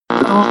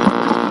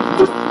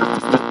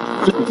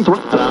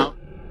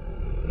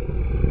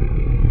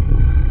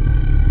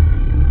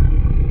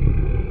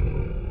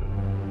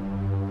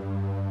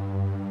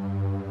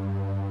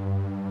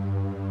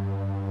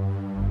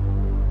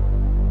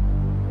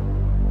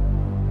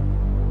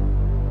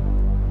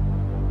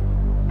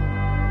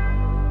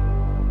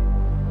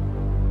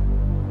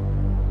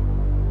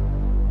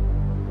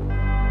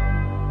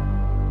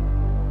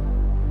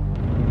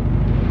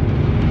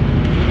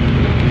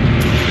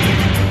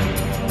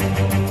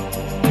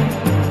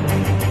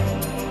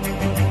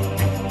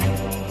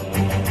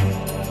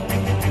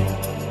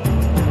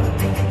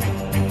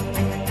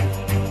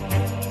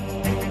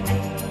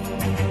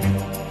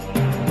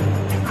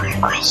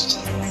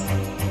Questions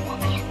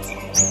and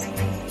answers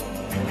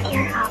with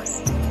your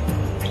host,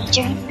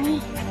 Adrian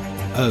Lee.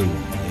 Oh,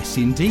 yes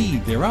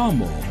indeed, there are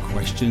more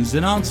questions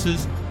than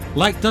answers,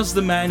 like does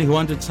the man who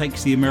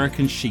undertakes the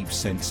American sheep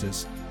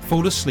census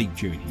fall asleep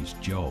during his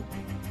job?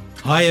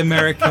 Hi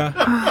America,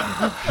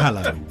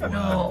 hello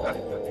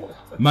world.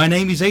 My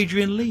name is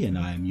Adrian Lee and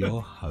I am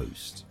your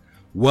host.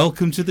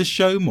 Welcome to the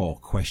show More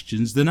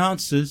Questions Than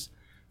Answers,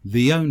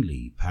 the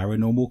only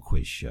paranormal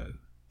quiz show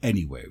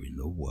anywhere in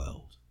the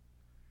world.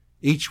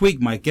 Each week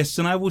my guests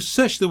and I will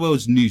search the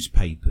world's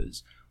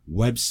newspapers,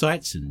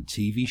 websites and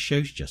TV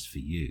shows just for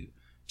you,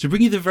 to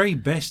bring you the very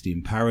best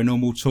in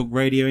paranormal talk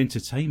radio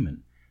entertainment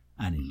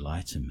and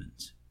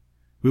enlightenment.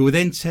 We will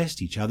then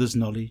test each other's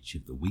knowledge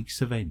of the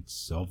week's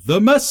events of the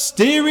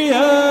mysterious,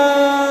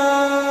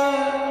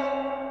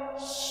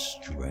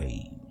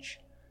 strange,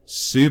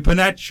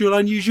 supernatural,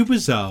 unusual,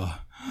 bizarre,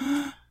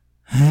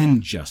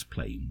 and just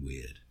plain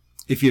weird.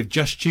 If you've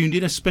just tuned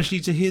in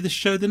especially to hear the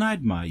show, then I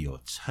admire your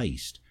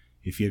taste.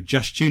 If you've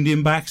just tuned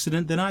in by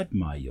accident, then I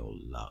admire your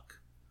luck.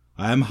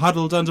 I am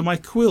huddled under my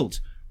quilt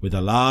with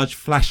a large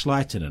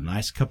flashlight and a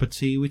nice cup of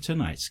tea with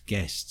tonight's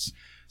guests,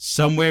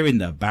 somewhere in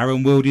the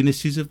barren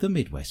wildernesses of the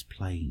Midwest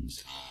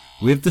Plains,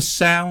 with the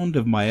sound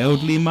of my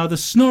elderly mother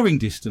snoring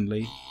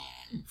distantly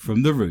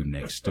from the room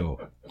next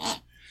door.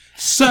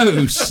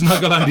 So,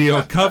 snuggle under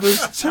your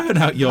covers, turn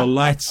out your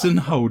lights and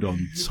hold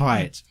on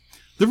tight.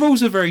 The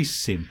rules are very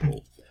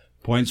simple.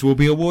 Points will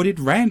be awarded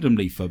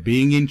randomly for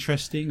being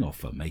interesting or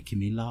for making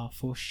me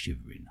laugh or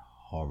shiver in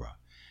horror.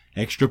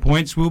 Extra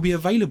points will be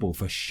available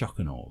for shock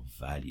and awe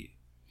value.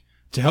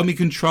 To help me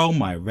control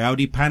my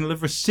rowdy panel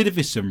of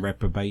recidivists and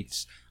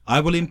reprobates,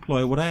 I will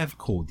employ what I have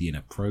called the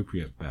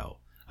inappropriate bell.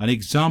 An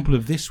example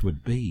of this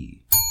would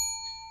be: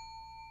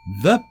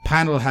 the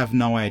panel have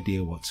no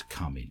idea what's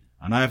coming,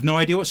 and I have no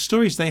idea what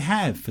stories they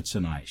have for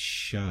tonight's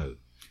show.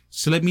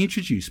 So let me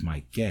introduce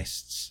my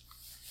guests.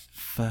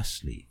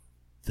 Firstly,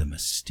 the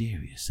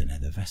mysterious and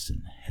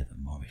effervescent Heather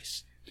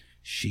Morris.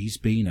 She's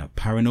been a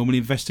paranormal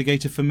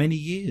investigator for many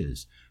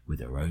years with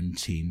her own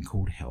team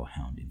called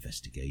Hellhound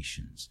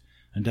Investigations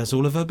and does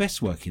all of her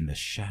best work in the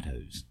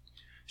shadows.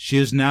 She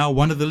is now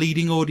one of the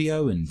leading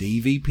audio and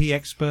EVP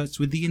experts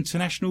with the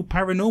International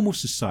Paranormal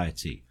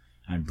Society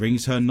and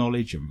brings her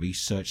knowledge and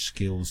research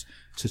skills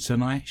to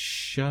tonight's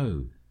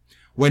show.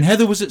 When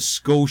Heather was at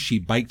school, she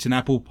baked an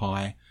apple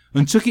pie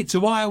and took it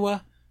to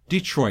Iowa,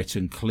 Detroit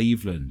and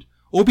Cleveland,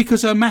 all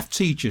because her math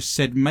teacher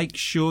said make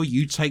sure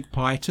you take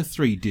pie to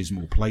 3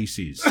 dismal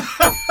places.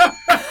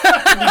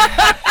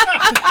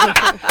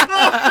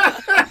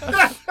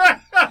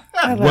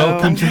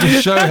 Welcome to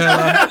the show,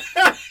 Heather.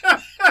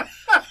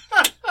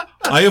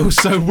 I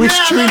also wish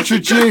to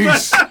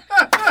introduce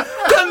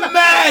the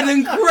mad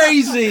and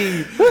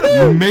crazy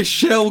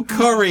Michelle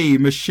Corrie.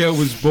 Michelle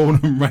was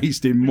born and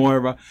raised in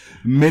Moira,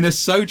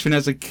 Minnesota, and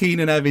has a keen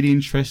and avid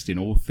interest in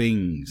all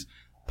things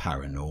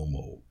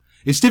paranormal.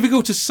 It's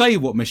difficult to say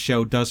what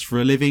Michelle does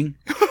for a living.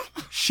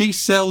 She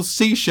sells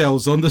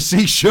seashells on the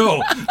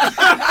seashore.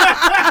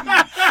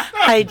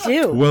 I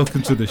do.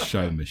 Welcome to the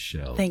show,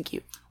 Michelle. Thank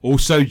you.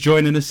 Also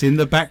joining us in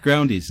the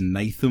background is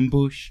Nathan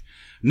Bush.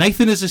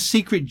 Nathan has a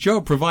secret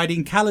job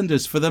providing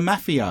calendars for the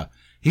mafia.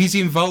 He's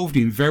involved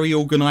in very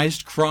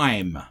organised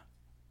crime.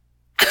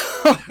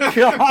 Oh,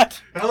 God.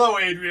 Hello,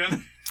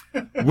 Adrian.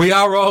 We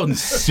are on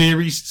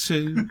Series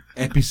 2,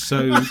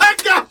 episode... I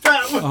got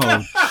that one.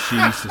 Oh,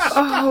 Jesus.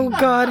 Oh,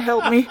 God,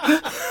 help me.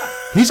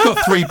 He's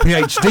got 3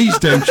 PhDs,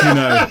 don't you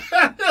know?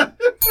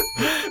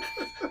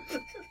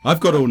 I've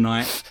got all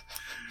night.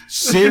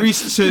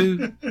 Series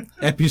 2,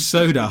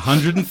 episode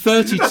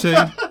 132.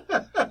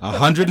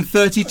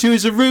 132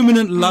 is a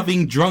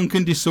ruminant-loving,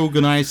 drunken,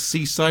 disorganised,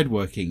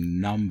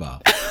 seaside-working number.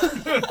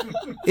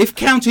 If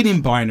counted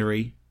in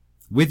binary,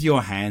 with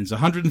your hands,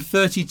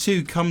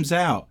 132 comes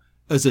out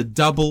as a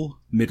double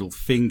middle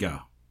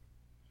finger.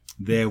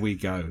 There we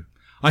go.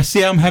 I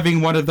see I'm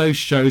having one of those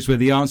shows where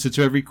the answer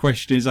to every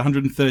question is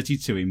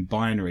 132 in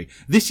binary.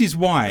 This is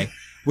why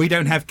we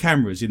don't have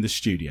cameras in the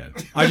studio.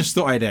 I just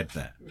thought I'd add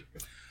that.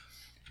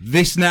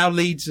 This now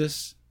leads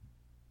us...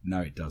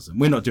 No, it doesn't.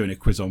 We're not doing a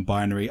quiz on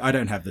binary. I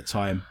don't have the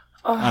time,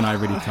 and I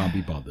really can't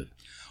be bothered.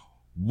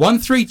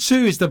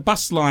 132 is the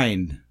bus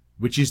line,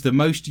 which is the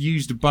most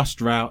used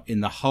bus route in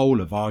the whole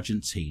of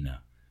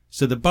Argentina.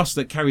 So the bus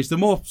that carries the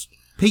more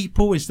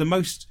people is the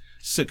most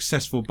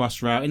successful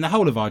bus route in the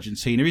whole of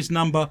Argentina is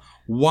number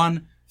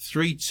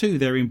 132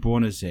 there in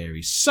Buenos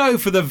Aires. So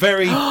for the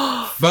very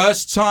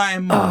first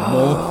time,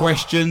 more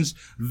questions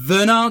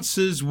than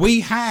answers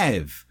we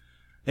have.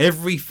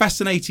 Every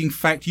fascinating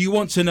fact you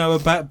want to know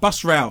about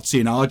bus routes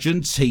in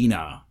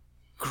Argentina.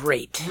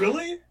 Great.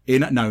 Really?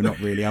 No, not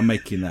really. I'm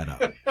making that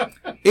up.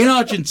 In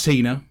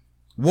Argentina,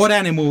 what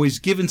animal is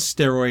given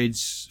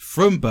steroids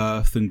from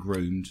birth and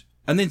groomed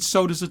and then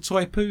sold as a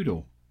toy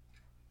poodle?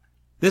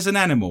 There's an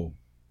animal.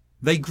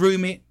 They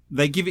groom it.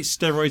 They give it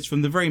steroids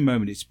from the very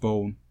moment it's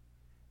born.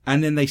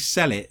 And then they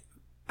sell it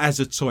as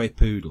a toy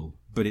poodle.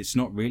 But it's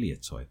not really a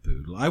toy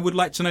poodle. I would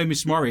like to know,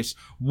 Miss Morris,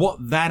 what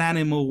that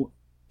animal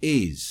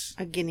is.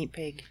 A guinea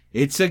pig.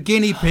 It's a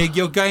guinea pig.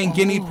 You're going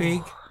guinea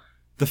pig.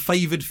 The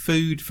favoured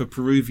food for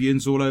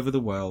Peruvians all over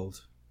the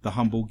world. The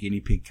humble guinea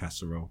pig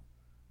casserole.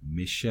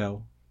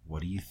 Michelle,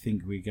 what do you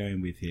think we're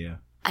going with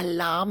here? A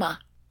llama.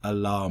 A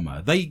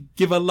llama. They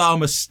give a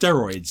llama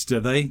steroids, do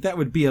they? That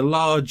would be a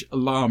large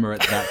llama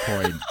at that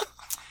point.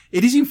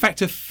 It is in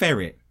fact a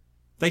ferret.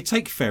 They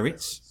take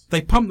ferrets.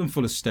 They pump them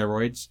full of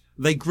steroids.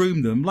 They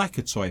groom them like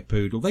a toy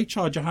poodle. They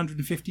charge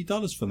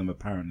 $150 for them,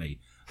 apparently.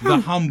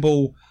 The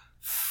humble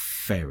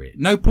ferret.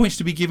 No points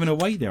to be given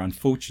away there,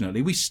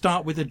 unfortunately. We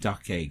start with a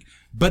duck egg.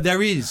 But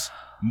there is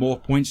more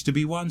points to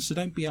be won, so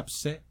don't be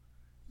upset.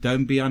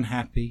 Don't be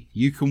unhappy.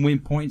 You can win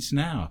points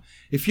now.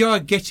 If you are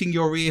getting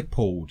your ear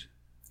pulled,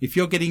 if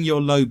you're getting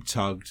your lobe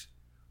tugged,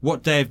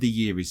 what day of the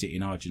year is it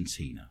in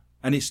Argentina?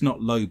 And it's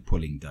not lobe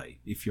pulling day,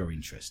 if you're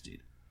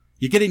interested.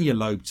 You're getting your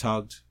lobe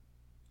tugged.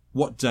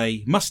 What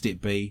day must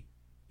it be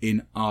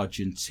in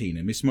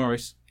Argentina? Miss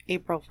Morris?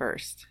 April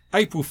 1st.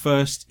 April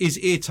 1st is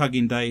ear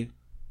tugging day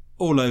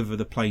all over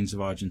the plains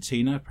of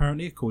Argentina,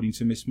 apparently, according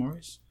to Miss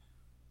Morris.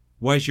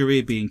 Why is your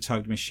ear being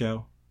tugged,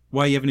 Michelle?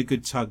 Why are you having a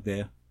good tug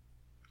there?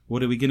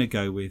 What are we going to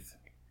go with?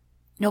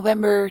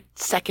 November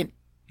 2nd.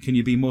 Can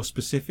you be more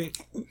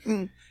specific?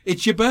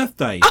 It's your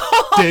birthday.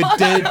 Oh,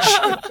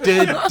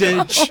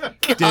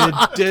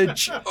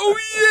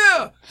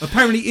 yeah!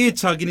 Apparently, ear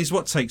tugging is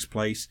what takes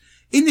place.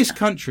 In this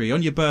country,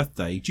 on your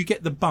birthday, do you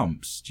get the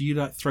bumps? Do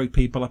you throw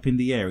people up in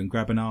the air and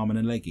grab an arm and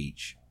a leg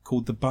each?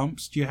 Called the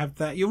bumps? Do you have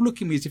that? You're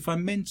looking at me as if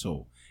I'm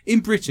mental. In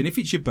Britain, if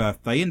it's your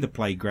birthday in the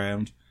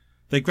playground,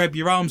 they grab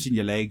your arms and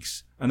your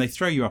legs and they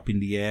throw you up in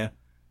the air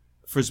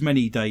for as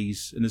many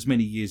days and as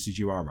many years as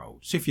you are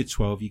old. So if you're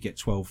 12, you get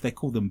 12. They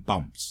call them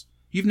bumps.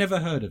 You've never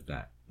heard of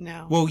that?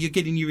 No. Well, you're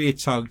getting your ear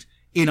tugged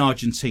in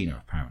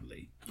Argentina,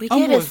 apparently. We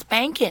get a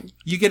spanking.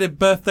 You get a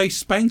birthday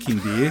spanking,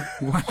 do you?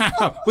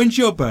 Wow. When's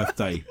your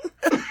birthday?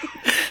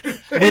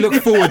 We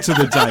look forward to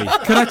the day.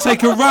 Can I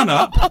take a run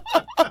up?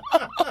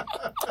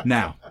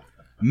 Now,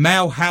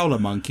 male howler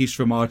monkeys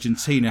from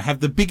Argentina have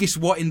the biggest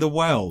what in the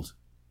world?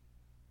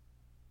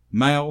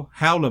 Male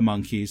howler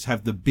monkeys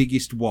have the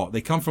biggest what?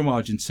 They come from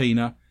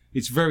Argentina.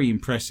 It's very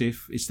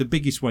impressive. It's the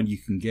biggest one you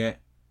can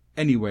get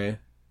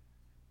anywhere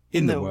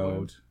in the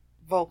world.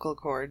 Vocal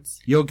cords.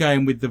 You're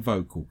going with the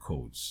vocal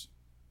cords.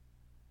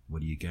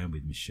 What are you going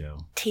with,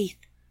 Michelle? Teeth.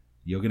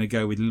 You're going to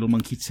go with little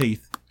monkey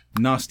teeth.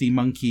 Nasty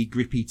monkey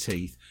grippy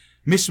teeth.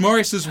 Miss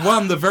Morris has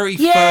won the very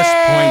first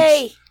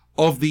point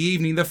of the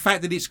evening. The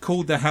fact that it's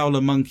called the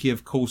howler monkey,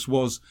 of course,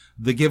 was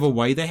the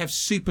giveaway. They have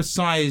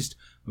supersized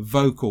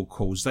vocal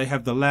cords. They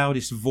have the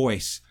loudest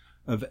voice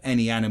of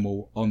any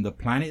animal on the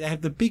planet. They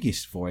have the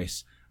biggest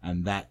voice,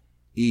 and that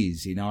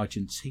is in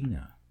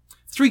Argentina.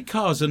 3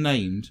 cars are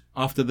named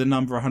after the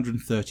number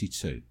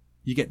 132.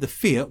 You get the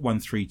Fiat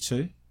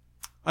 132.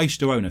 I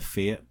used to own a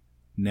Fiat.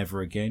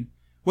 Never again.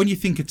 When you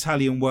think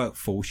Italian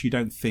workforce, you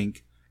don't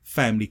think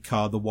family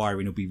car, the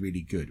wiring will be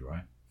really good,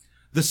 right?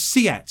 The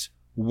Seat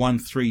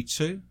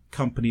 132,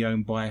 company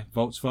owned by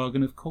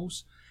Volkswagen, of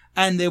course.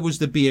 And there was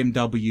the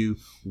BMW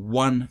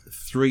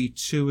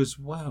 132 as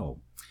well.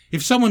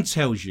 If someone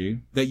tells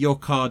you that your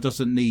car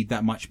doesn't need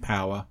that much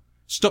power,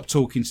 stop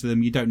talking to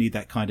them. You don't need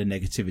that kind of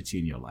negativity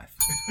in your life.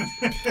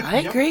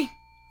 I agree.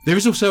 There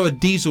is also a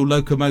diesel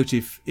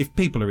locomotive, if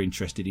people are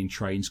interested in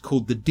trains,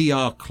 called the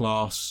DR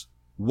Class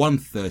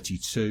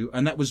 132,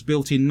 and that was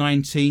built in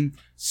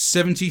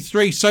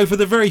 1973. So for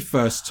the very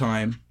first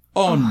time,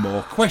 on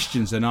More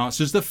Questions and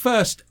Answers, the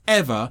first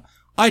ever,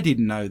 I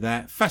didn't know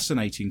that,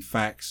 fascinating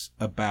facts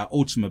about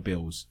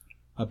automobiles,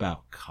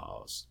 about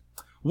cars.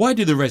 Why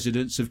do the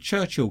residents of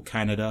Churchill,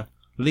 Canada,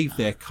 leave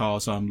their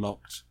cars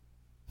unlocked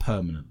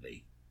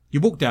permanently? You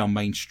walk down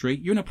Main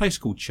Street, you're in a place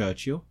called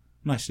Churchill,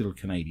 nice little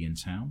Canadian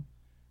town.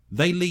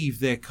 They leave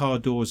their car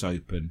doors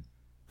open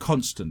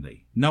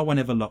constantly. No one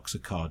ever locks a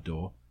car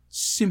door.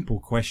 Simple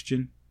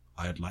question.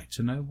 I'd like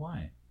to know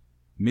why.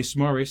 Miss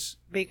Morris?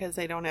 Because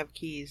they don't have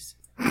keys.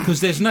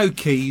 Because there's no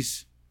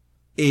keys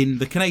in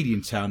the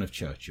Canadian town of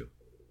Churchill.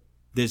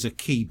 There's a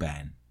key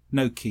ban.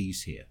 No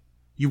keys here.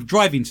 You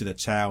drive into the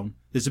town.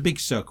 There's a big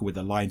circle with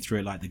a line through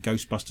it like the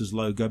Ghostbusters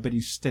logo, but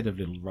instead of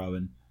little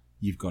Rowan,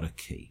 you've got a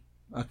key.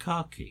 A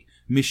car key.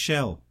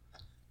 Michelle?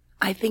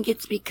 I think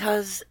it's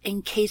because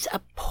in case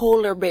a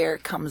polar bear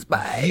comes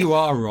by. You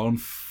are on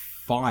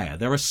fire.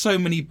 There are so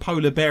many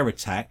polar bear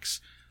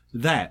attacks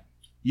that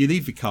you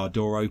leave the car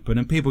door open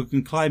and people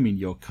can climb in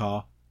your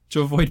car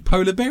to avoid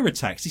polar bear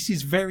attacks. This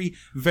is very,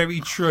 very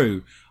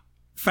true.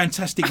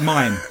 Fantastic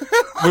mime.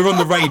 We're on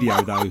the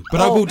radio though,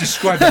 but I will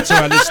describe it to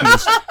our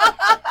listeners.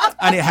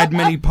 And it had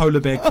many polar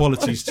bear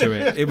qualities to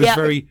it. It was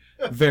very,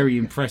 very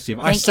impressive.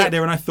 I sat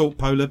there and I thought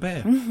polar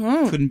bear.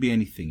 Couldn't be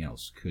anything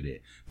else, could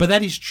it? But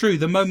that is true.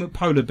 The moment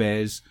polar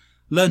bears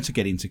learn to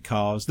get into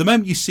cars, the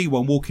moment you see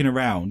one walking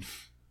around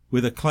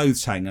with a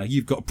clothes hanger,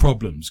 you've got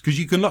problems because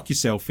you can lock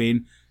yourself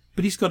in,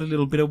 but he's got a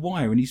little bit of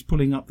wire and he's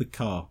pulling up the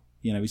car.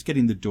 You know, he's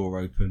getting the door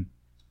open.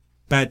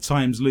 Bad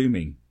times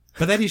looming.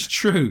 But that is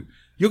true.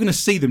 You're going to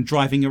see them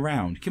driving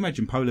around. Can you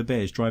imagine polar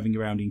bears driving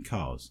around in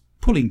cars,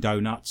 pulling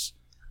donuts?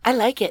 I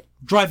like it.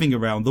 Driving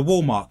around the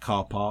Walmart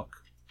car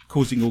park,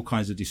 causing all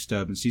kinds of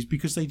disturbances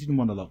because they didn't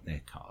want to lock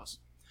their cars.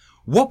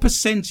 What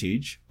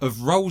percentage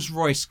of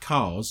Rolls-Royce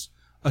cars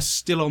are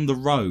still on the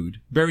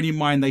road, bearing in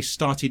mind they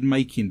started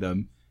making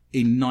them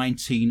in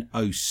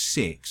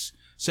 1906?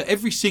 So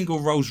every single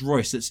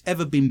Rolls-Royce that's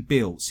ever been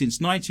built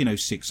since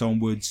 1906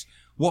 onwards,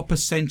 what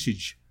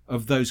percentage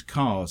of those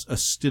cars are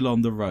still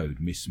on the road,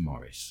 Miss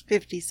Morris?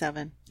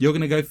 57. You're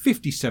going to go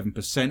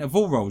 57% of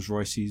all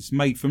Rolls-Royces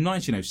made from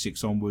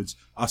 1906 onwards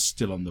are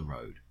still on the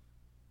road.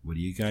 What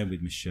are you going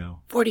with,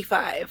 Michelle?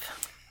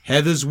 45.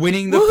 Heather's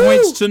winning the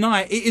points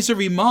tonight. It is a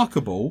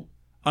remarkable,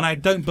 and I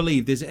don't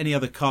believe there's any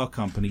other car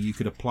company you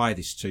could apply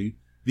this to.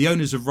 The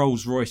owners of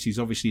Rolls-Royces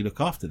obviously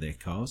look after their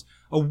cars.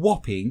 A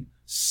whopping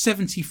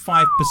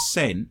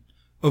 75%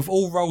 of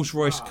all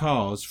Rolls-Royce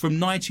cars from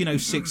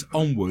 1906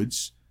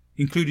 onwards,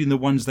 including the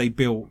ones they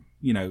built,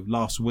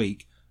 last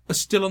week, are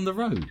still on the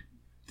road.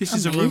 This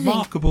is a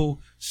remarkable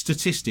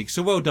statistic.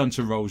 So well done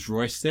to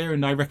Rolls-Royce there,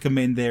 and I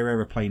recommend their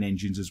aeroplane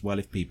engines as well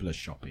if people are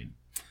shopping.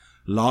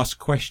 Last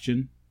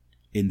question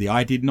in the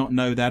I Did Not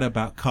Know That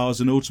About Cars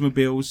and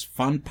Automobiles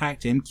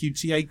fun-packed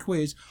MQTA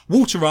quiz.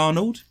 Walter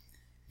Arnold,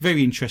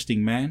 very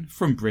interesting man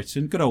from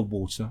Britain, good old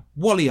Walter.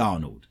 Wally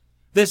Arnold.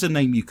 There's a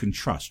name you can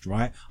trust,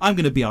 right? I'm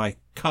going to be a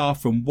car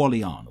from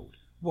Wally Arnold.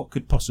 What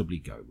could possibly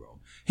go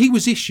wrong? He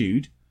was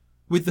issued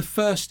with the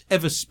first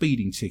ever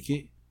speeding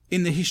ticket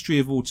in the history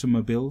of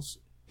automobiles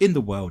in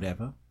the world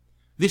ever.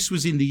 This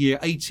was in the year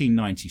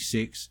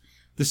 1896.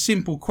 The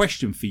simple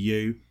question for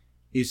you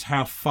is,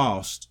 how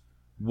fast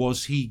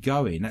was he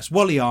going? That's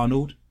Wally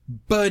Arnold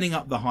burning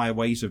up the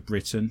highways of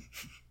Britain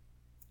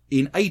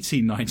in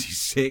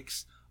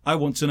 1896. I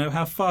want to know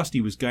how fast he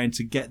was going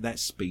to get that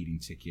speeding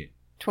ticket.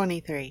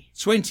 23.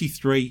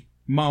 23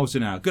 miles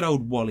an hour. Good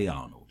old Wally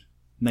Arnold.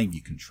 Name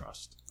you can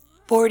trust.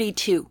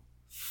 42.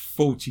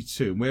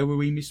 42. Where were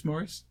we, Miss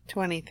Morris?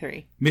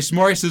 23. Miss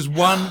Morris has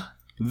won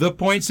the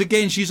points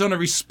again. She's on a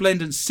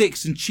resplendent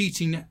 6, and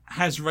cheating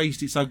has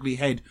raised its ugly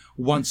head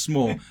once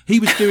more. He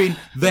was doing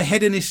the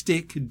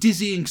hedonistic,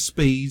 dizzying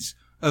speeds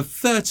of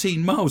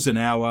 13 miles an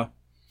hour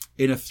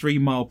in a 3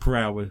 mile per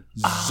hour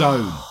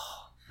zone,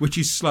 which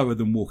is slower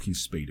than walking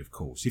speed, of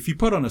course. If you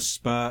put on a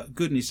spurt,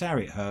 goodness how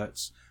it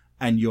hurts,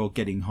 and you're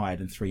getting higher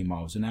than 3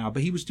 miles an hour.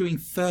 But he was doing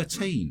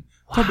 13.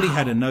 Probably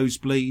had a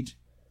nosebleed.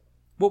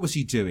 What was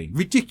he doing?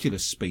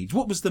 Ridiculous speeds.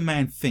 What was the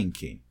man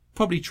thinking?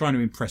 Probably trying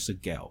to impress a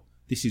girl.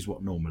 This is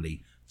what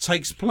normally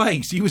takes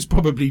place. He was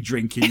probably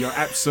drinking. You're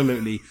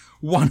absolutely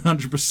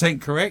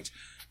 100% correct.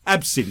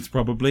 Absinthe,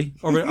 probably.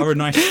 Or a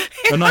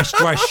nice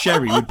dry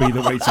sherry would be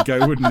the way to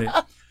go, wouldn't it?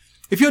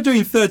 If you're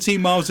doing 13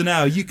 miles an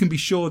hour, you can be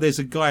sure there's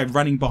a guy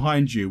running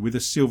behind you with a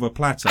silver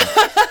platter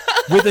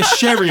with a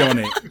sherry on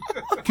it.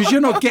 Because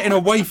you're not getting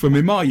away from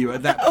him, are you,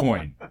 at that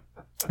point?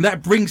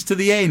 That brings to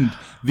the end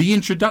the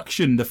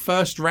introduction, the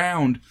first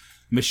round.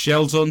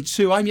 Michelle's on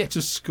 2. I'm yet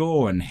to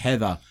score, and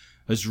Heather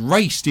has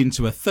raced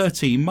into a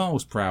 13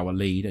 miles per hour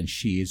lead, and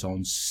she is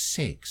on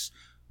 6.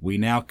 We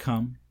now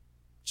come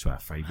to our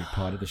favourite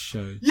part of the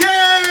show.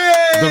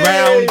 Yay! The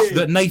round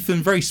that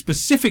Nathan very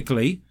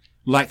specifically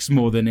likes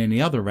more than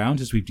any other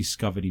round, as we've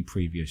discovered in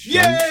previous shows.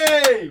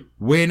 Yay!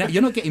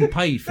 You're not getting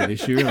paid for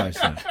this, you realise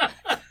that?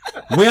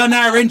 We are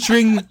now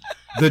entering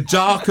the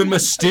dark and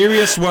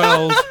mysterious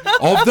world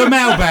of the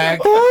mailbag.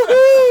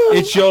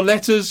 It's your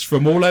letters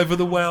from all over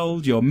the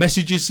world, your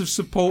messages of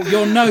support,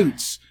 your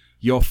notes,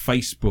 your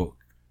Facebook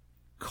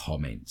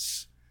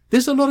comments.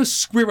 There's a lot of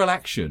squirrel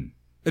action.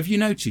 Have you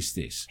noticed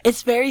this?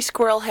 It's very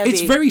squirrel heavy.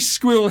 It's very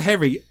squirrel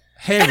hairy.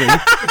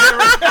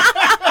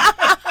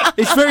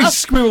 It's very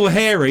squirrel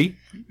hairy,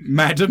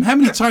 madam. How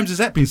many times has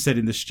that been said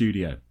in the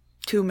studio?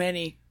 Too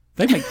many.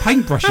 They make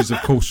paintbrushes,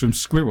 of course, from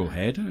squirrel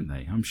hair, don't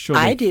they? I'm sure.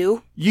 I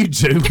do. You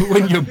do,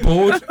 when you're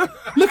bored.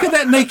 Look at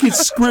that naked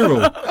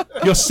squirrel.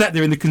 You're sat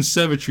there in the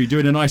conservatory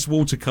doing a nice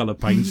watercolour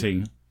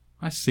painting.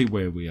 I see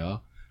where we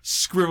are.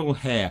 Squirrel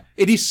hair.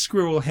 It is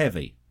squirrel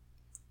heavy.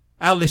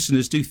 Our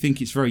listeners do think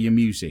it's very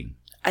amusing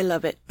I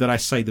love it. that I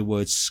say the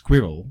word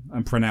squirrel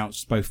and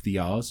pronounce both the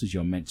R's as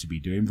you're meant to be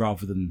doing,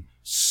 rather than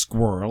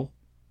squirrel,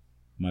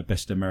 my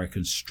best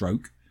American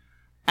stroke.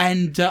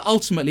 And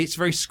ultimately, it's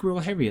very squirrel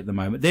heavy at the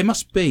moment. There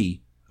must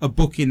be a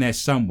book in there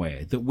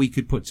somewhere that we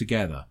could put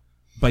together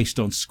based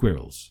on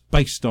squirrels,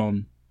 based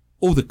on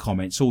all the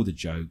comments, all the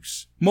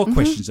jokes, more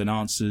questions and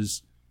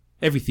answers,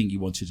 everything you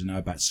wanted to know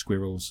about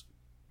squirrels.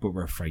 but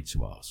we're afraid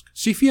to ask.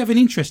 So if you have an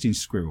interest in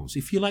squirrels,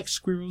 if you like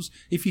squirrels,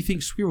 if you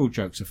think squirrel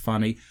jokes are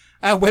funny,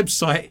 our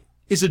website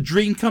is a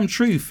dream come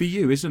true for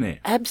you, isn't it?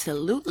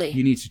 Absolutely.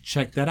 You need to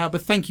check that out.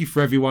 But thank you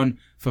for everyone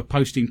for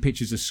posting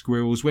pictures of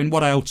squirrels when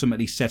what I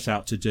ultimately set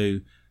out to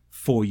do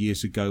 4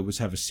 years ago was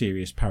have a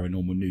serious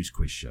paranormal news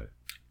quiz show.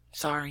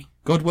 Sorry.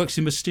 God works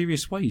in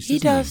mysterious ways, doesn't He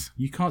does.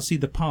 You can't see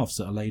the paths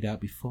that are laid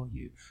out before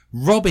you.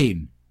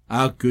 Robin,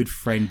 our good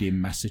friend in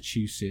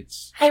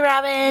Massachusetts. Hey,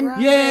 Robin.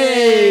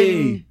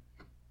 Yay!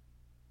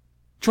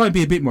 Try and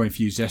be a bit more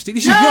enthusiastic.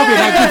 This is Robin,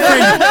 our good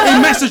friend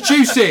in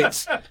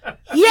Massachusetts.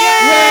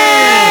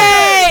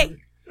 Yay!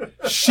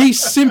 She's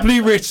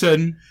simply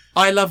written,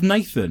 I love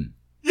Nathan.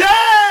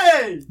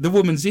 Yay! The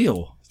woman's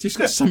ill. She's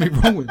got something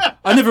wrong with her.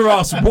 I never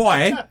asked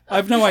why. I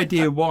have no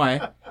idea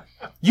why.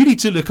 You need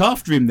to look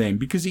after him then,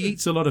 because he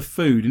eats a lot of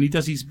food and he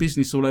does his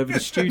business all over the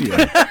studio.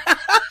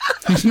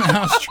 He's not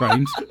house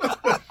trained.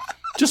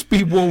 Just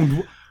be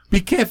warned. Be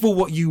careful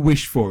what you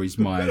wish for is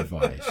my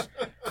advice.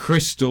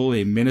 Crystal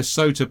in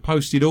Minnesota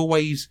posted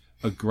always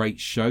a great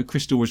show.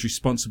 Crystal was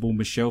responsible,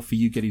 Michelle, for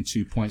you getting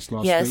 2 points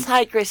last week. Yes,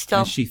 hi, Crystal.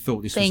 And she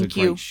thought this was a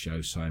great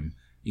show, so I'm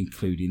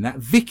including that.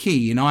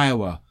 Vicky in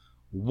Iowa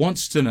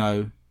wants to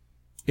know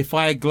if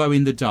I glow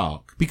in the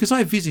dark, because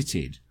I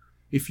visited,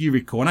 if you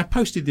recall, and I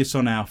posted this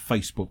on our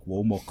Facebook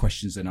wall, More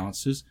Questions Than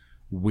Answers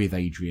with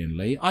Adrian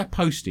Lee. I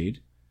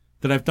posted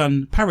that I've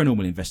done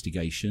paranormal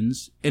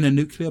investigations in a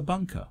nuclear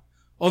bunker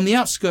on the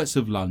outskirts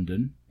of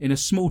London, in a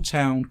small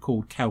town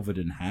called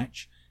Calverton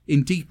Hatch,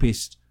 in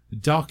deepest,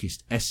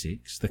 darkest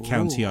Essex, the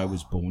county I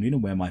was born in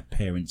and where my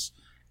parents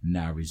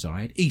now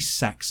reside, East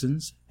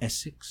Saxons,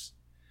 Essex.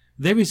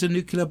 There is a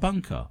nuclear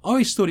bunker. I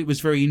always thought it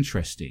was very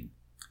interesting.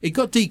 It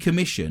got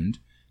decommissioned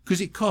because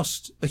it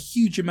cost a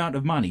huge amount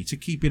of money to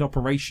keep it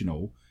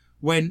operational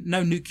when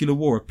no nuclear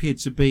war appeared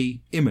to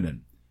be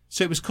imminent.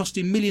 So it was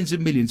costing millions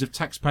and millions of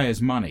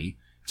taxpayers' money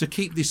to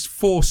keep this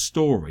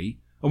 4-story,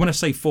 and when I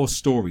say 4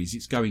 stories,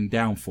 it's going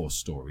down 4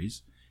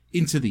 stories,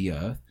 into the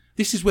earth.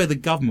 This is where the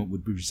government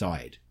would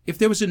reside. If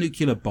there was a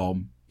nuclear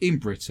bomb in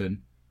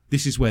Britain,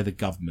 this is where the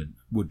government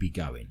would be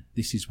going.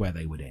 This is where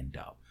they would end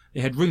up.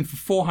 It had room for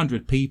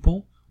 400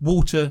 people,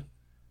 water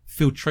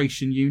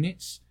filtration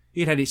units.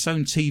 It had its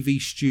own TV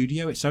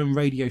studio, its own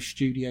radio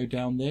studio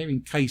down there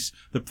in case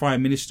the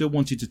Prime Minister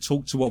wanted to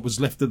talk to what was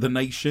left of the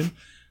nation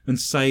and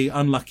say,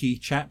 unlucky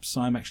chaps,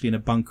 I'm actually in a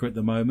bunker at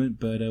the moment,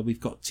 but we've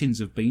got tins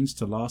of beans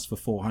to last for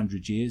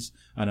 400 years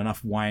and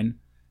enough wine,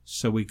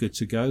 so we're good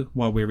to go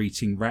while we're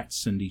eating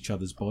rats and each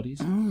other's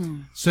bodies.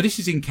 So this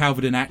is in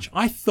Calverton Hatch.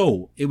 I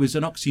thought it was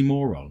an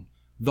oxymoron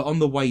that on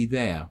the way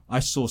there I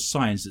saw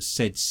signs that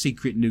said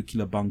secret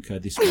nuclear bunker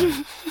this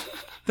way.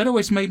 That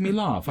always made me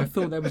laugh. I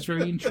thought that was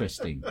very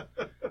interesting.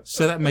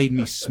 So that made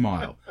me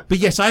smile. But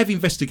yes, I have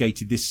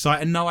investigated this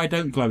site, and no, I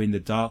don't glow in the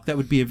dark. That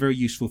would be a very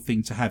useful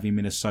thing to have in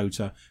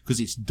Minnesota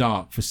because it's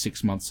dark for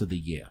 6 months of the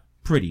year,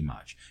 pretty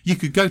much. You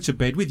could go to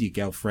bed with your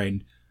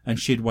girlfriend and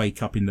she'd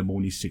wake up in the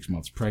morning 6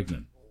 months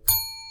pregnant.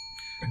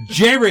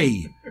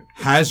 Jerry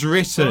has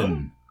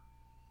written,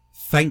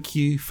 thank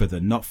you for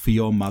the Not For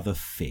Your Mother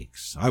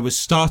fix. I was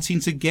starting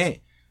to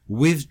get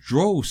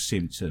withdrawal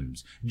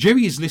symptoms.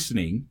 Jerry is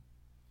listening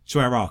to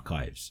our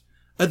archives.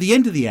 At the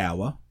end of the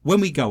hour, when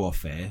we go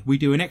off air, we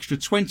do an extra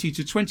 20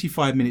 to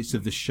 25 minutes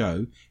of the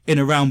show in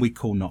a round we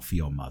call Not For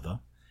Your Mother.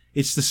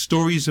 It's the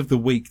stories of the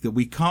week that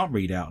we can't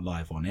read out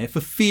live on air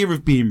for fear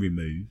of being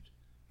removed,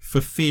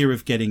 for fear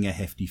of getting a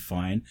hefty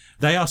fine.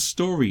 They are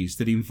stories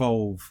that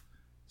involve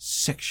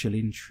sexual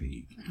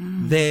intrigue.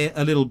 They're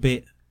a little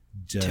bit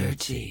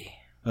dirty.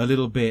 A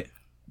little bit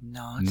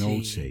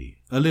naughty.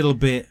 A little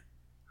bit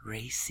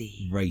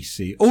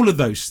racy. All of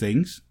those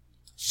things.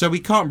 So we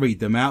can't read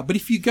them out. But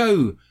if you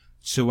go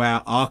to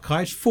our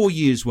archives, 4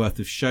 years worth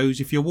of shows,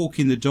 if you're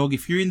walking the dog,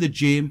 if you're in the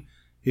gym,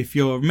 if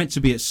you're meant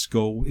to be at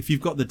school, if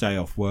you've got the day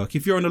off work,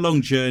 if you're on a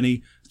long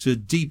journey to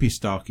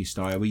deepest, darkest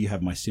Iowa, you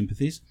have my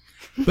sympathies.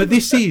 But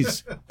this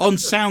is on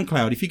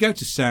SoundCloud. If you go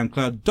to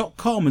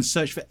soundcloud.com and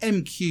search for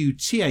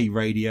MQTA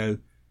Radio,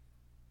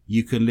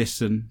 you can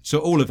listen to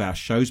all of our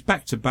shows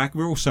back to back.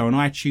 We're also on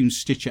iTunes,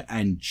 Stitcher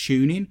and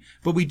TuneIn.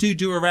 But we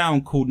do a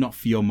round called Not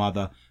For Your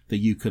Mother that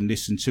you can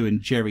listen to,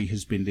 and Jerry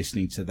has been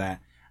listening to that,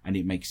 and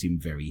it makes him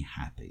very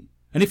happy.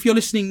 And if you're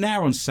listening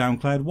now on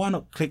SoundCloud, why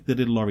not click the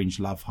little orange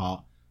love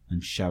heart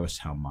and show us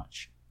how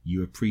much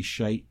you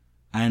appreciate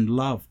and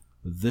love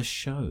the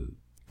show.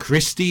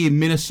 Christy in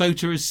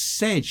Minnesota has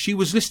said she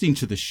was listening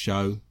to the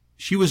show.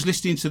 She was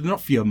listening to the Not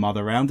For Your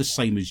Mother round, the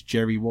same as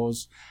Jerry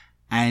was.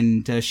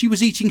 And she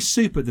was eating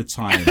soup at the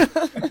time.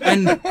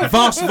 And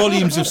vast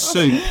volumes of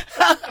soup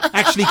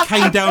actually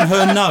came down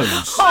her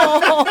nose.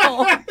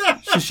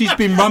 So she's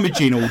been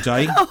rummaging all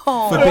day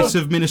for bits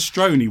of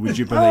minestrone, would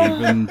you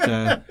believe, and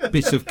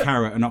bits of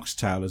carrot and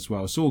oxtail as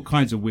well. So all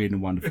kinds of weird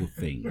and wonderful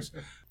things.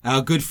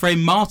 Our good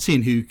friend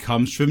Martin, who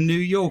comes from New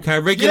York,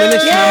 our regular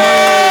listener.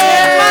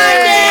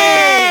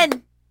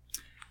 Martin!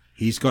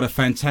 He's got a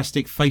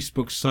fantastic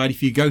Facebook site.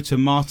 If you go to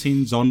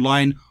Martin's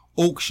online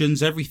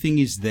auctions, everything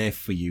is there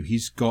for you.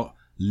 He's got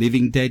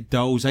living dead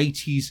dolls,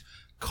 80s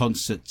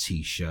concert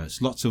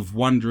t-shirts. Lots of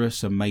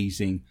wondrous,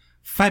 amazing,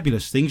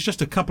 fabulous things.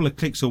 Just a couple of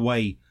clicks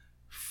away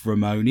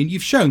from owning.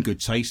 You've shown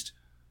good taste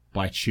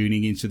by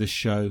tuning into the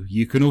show.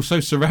 You can also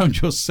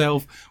surround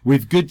yourself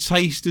with good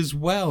taste as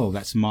well.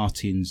 That's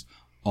Martin's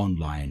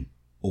online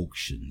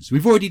auctions.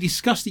 We've already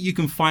discussed that you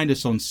can find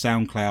us on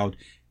SoundCloud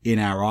in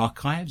our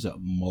archives at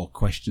More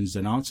Questions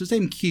Than Answers,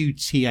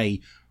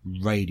 MQTA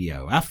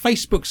Radio. Our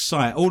Facebook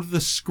site, all of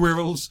the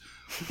squirrels,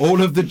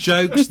 all of the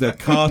jokes, the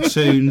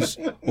cartoons,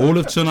 all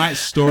of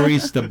tonight's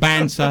stories, the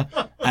banter,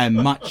 and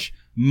much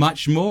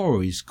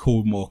more is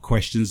called More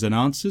Questions Than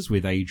Answers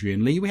with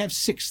Adrian Lee. We have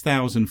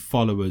 6,000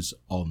 followers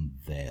on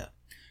there.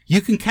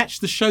 You can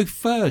catch the show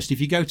first if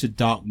you go to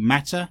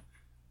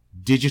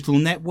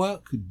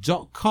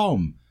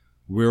darkmatterdigitalnetwork.com.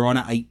 We're on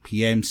at 8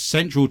 p.m.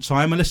 Central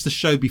Time, unless the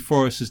show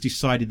before us has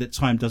decided that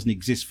time doesn't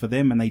exist for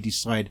them and they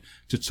decide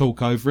to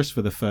talk over us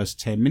for the first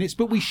 10 minutes.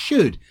 But we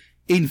should,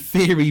 in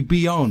theory,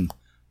 be on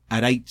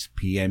at 8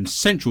 p.m.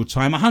 Central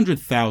Time.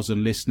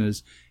 100,000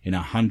 listeners in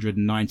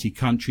 190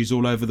 countries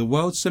all over the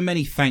world. So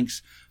many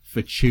thanks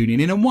for tuning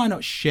in. And why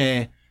not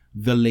share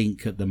the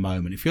link at the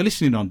moment? If you're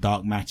listening on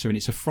Dark Matter and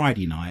it's a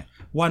Friday night,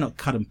 why not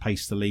cut and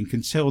paste the link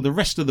and tell the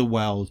rest of the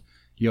world,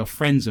 your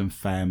friends and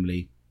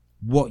family,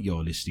 what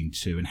you're listening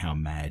to and how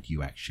mad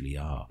you actually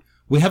are.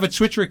 We have a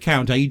Twitter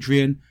account,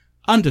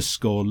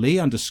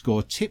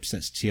 Adrian_Lee_tips.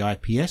 That's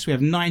TIPS. We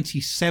have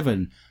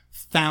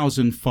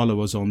 97,000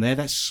 followers on there.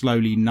 That's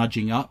slowly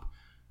nudging up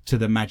to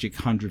the magic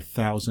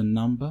 100,000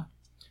 number.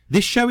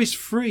 This show is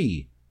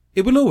free.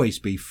 It will always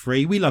be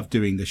free. We love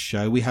doing the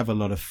show. We have a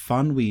lot of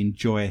fun. We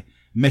enjoy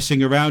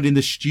messing around in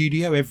the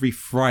studio every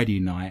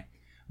Friday night.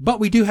 But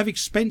we do have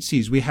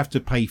expenses. We have to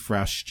pay for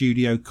our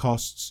studio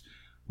costs.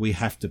 We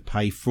have to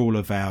pay for all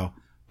of our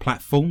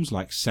platforms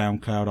like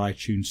SoundCloud,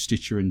 iTunes,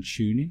 Stitcher and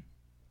TuneIn.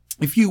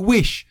 If you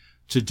wish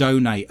to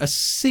donate a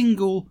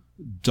single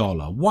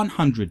dollar,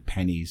 100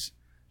 pennies,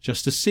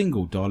 just a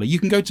single dollar, you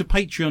can go to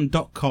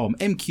patreon.com,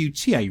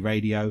 MQTA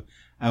Radio,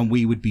 and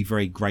we would be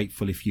very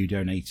grateful if you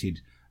donated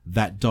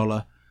that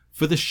dollar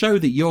for the show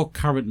that you're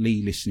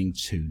currently listening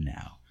to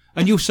now.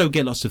 And you also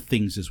get lots of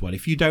things as well.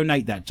 If you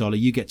donate that dollar,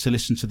 you get to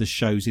listen to the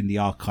shows in the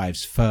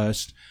archives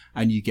first,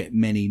 and you get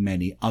many,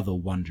 many other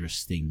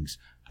wondrous things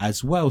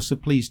as well. So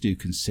please do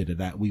consider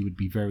that. We would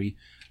be very,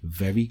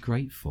 very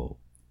grateful.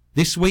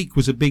 This week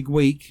was a big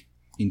week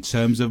in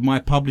terms of my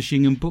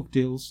publishing and book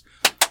deals.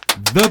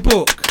 The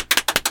book.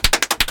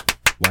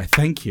 Why,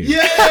 thank you.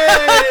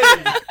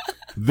 Yay!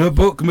 The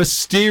book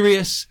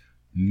Mysterious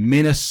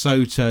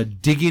Minnesota,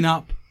 Digging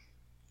Up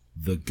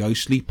the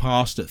Ghostly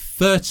Past at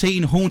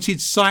 13 Haunted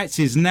Sites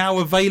is now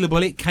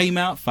available. It came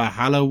out for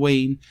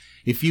Halloween.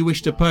 If you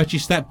wish to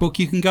purchase that book,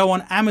 you can go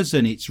on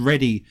Amazon. It's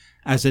ready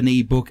as an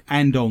ebook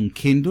and on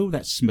Kindle.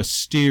 That's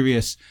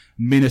Mysterious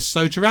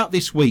Minnesota, out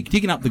this week.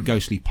 Digging Up the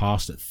Ghostly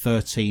Past at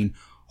 13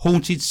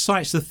 Haunted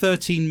Sites, the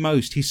 13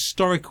 most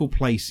historical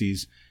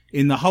places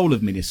in the whole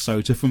of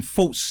Minnesota, from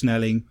Fort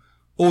Snelling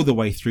all the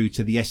way through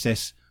to the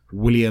SS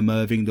William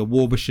Irving, the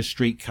Warbusher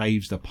Street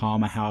Caves, the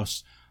Palmer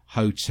House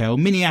Hotel,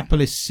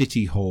 Minneapolis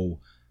City Hall,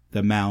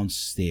 the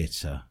Mounds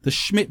Theatre, the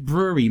Schmidt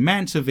Brewery,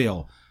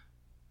 Manteville,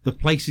 the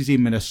places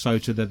in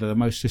Minnesota that are the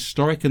most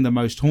historic and the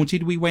most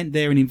haunted. We went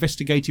there and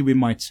investigated with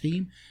my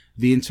team,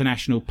 the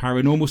International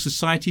Paranormal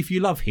Society. If you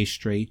love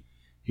history,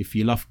 if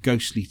you love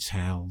ghostly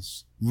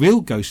tales,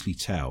 real ghostly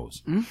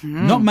tales,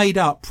 not made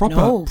up,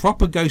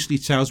 proper ghostly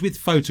tales with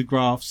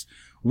photographs,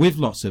 with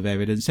lots of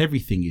evidence,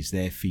 everything is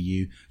there for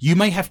you. You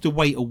may have to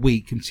wait a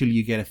week until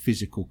you get a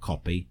physical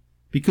copy,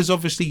 because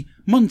obviously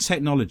modern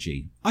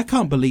technology, I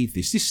can't believe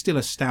this still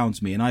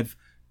astounds me, and I've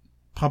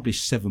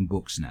published 7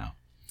 books now.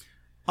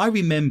 I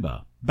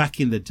remember back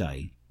in the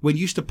day when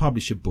you used to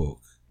publish a book,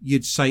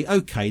 you'd say,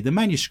 okay, the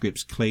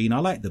manuscript's clean, I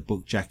like the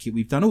book jacket,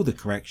 we've done all the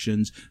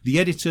corrections, the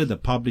editor, the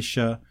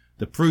publisher,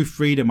 the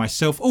proofreader,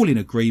 myself, all in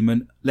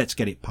agreement, let's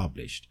get it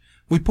published.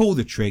 We pull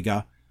the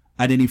trigger,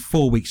 and then in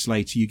 4 weeks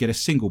later you get a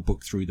single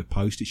book through the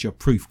post. It's your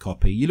proof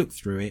copy, you look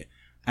through it,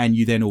 and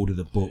you then order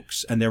the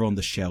books, and they're on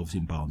the shelves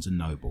in Barnes &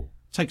 Noble.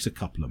 Takes a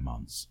couple of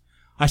months.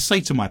 I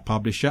say to my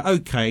publisher,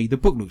 okay, the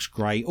book looks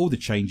great, all the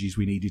changes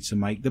we needed to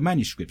make, the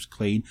manuscript's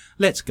clean,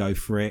 let's go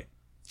for it.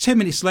 10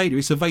 minutes later,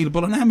 it's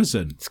available on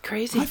Amazon. It's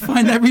crazy. I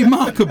find that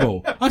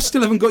remarkable. I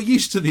still haven't got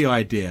used to the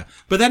idea.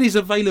 But that is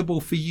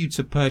available for you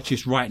to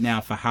purchase right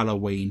now for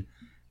Halloween.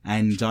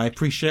 And I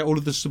appreciate all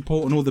of the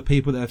support and all the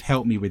people that have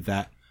helped me with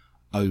that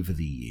over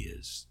the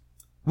years.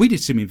 We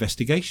did some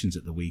investigations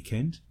at the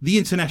weekend. The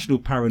International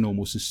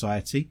Paranormal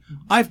Society.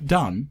 I've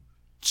done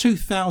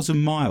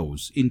 2,000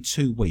 miles in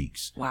 2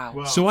 weeks.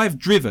 Wow. So I've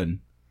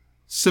driven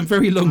some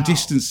very long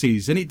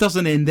distances, and it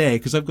doesn't end there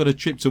because I've got a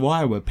trip to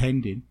Iowa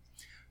pending.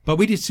 But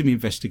we did some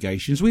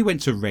investigations. We went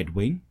to Red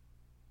Wing,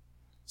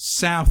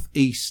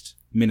 southeast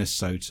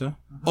Minnesota,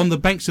 on the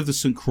banks of the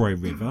St. Croix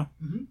River,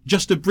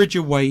 just a bridge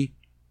away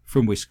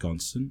from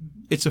Wisconsin.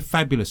 It's a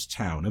fabulous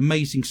town,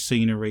 amazing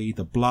scenery,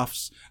 the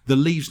bluffs, the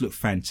leaves look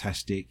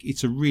fantastic.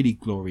 It's a really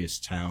glorious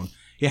town.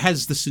 It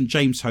has the St.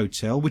 James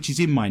Hotel, which is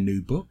in my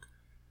new book,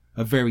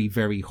 a very,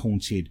 very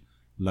haunted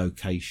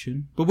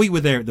location. But we were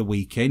there at the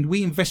weekend.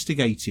 We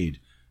investigated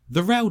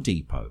the rail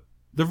depot,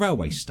 the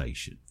railway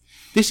station.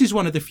 This is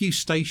one of the few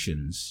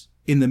stations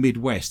in the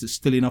Midwest that's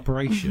still in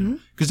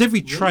operation. Because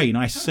every train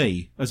I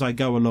see as I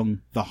go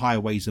along the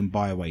highways and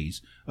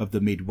byways of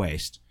the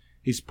Midwest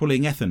is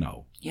pulling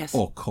ethanol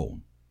or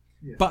corn.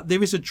 Yeah. But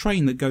there is a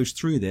train that goes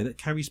through there that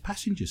carries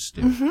passengers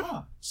still.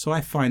 So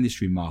I find this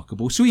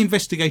remarkable. So we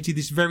investigated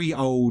this very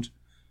old,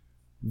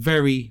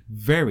 very,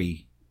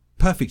 very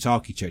perfect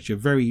architecture,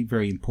 very,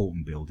 very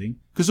important building.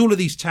 Because all of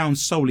these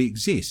towns solely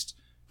exist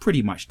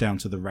pretty much down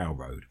to the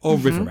railroad or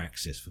river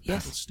access for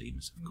paddle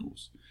steamers, of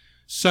course.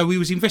 So we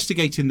was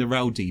investigating the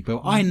rail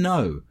depot. I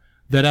know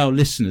that our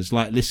listeners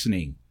like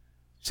listening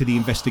to the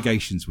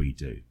investigations we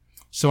do.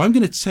 So I'm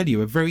going to tell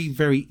you a very,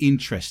 very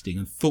interesting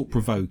and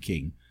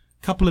thought-provoking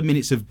couple of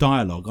minutes of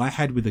dialogue I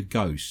had with a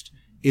ghost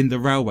in the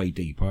railway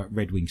depot at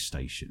Red Wing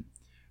Station.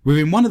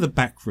 We're in one of the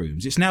back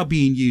rooms. It's now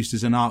being used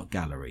as an art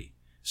gallery.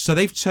 So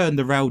they've turned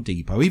the rail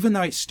depot, even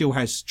though it still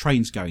has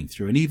trains going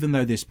through and even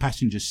though there's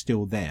passengers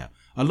still there,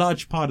 a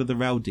large part of the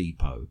rail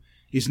depot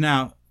is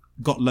now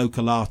got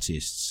local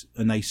artists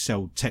and they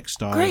sell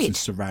textiles and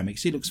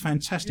ceramics. It looks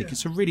fantastic.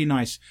 It's a really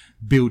nice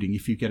building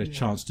if you get a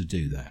chance to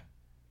do that.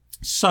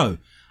 So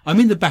I'm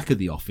in the back of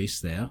the office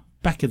there,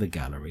 back of the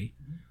gallery.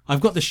 I've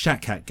got the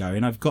shack hat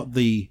going. I've got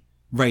the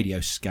radio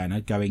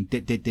scanner going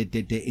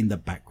in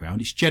the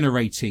background. It's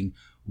generating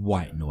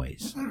white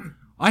noise.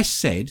 I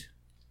said,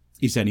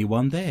 is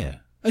anyone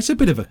there? It's a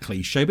bit of a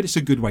cliche, but it's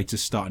a good way to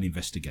start an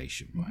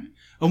investigation, right?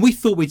 And we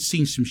thought we'd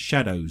seen some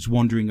shadows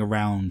wandering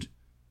around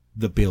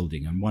the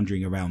building and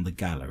wandering around the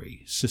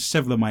gallery. So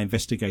several of my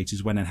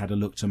investigators went and had a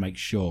look to make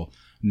sure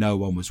no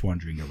one was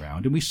wandering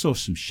around. And we saw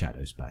some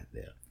shadows back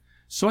there.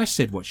 So I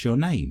said, what's your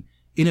name?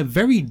 In a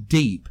very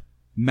deep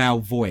male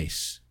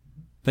voice,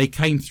 they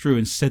came through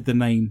and said the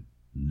name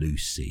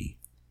Lucy.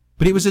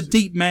 But it was a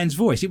deep man's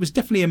voice. It was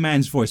definitely a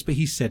man's voice, but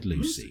he said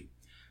Lucy.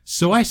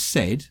 So I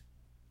said,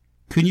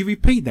 can you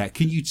repeat that?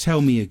 Can you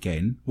tell me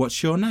again,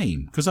 what's your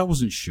name? Because I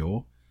wasn't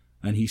sure.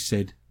 And he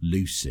said,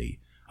 Lucy.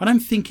 And I'm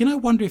thinking, I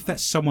wonder if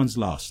that's someone's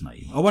last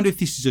name. I wonder if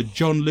this is a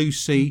John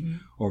Lucy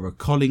or a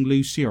Colin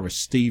Lucy or a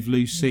Steve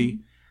Lucy.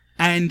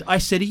 And I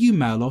said, are you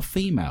male or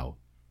female?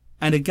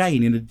 And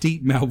again, in a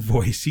deep male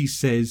voice, he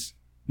says,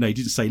 no, he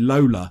didn't say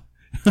Lola.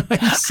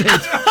 He said,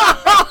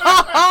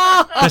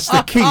 that's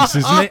the Kinks,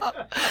 isn't it?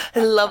 I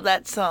love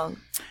that song.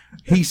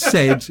 He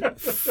said,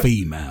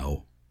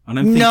 female. And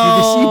I'm thinking,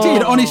 this, he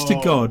did, honest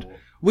to God.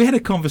 We had a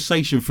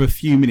conversation for a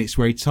few minutes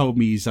where he told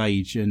me his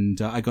age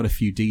and I got a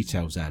few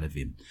details out of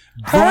him.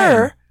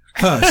 Her?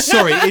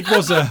 Sorry, it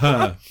was a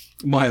her.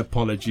 My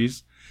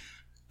apologies.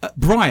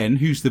 Brian,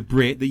 who's the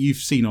Brit that you've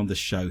seen on the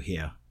show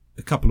here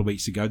a couple of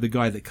weeks ago, the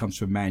guy that comes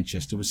from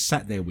Manchester, was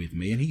sat there with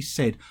me and he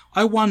said,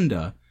 I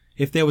wonder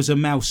if there was a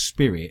male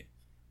spirit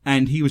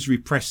and he was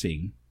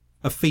repressing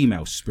a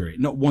female spirit,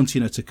 not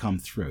wanting her to come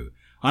through.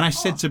 And I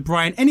said to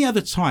Brian, any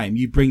other time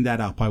you bring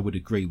that up, I would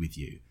agree with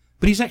you.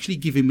 But he's actually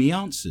giving me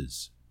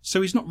answers.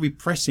 So he's not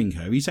repressing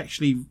her. He's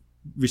actually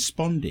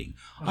responding.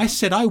 I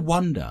said, I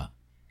wonder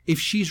if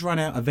she's run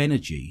out of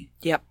energy.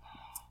 Yep.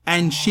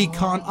 And she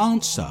can't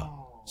answer.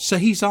 So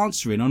he's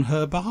answering on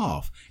her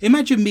behalf.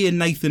 Imagine me and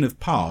Nathan have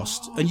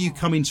passed and you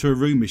come into a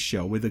room,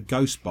 Michelle, with a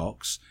ghost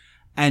box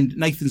and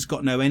Nathan's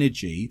got no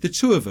energy. The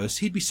two of us,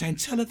 he'd be saying,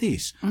 tell her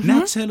this.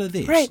 Now tell her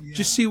this. Right.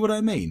 Just see what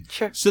I mean?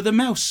 Sure. So the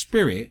male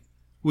spirit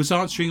was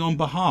answering on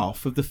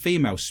behalf of the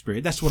female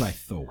spirit. That's what I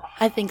thought.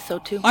 I think so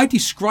too. I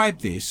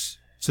described this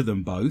to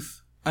them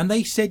both and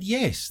they said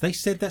yes. They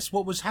said that's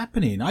what was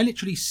happening. I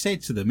literally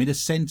said to them in a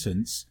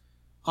sentence,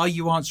 are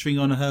you answering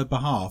on her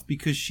behalf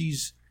because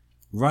she's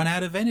run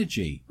out of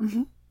energy?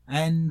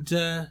 And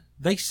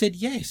they said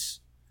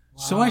yes.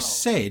 Wow. So I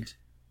said,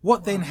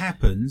 what then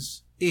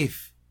happens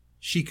if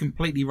she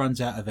completely runs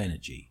out of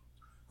energy?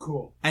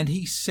 Cool. And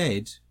he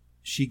said,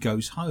 she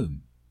goes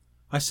home.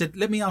 I said,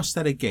 let me ask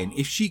that again.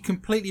 If she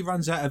completely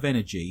runs out of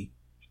energy,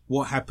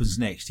 what happens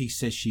next? He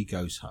says she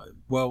goes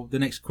home. Well, the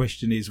next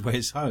question is,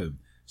 where's home?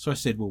 So I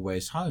said, well,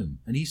 where's home?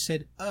 And he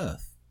said,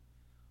 Earth.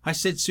 I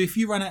said, so if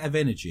you run out of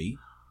energy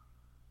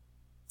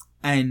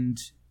and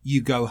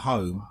you go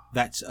home,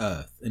 that's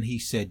Earth. And he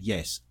said,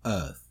 yes,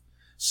 Earth.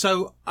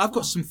 So I've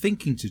got some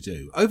thinking to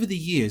do. Over the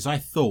years, I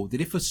thought that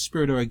if a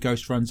spirit or a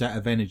ghost runs out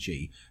of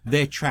energy,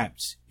 they're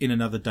trapped in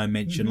another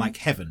dimension, like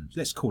heaven.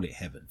 Let's call it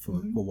heaven,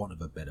 for want of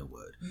a better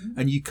word.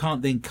 And you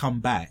can't then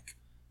come back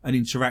and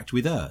interact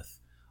with Earth.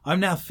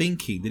 I'm now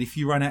thinking that if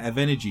you run out of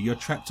energy, you're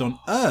trapped on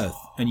Earth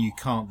and you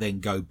can't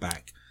then go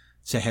back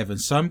to heaven.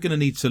 So I'm going to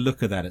need to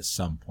look at that at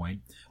some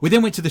point. We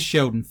then went to the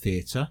Sheldon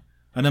Theatre,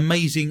 an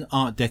amazing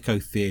Art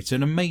Deco theatre,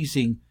 an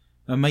amazing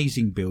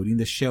building,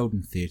 the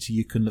Sheldon Theatre.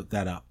 You can look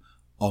that up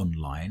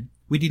online.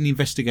 We did an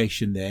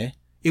investigation there.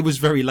 It was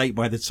very late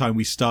by the time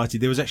we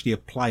started. There was actually a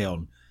play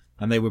on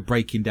and they were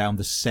breaking down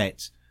the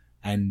set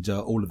and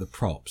all of the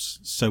props.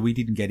 So we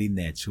didn't get in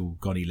there till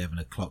gone 11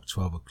 o'clock,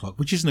 12 o'clock,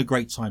 which isn't a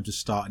great time to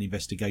start an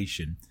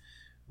investigation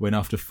when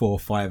after 4 or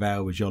 5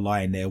 hours you're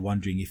lying there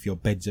wondering if your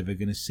bed's ever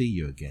going to see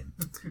you again.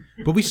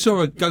 But we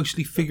saw a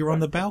ghostly figure on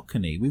the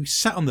balcony. We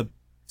sat on the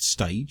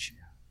stage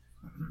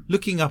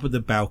looking up at the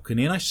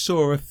balcony, and I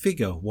saw a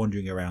figure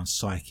wandering around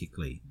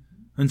psychically.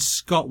 And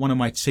Scott, one of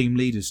my team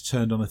leaders,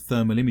 turned on a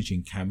thermal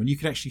imaging camera, and you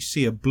could actually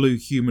see a blue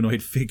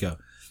humanoid figure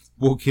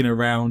walking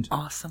around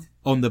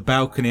on the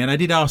balcony. And I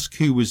did ask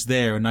who was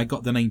there, and I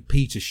got the name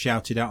Peter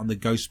shouted out on the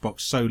ghost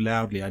box so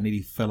loudly I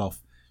nearly fell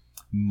off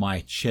my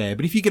chair.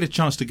 But if you get a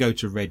chance to go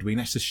to Red Wing,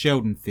 that's the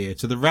Sheldon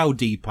Theatre. The Rail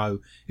Depot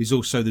is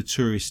also the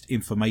Tourist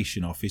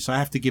Information Office. I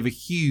have to give a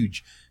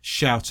huge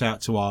shout out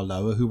to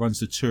Arloa, who runs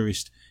the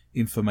Tourist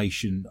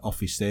Information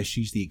Office there.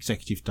 She's the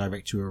executive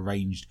director who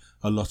arranged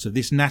a lot of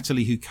this.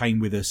 Natalie, who came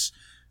with us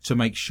to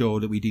make sure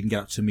that we didn't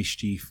get up to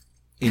mischief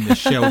in the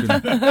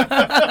Sheldon,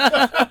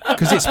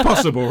 because it's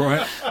possible,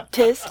 right?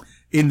 Tis.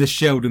 In the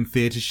Sheldon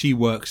Theatre, she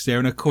works there.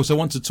 And of course I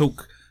want to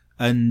talk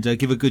and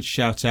give a good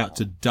shout out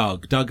to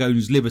Doug. Doug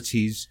owns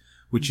Liberties,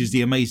 which is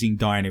the amazing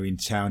diner in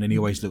town, and he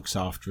always looks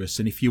after us.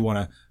 And if you want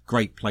a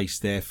great place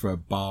there for a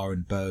bar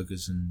and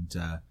burgers and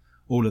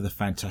all of the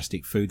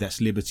fantastic food, that's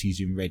Liberties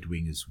in Red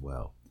Wing as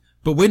well.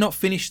 But we're not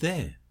finished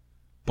there.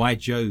 By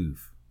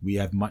Jove, we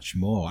have much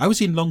more. I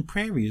was in Long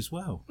Prairie as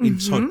well, in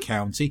Todd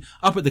County,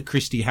 up at the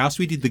Christie House.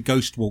 We did the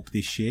Ghost Walk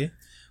this year.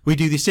 We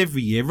do this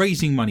every year,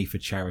 raising money for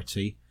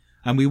charity.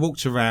 And we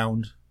walked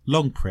around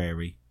Long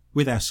Prairie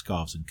with our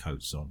scarves and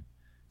coats on,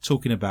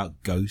 talking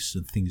about ghosts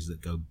and things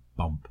that go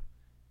bump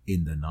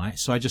in the night.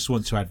 So I just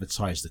want to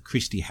advertise the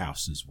Christie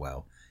House as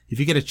well. If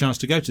you get a chance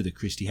to go to the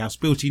Christie House,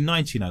 built in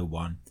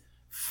 1901,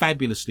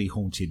 fabulously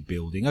haunted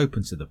building,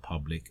 open to the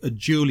public, a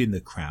jewel in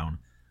the crown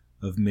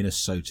of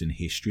Minnesotan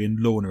history. And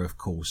Lorna, of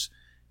course,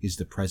 is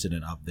the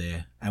president up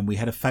there. And we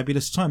had a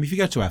fabulous time. If you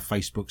go to our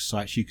Facebook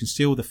sites, you can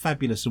see all the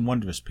fabulous and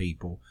wondrous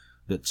people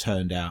that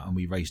turned out, and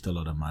we raised a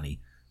lot of money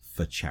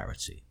for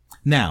charity.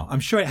 Now, I'm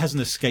sure it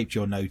hasn't escaped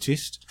your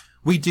notice.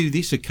 We do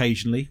this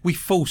occasionally. We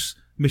force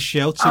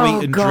Michelle to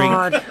eat and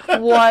drink.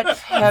 What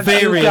have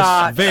you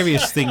got?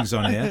 Various things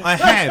on here. I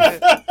have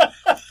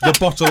the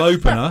bottle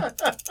opener.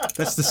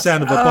 That's the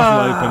sound of a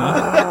bottle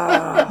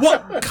opener.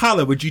 What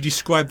colour would you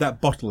describe that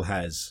bottle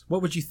has?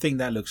 What would you think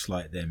that looks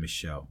like there,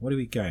 Michelle? What are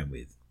we going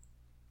with?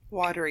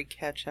 Watery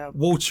ketchup.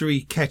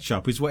 Watery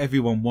ketchup is what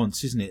everyone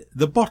wants, isn't it?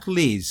 The bottle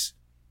is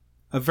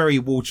a very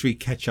watery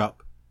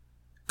ketchup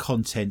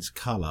contents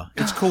colour.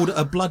 It's called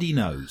a bloody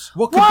nose.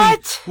 What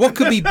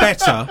could be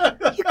better?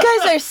 You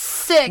guys are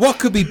sick. What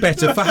could be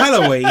better for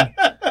Halloween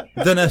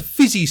than a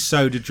fizzy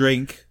soda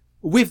drink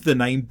with the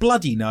name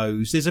Bloody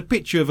Nose? There's a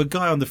picture of a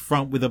guy on the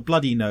front with a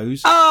bloody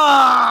nose.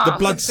 The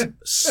blood's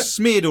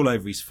smeared all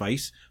over his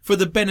face. For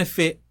the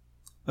benefit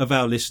of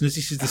our listeners,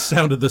 this is the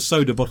sound of the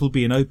soda bottle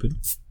being opened.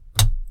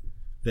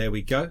 There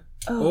we go.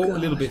 Oh, a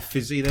little bit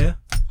fizzy there.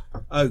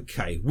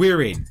 Okay,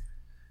 we're in.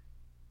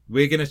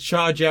 We're going to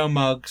charge our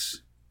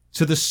mugs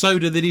to the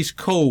soda that is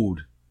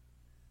called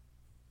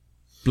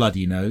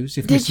Bloody Nose.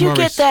 If Did Miss you Morris...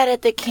 get that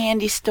at the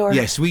candy store?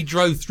 Yes, we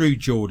drove through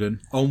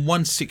Jordan on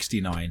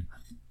 169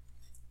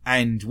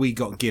 and we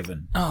got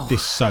given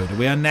this soda.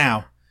 We are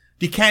now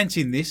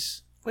decanting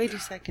this Wait a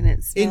second,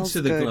 it smells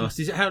into the good.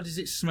 glass. How does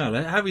it smell?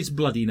 How is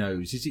Bloody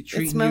Nose? Is it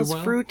treating you well? It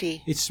smells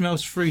fruity. It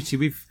smells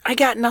fruity. I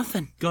got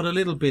nothing. Got a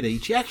little bit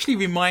each. It actually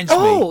reminds me...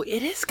 Oh,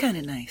 it is kind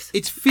of nice.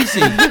 It's fizzy.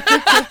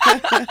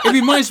 It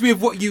reminds me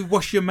of what you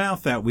wash your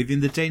mouth out with in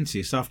the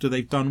dentist after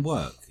they've done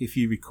work, if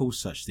you recall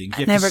such things.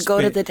 I never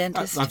go to the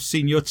dentist. I've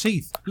seen your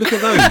teeth. Look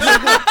at those.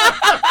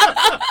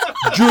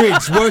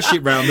 Druids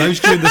worship round those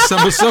during the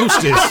summer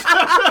solstice.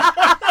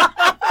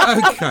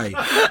 Okay.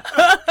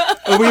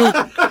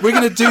 We're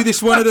going to do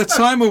this one at a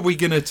time, or are we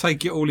going to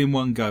take it all in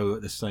one go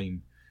at the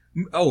same?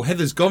 Oh,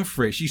 Heather's gone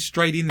for it. She's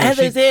straight in there.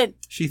 Heather's in.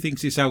 She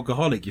thinks it's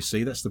alcoholic, you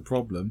see. That's the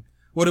problem.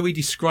 What are we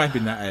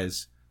describing that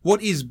as?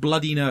 What is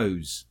Bloody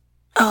Nose?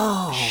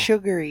 Oh.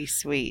 Sugary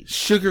sweet.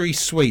 Sugary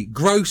sweet.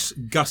 Gross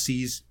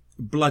Gussie's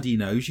Bloody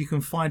Nose. You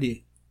can find it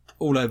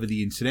all over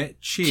the internet.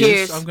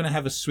 Cheers. I'm going to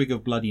have a swig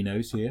of Bloody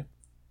Nose here.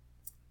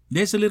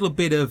 There's a little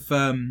bit of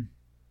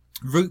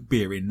root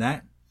beer in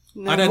that.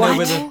 No. I don't know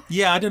whether.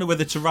 Yeah, I don't know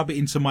whether to rub it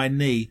into my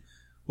knee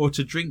or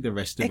to drink the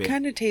rest of it. It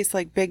kind of tastes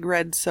like Big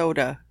Red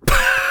Soda.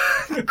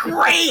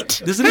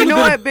 Great. There's a You little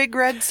know bit what Big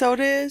Red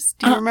Soda is?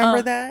 Do you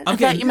remember that? I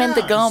thought you meant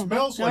the gum. It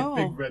smells No.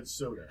 like Big Red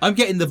Soda. I'm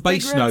getting the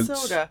bass Big Red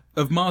notes Soda.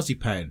 of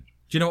marzipan.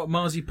 Do you know what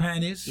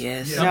marzipan is?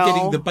 Yes. I'm No.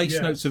 getting the bass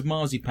Yes. notes of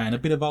marzipan, a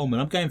bit of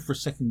almond. I'm going for a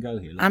second go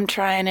here. Look. I'm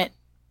trying it.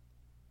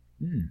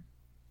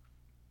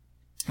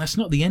 That's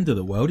not the end of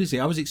the world, is it?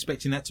 I was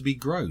expecting that to be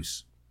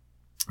gross.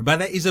 But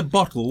that is a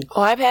bottle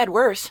Oh, I've had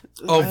worse.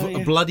 of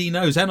a Bloody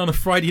Nose, and on a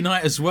Friday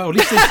night as well. At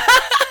least there's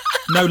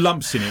no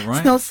lumps in it,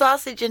 right? No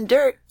sausage and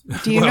dirt.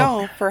 Do you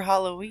Well- know, for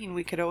Halloween,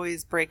 we could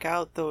always break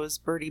out those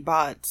Birdie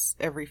Bots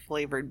every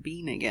flavored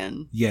bean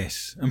again.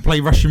 Yes, and play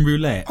Russian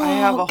roulette. I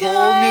have a whole new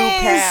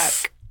guys.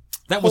 pack.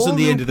 That wasn't whole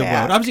the new end of the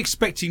pack. world. I was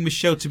expecting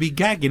Michelle to be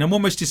gagging. I'm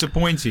almost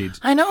disappointed.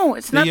 I know.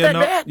 It's not you're that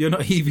bad. You're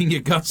not heaving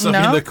your guts up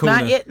in No, the corner.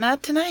 not yet.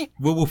 Not tonight.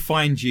 We will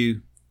find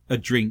you a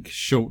drink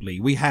shortly.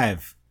 We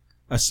have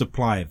a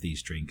supply of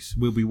these drinks.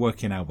 We'll be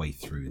working our way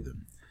through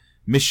them.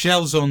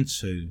 Michelle's on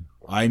 2.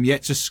 I'm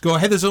yet to score.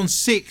 Heather's on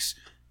 6.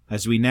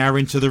 As we now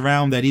enter the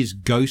round that is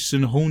Ghosts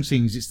and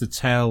Hauntings, it's the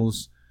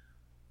tales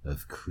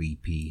of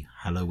creepy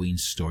Halloween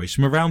stories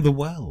from around the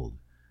world.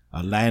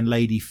 A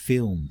landlady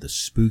filmed the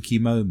spooky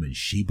moment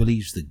she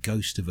believes the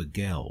ghost of a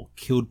girl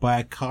killed by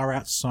a car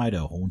outside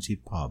her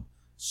haunted pub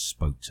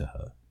spoke to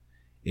her.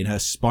 In her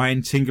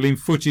spine-tingling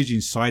footage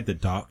inside the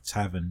dark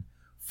tavern,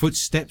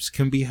 footsteps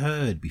can be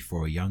heard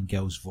before a young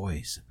girl's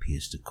voice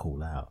appears to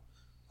call out,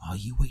 "Are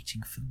you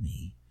waiting for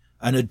me?"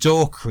 And a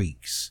door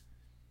creaks.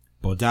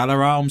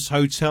 Bordala Arms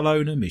hotel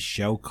owner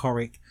Michelle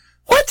Corrick.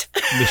 What?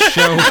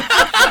 Michelle.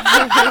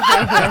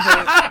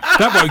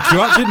 That woke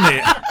you up, didn't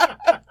it?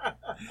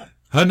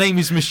 Her name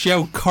is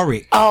Michelle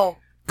Corrick. Oh.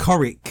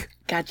 Corrick.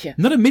 Gotcha.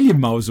 Not a million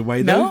miles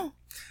away, though. No.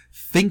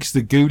 Thinks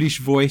the ghoulish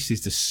voice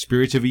is the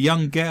spirit of a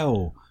young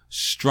girl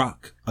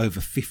struck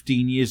over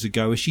 15 years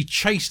ago as she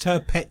chased her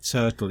pet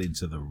turtle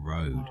into the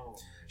road.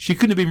 She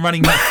couldn't have been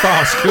running that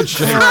fast, could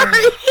she?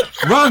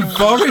 Run,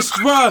 Forrest,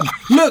 run!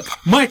 Look,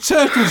 my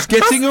turtle's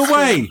getting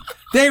away.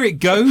 There it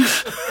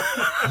goes.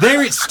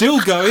 There it's still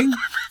going.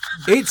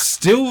 It's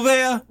still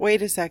there.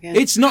 Wait a second.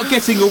 It's not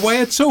getting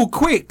away at all.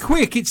 Quick,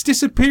 quick. It's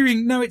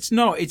disappearing. No, it's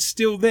not. It's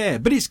still there.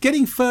 But it's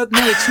getting further.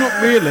 No, it's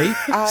not really.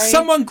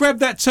 Someone grab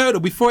that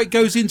turtle before it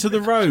goes into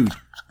the road.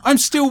 I'm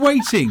still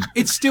waiting.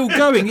 It's still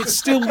going. It's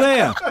still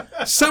there.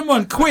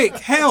 Someone, quick,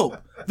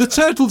 help. The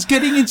turtle's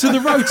getting into the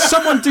road.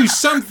 Someone do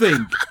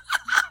something.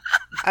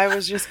 I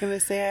was just going to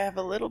say I have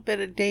a little bit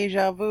of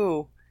deja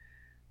vu.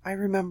 I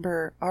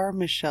remember our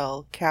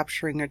Michelle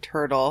capturing a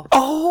turtle.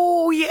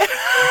 Oh, yeah.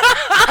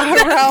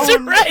 That's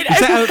right.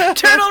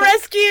 Turtle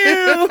rescue.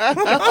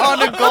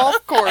 On a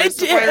golf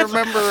course, if I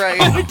remember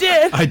right. I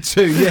did. I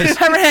do, yes.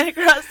 I ran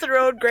across the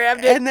road,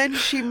 grabbed it. And then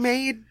she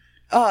made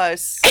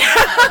us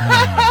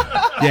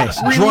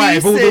yes,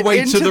 drive all the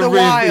way to the river,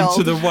 wild.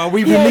 into the wild.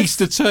 We released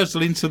the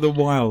turtle into the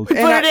wild. We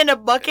put it in a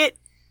bucket.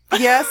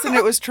 Yes, and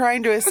it was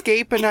trying to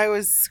escape, and I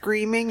was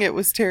screaming. It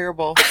was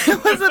terrible.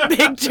 It was a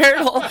big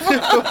turtle.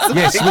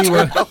 Yes,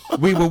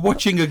 we were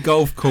watching a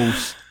golf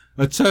course.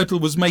 A turtle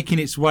was making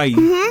its way.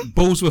 Mm-hmm.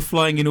 Balls were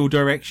flying in all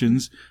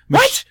directions.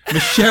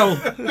 Michelle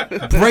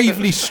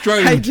bravely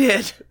strode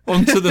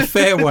onto the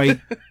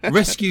fairway,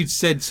 rescued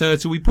said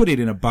turtle. We put it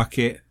in a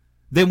bucket.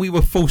 Then we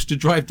were forced to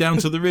drive down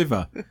to the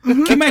river. Can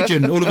you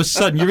imagine, all of a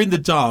sudden, you're in the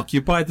dark,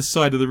 you're by the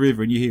side of the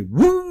river, and you hear,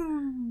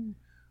 woo!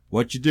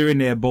 What you doing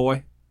there,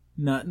 boy?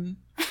 Nothing.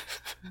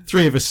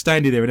 3 of us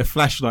standing there in a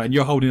flashlight, and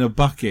you're holding a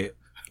bucket.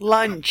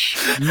 Lunch.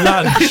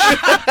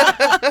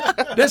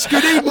 That's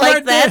good eating, like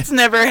right that's there.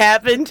 Never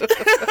happened.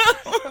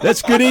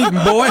 That's good eating,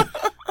 boy.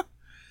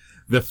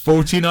 The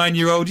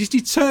 49-year-old is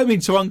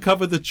determined to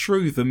uncover the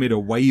truth amid a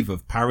wave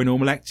of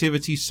paranormal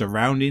activity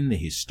surrounding the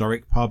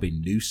historic pub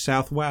in New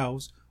South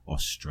Wales,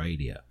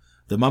 Australia.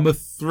 The mum of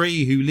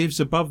 3 who lives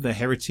above the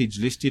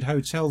heritage-listed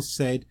hotel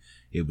said,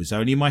 "It was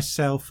only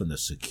myself and the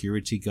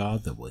security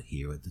guard that were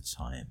here at the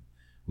time.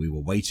 We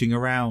were waiting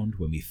around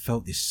when we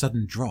felt this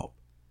sudden drop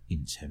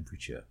in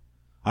temperature.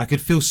 I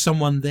could feel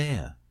someone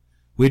there.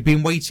 We'd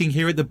been waiting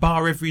here at the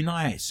bar every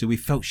night, so we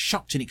felt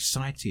shocked and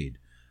excited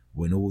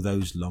when all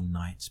those long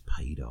nights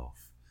paid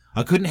off.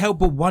 I couldn't help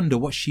but wonder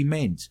what she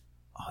meant.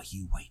 Are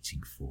you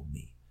waiting for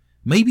me?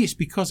 Maybe it's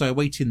because I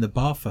wait in the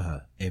bar for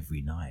her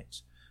every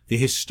night." The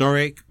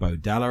historic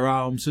Bordala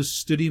Arms has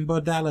stood in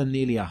Bordala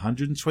nearly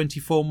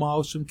 124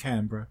 miles from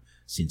Canberra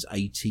since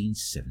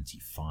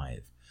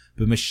 1875.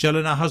 But Michelle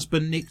and her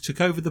husband Nick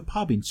took over the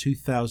pub in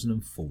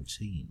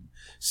 2014.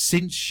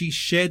 Since she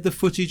shared the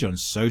footage on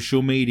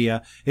social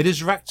media, it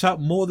has racked up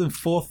more than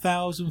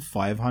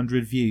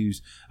 4,500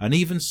 views and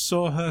even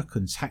saw her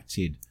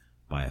contacted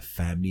by a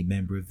family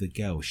member of the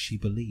girl she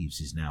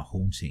believes is now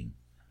haunting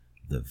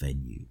the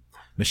venue.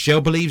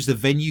 Michelle believes the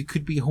venue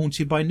could be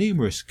haunted by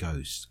numerous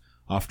ghosts,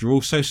 after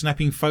also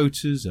snapping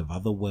photos of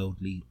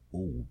otherworldly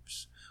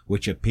orbs,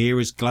 which appear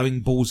as glowing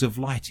balls of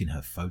light in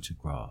her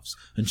photographs,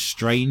 and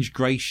strange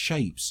grey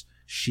shapes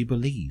she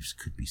believes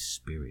could be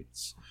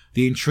spirits.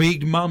 The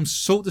intrigued mum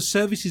sought the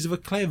services of a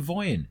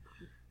clairvoyant,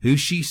 who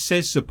she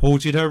says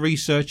supported her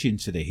research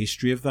into the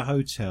history of the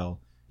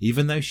hotel,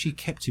 even though she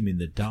kept him in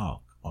the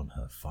dark on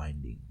her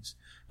findings.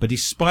 But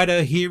despite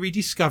her eerie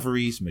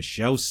discoveries,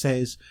 Michelle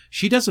says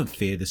she doesn't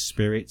fear the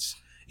spirits,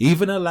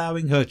 even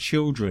allowing her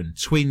children,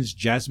 twins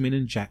Jasmine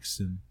and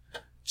Jackson,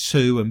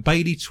 2 and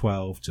Bailey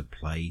 12, to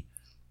play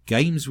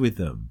games with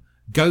them.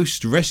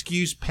 Ghost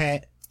rescues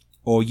pet,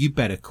 or you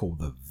better call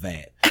the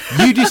vet.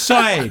 You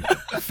decide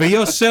for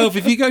yourself.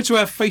 If you go to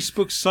our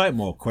Facebook site,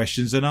 More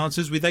Questions and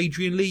Answers with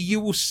Adrian Lee, you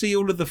will see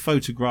all of the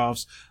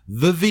photographs,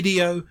 the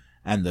video,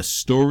 and the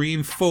story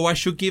in full. I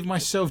shall give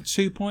myself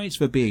 2 points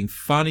for being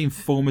fun,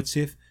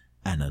 informative,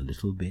 and a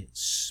little bit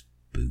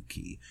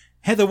spooky.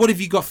 Heather, what have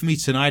you got for me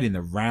tonight in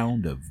the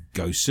round of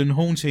Ghosts and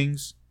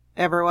Hauntings?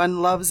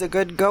 Everyone loves a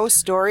good ghost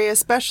story,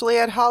 especially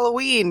at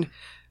Halloween.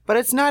 But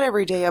it's not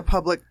every day a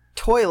public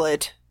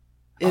toilet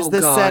is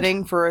the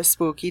setting for a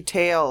spooky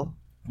tale.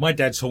 My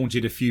dad's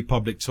haunted a few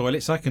public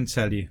toilets, I can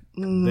tell you.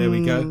 There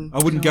we go.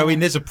 I wouldn't go in.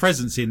 There's a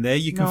presence in there.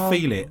 You can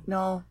feel it.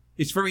 No.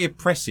 It's very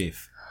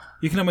oppressive.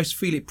 You can almost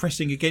feel it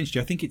pressing against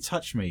you. I think it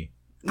touched me.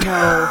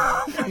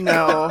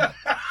 No.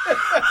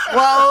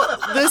 Well,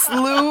 this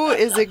loo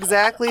is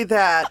exactly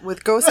that,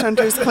 with ghost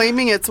hunters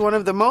claiming it's one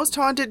of the most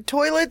haunted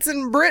toilets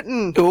in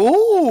Britain.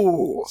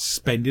 Ooh.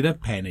 Spending a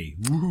penny.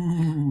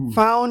 Ooh.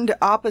 Found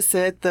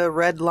opposite the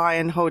Red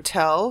Lion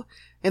Hotel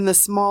in the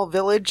small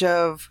village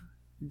of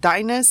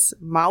Dinas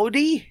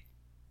Maudi.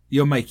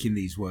 You're making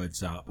these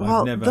words up.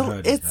 I've never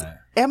heard of that.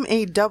 It's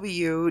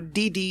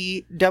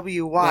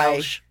Mawddy.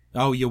 Welsh.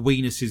 Oh, your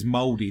weenis is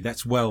mouldy.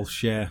 That's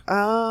Welsh, yeah.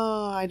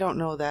 Oh, I don't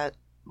know that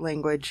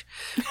language.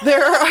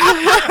 There are...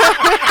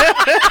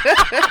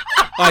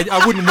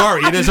 I wouldn't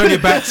worry. There's only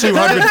about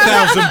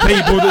 200,000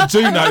 people that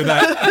do know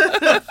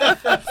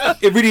that.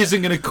 It really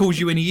isn't going to cause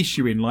you any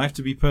issue in life,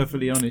 to be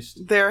perfectly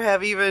honest. There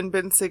have even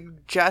been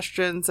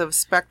suggestions of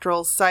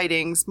spectral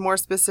sightings, more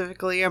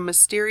specifically a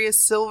mysterious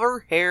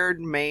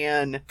silver-haired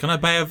man. Can I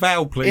pay a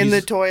vow, please? In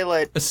the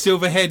toilet. A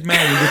silver-haired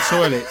man in the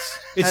toilets.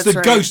 It's That's the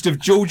right. ghost of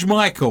George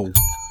Michael.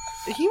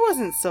 He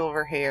wasn't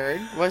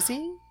silver-haired, was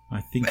he? I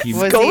think he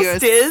Was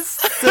Ghost he a is.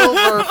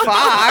 silver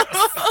fox?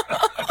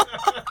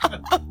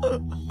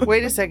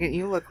 Wait a second,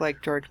 you look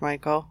like George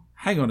Michael.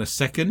 Hang on a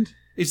second.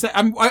 Is that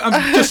I'm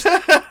just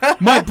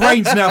my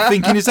brain's now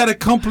thinking, is that a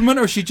compliment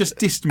or has she just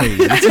dissed me?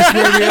 Is this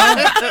where we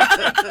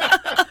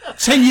are?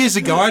 10 years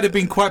ago I'd have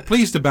been quite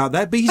pleased about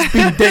that, but he's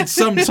been dead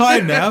some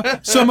time now.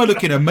 So am I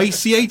looking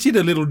emaciated,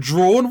 a little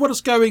drawn?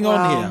 What's going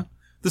on here?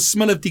 The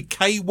smell of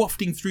decay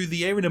wafting through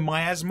the air in a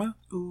miasma?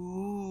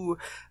 Ooh.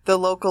 The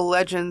local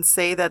legends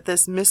say that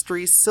this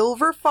mystery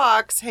silver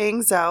fox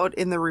hangs out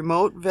in the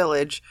remote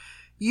village,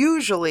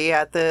 usually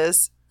at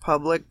this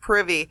public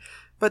privy.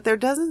 But there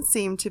doesn't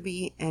seem to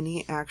be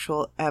any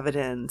actual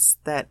evidence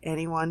that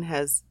anyone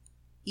has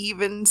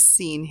even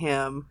seen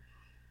him.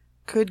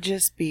 Could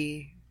just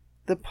be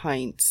the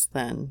pints,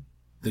 then.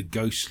 The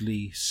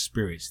ghostly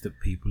spirits that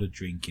people are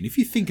drinking. If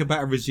you think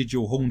about a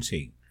residual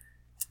haunting,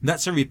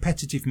 that's a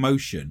repetitive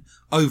motion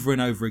over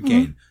and over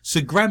again.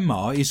 So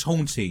Grandma is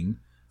haunting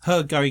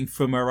her going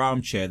from her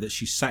armchair that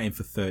she's sat in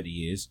for 30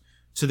 years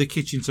to the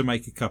kitchen to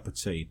make a cup of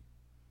tea,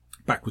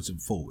 backwards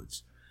and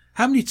forwards.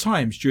 How many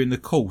times during the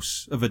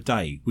course of a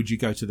day would you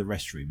go to the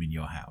restroom in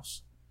your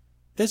house?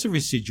 There's a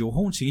residual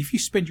haunting. If you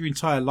spend your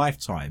entire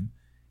lifetime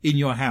in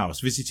your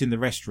house visiting the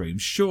restroom,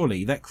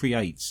 surely that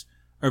creates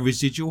a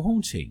residual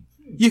haunting.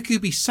 You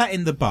could be sat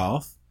in the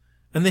bath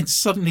and then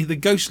suddenly the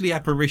ghostly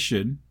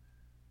apparition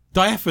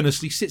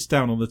diaphanously sits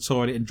down on the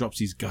toilet and drops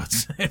his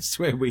guts. That's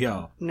where we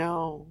are.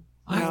 No.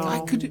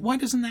 Why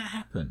doesn't that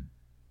happen?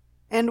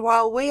 And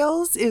while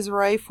Wales is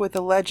rife with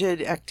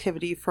alleged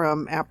activity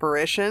from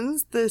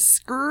apparitions, the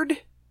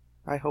Skird...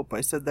 I hope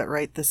I said that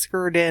right. The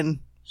Skirden.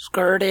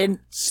 Skirting.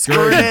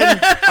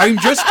 I'm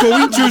just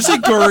going to the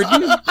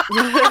garden.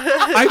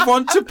 I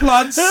want to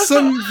plant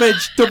some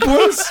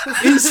vegetables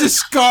in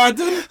this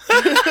garden.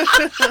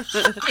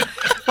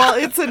 Well,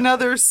 it's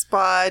another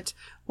spot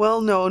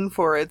well known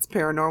for its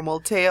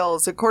paranormal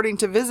tales. According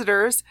to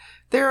visitors,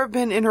 there have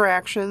been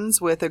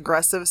interactions with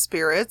aggressive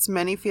spirits,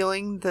 many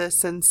feeling the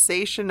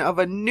sensation of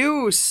a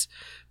noose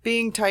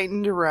being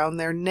tightened around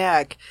their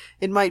neck.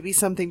 It might be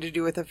something to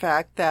do with the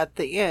fact that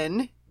the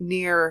inn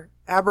near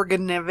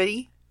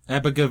Abergavenny,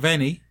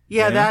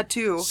 yeah, that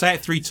too, say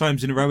it 3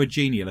 times in a row, a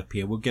genie will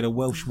appear. We'll get a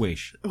Welsh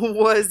wish.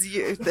 was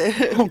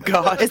oh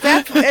god, is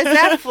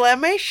that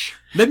Flemish?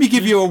 Let me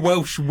give you a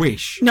Welsh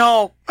wish.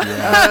 No.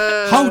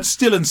 Hold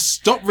still and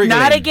stop wriggling.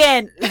 Not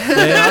again.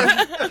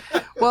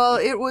 Well,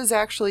 it was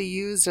actually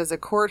used as a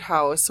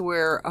courthouse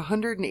where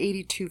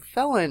 182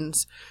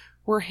 felons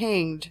were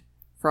hanged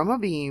from a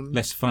beam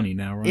Less funny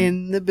now, right?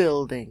 in the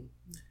building.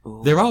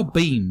 There are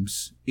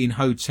beams in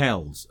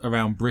hotels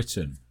around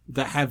Britain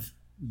that have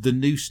the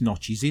noose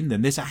notches in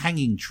them. There's a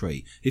hanging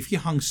tree. If you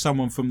hung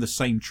someone from the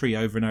same tree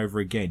over and over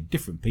again,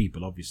 different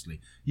people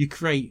obviously, you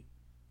create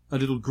a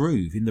little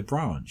groove in the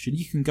branch and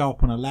you can go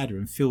up on a ladder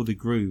and feel the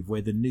groove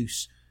where the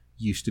noose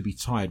used to be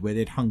tied, where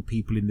they'd hung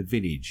people in the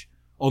village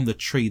on the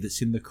tree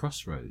that's in the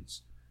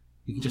crossroads.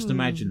 You can just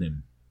imagine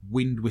them,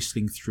 wind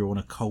whistling through on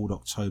a cold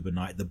October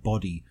night, the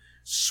body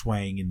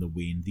swaying in the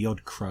wind, the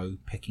odd crow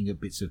pecking at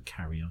bits of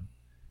carrion.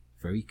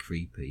 Very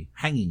creepy.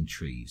 Hanging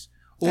trees.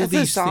 All That's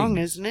these a song,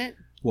 things. isn't it?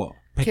 What?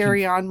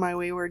 Carry on, my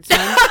wayward son.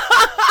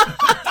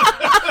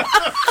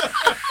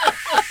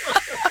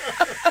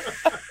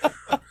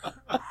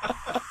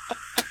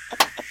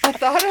 I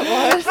thought it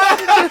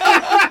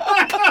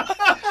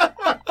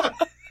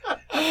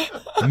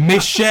was.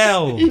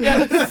 Michelle!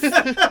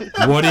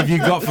 What have you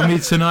got for me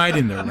tonight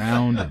in the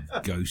round of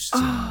ghosts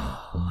and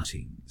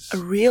hauntings? A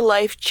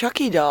real-life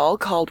Chucky doll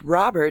called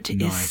Robert is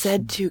Nice.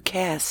 said to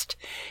cast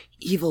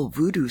evil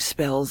voodoo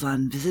spells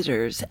on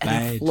visitors at a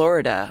Bad.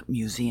 Florida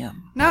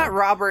museum. Not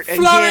Robert again.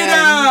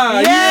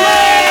 Florida!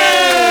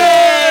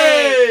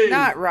 Yay!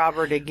 Not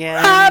Robert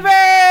again.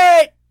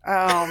 Robert!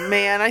 Oh,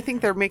 man. I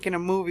think they're making a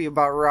movie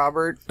about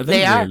Robert. Are they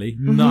They are. really?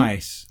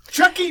 Nice.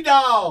 Chucky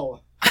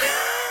doll.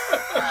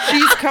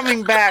 She's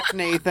coming back,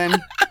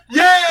 Nathan.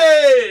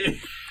 Yay!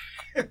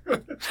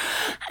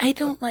 I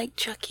don't like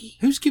Chucky.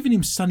 Who's giving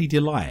him Sunny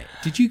Delight?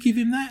 Did you give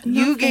him that?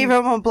 You gave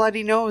him a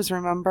bloody nose,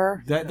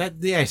 remember?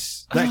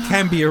 Yes, that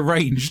can be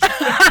arranged.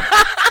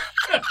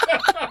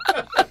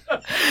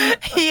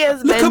 He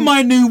has Look been... at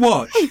my new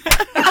watch.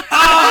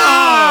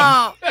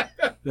 Ah!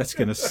 That's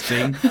going to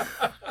sting.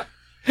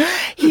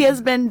 He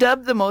has been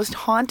dubbed the most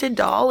haunted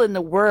doll in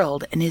the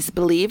world and is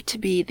believed to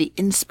be the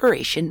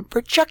inspiration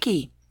for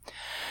Chucky.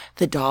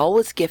 The doll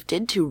was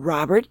gifted to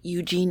Robert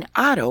Eugene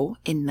Otto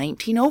in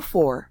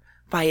 1904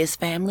 by his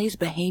family's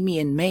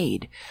Bahamian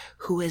maid,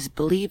 who is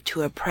believed to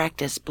have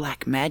practiced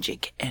black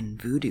magic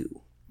and voodoo.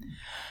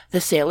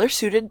 The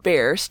sailor-suited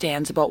bear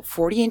stands about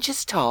 40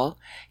 inches tall,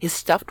 is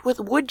stuffed with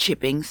wood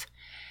chippings,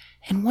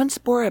 and once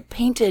bore a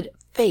painted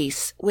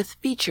face with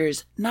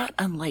features not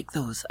unlike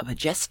those of a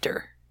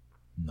jester.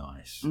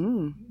 Nice.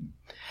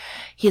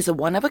 He is a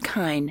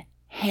one-of-a-kind,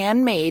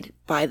 handmade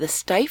by the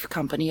Steiff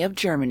Company of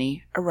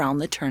Germany around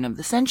the turn of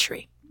the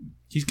century.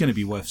 He's going to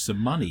be worth some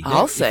money.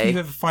 I'll say. If you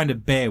ever find a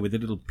bear with a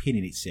little pin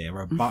in its ear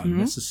or a button,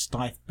 that's a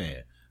Steiff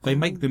bear. They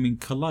make them in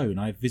Cologne.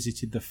 I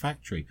visited the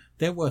factory.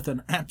 They're worth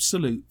an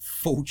absolute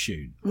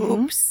fortune.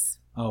 Oops.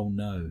 Oh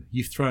no,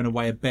 you've thrown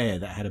away a bear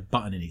that had a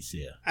button in its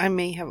ear. I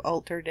may have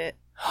altered it.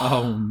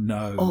 Oh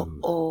no.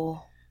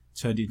 Oh.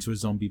 Turned into a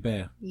zombie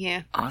bear.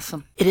 Yeah.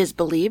 Awesome. It is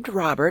believed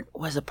Robert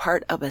was a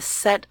part of a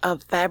set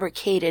of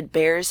fabricated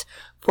bears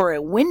for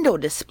a window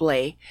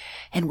display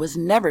and was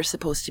never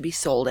supposed to be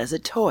sold as a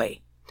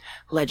toy.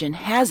 Legend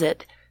has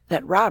it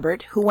that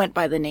Robert, who went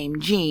by the name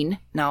Gene,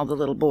 now the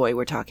little boy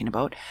we're talking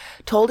about,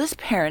 told his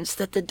parents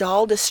that the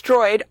doll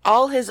destroyed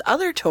all his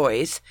other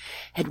toys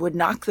and would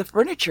knock the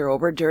furniture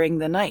over during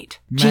the night.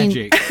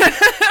 Magic.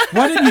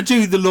 Why don't you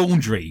do the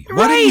laundry?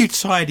 Why don't you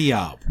tidy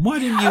up? Why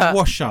don't you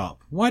wash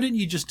up? Why don't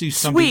you just do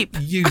something Sweep.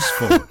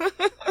 useful?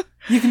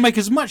 You can make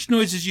as much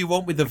noise as you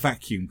want with a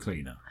vacuum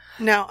cleaner.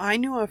 Now, I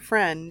knew a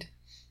friend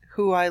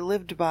who I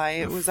lived by.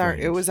 It was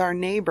our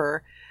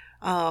neighbor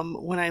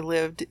when I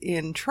lived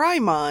in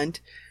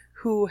Tremont,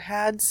 who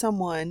had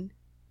someone.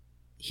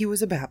 He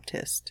was a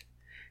Baptist.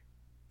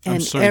 I'm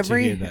sorry to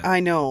hear that. I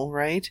know,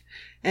 right?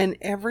 And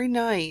every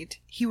night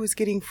he was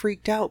getting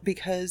freaked out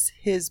because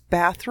his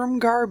bathroom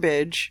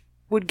garbage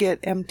would get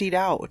emptied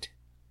out.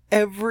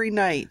 Every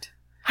night.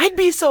 I'd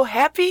be so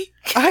happy.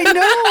 I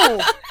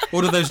know.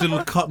 What are those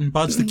little cotton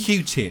buds? The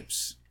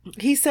Q-tips.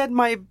 He said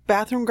my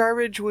bathroom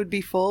garbage would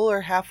be full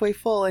or halfway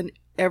full, and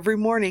every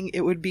morning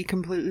it would be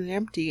completely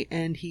empty,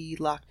 and he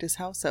locked his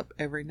house up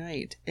every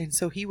night. And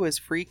so he was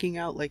freaking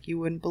out like you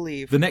wouldn't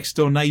believe. The next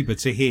door neighbour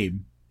to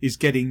him is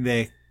getting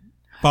their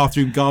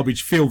bathroom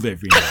garbage filled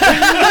every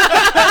night.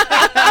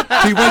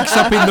 He wakes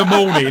up in the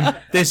morning,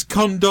 there's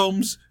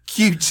condoms,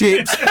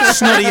 Q-tips,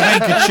 snotty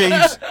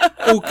handkerchiefs,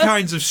 all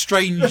kinds of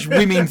strange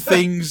women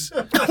things,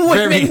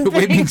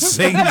 women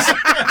things.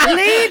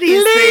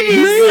 Ladies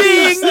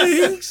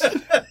things.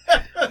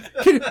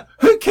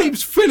 Who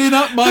keeps filling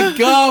up my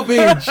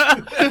garbage?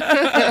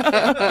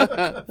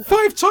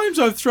 5 times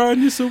I've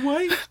thrown this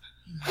away.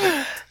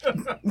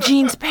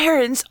 Gene's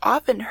parents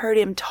often heard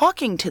him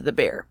talking to the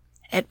bear.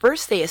 At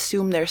first, they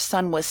assumed their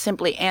son was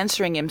simply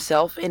answering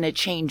himself in a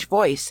changed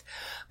voice,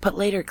 but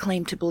later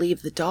claimed to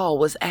believe the doll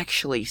was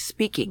actually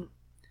speaking.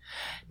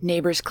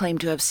 Neighbors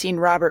claimed to have seen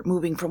Robert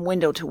moving from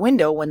window to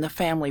window when the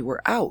family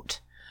were out.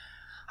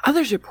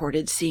 Others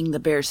reported seeing the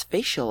bear's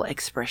facial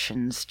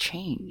expressions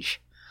change.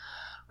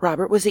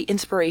 Robert was the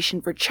inspiration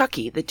for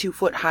Chucky, the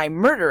 2-foot-high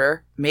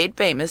murderer made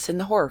famous in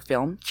the horror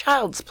film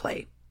Child's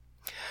Play.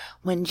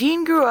 When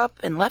Gene grew up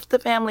and left the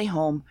family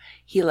home,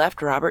 he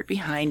left Robert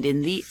behind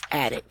in the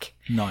attic.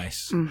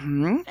 Nice.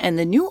 And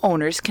the new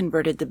owners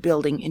converted the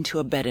building into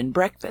a bed and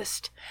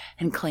breakfast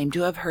and claimed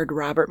to have heard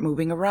Robert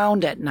moving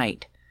around at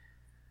night.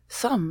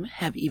 Some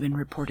have even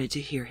reported to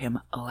hear him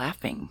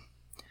laughing.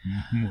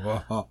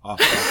 For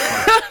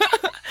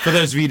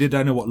those of you that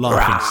don't know what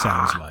laughing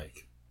sounds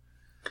like,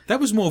 that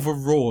was more of a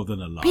roar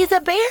than a laugh. He's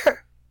a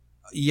bear!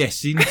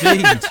 Yes,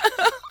 indeed.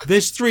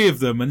 There's 3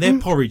 of them and their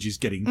porridge is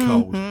getting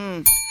cold.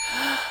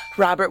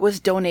 Robert was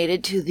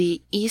donated to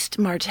the East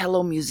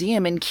Martello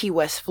Museum in Key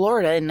West,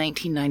 Florida in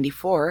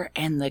 1994,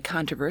 and the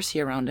controversy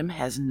around him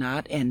has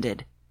not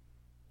ended.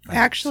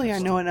 Actually, I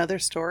know another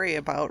story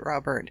about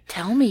Robert.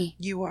 Tell me.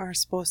 You are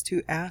supposed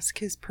to ask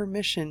his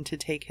permission to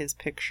take his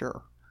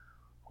picture.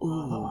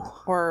 Ooh.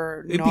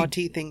 Or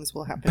naughty things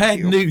will happen to Bad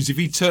you. news if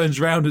he turns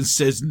round and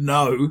says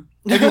no.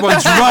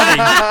 Everyone's running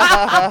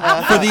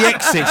for the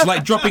exits,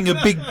 like dropping a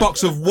big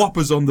box of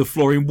Whoppers on the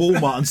floor in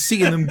Walmart and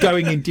seeing them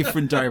going in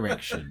different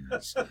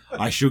directions.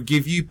 I shall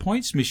give you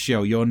points,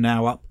 Michelle. You're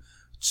now up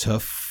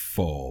to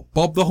 4.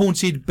 Bob the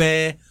Haunted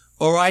Bear,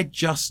 or I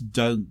Just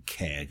Don't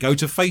Care. Go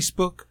to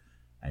Facebook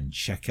and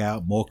check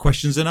out More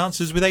Questions and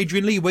Answers with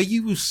Adrian Lee, where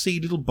you will see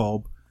little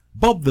Bob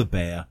the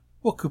Bear.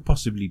 What could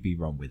possibly be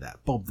wrong with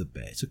that? Bob the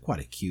Bear. It's quite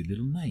a cute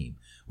little name.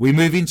 We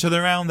move into the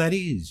round that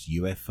is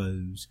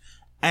UFOs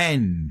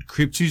and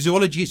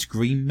cryptozoology. It's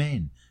green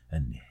men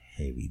and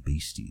hairy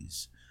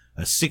beasties.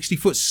 A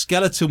 60-foot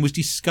skeleton was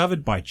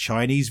discovered by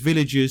Chinese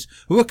villagers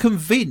who are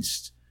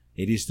convinced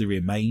it is the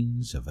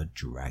remains of a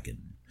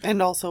dragon.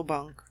 And also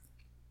bunk.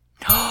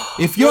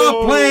 If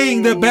you're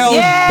playing the Bell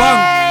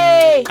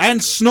Bunk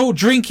and Snort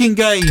drinking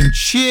game,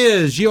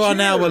 cheers! You are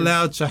now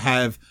allowed to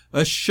have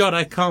a shot.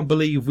 I can't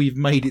believe we've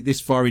made it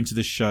this far into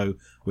the show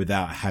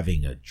without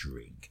having a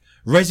drink.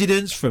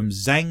 Residents from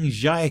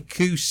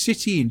Zhangjiakou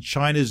City in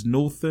China's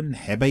northern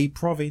Hebei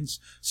province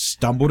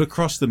stumbled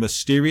across the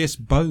mysterious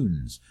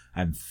bones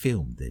and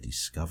filmed their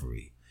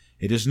discovery.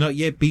 It has not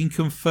yet been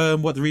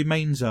confirmed what the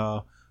remains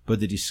are,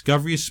 but the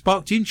discovery has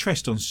sparked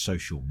interest on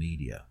social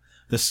media.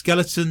 The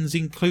skeletons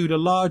include a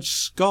large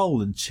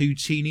skull and 2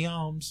 teeny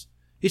arms.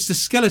 It's the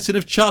skeleton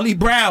of Charlie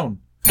Brown.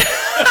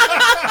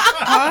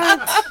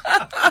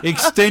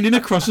 Extending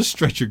across a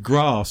stretch of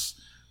grass,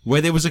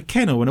 where there was a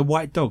kennel and a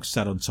white dog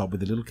sat on top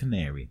with a little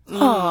canary.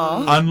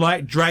 Aww.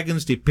 Unlike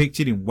dragons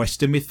depicted in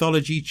Western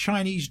mythology,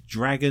 Chinese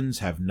dragons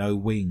have no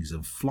wings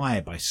and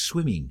fly by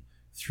swimming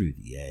through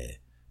the air.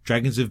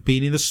 Dragons have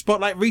been in the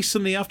spotlight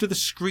recently after the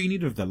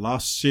screening of the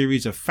last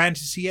series of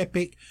fantasy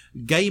epic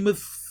Game of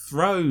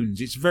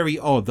Thrones. It's very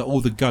odd that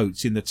all the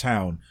goats in the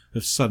town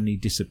have suddenly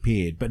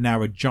disappeared, but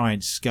now a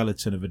giant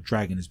skeleton of a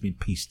dragon has been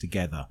pieced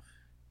together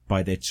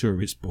by their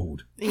tourist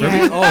board.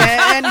 Very odd.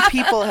 And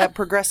people have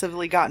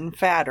progressively gotten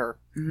fatter.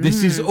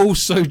 This is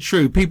also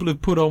true. People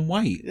have put on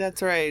weight.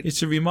 That's right.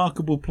 It's a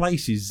remarkable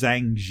place, is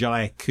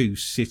Zhangjiakou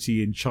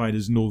City in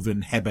China's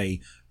northern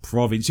Hebei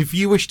province. If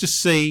you wish to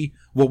see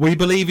what we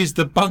believe is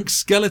the bunk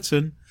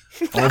skeleton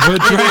of a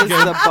dragon, It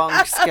is the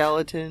bunk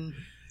skeleton.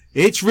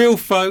 it's real,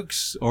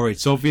 folks, or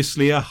it's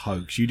obviously a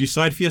hoax. You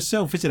decide for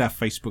yourself. Visit our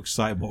Facebook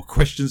site. More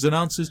questions and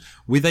answers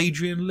with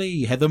Adrian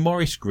Lee, Heather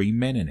Morris, Green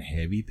Men, and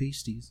Hairy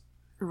Beasties.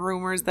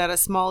 Rumors that a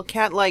small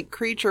cat-like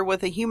creature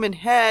with a human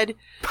head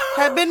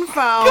had been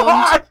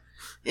found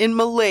in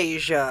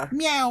Malaysia.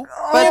 Meow.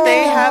 But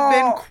they have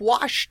been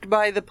quashed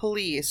by the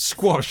police.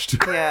 Squashed.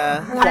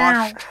 Yeah.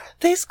 Wow.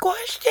 They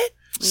squashed it.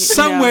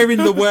 Somewhere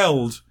in the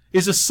world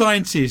is a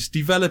scientist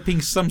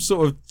developing some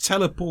sort of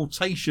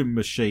teleportation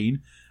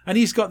machine, and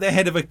he's got the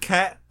head of a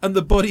cat and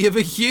the body of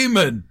a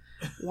human.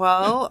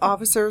 Well,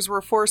 officers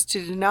were forced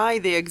to deny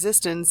the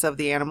existence of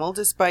the animal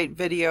despite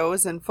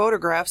videos and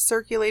photographs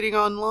circulating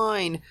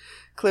online.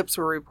 Clips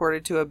were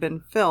reported to have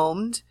been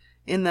filmed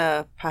in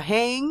the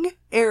Pahang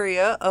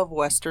area of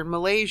Western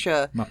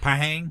Malaysia.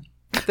 Pahang.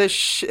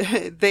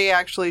 They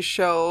actually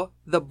show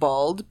the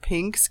bald,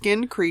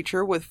 pink-skinned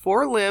creature with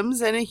 4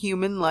 limbs and a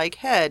human-like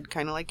head,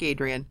 kind of like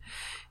Adrian.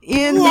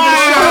 In the Wow!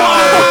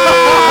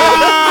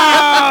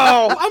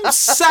 I'm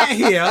sat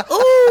here,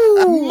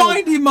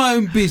 minding my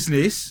own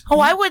business. Oh,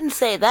 I wouldn't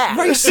say that.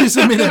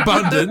 Racism in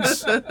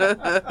abundance.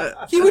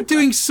 You were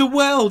doing so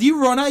well. You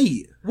were on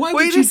 8. Why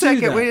would you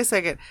do that? Wait a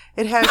second.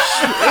 It has...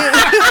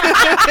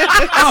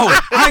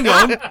 Oh, hang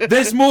on.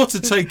 There's more to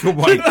take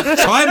away.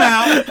 Time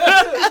out.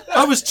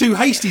 I was too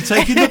hasty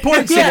taking the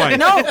points away.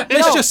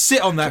 Let's just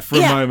sit on that for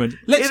a moment.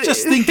 Let's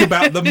just think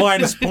about the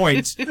minus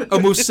points,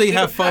 and we'll see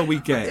how far we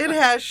get. It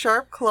has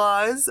sharp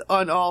claws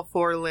on all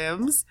 4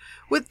 limbs,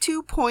 with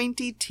 2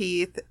 pointy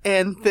teeth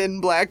and thin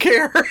black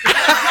hair.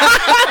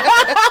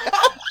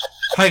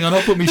 Hang on,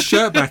 I'll put my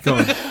shirt back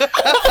on.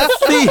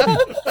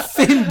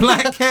 Thin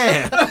black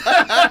hair.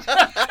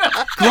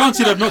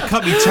 Granted, I've not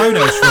cut my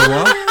toenails for a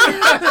while.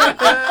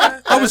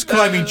 I was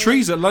climbing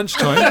trees at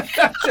lunchtime.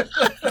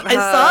 I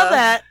saw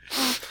that.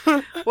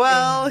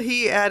 Well,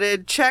 he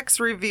added, checks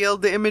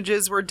revealed the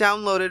images were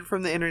downloaded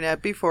from the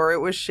internet before it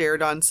was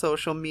shared on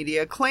social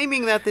media,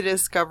 claiming that the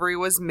discovery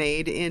was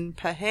made in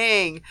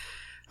Pahang.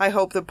 I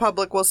hope the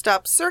public will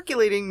stop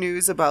circulating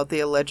news about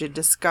the alleged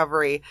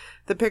discovery.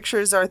 The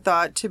pictures are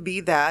thought to be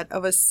that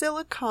of a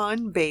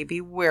silicone baby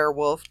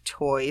werewolf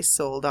toy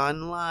sold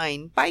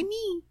online by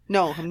me.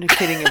 No, I'm just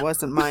kidding. It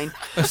wasn't mine.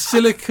 A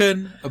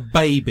silicone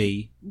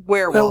baby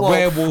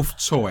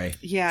werewolf toy.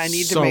 Yeah, I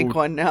need to make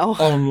one now.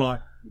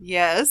 Online.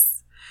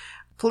 Yes.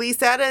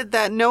 Police added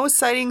that no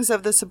sightings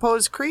of the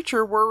supposed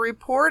creature were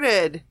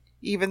reported,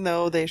 even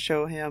though they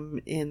show him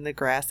in the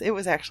grass. It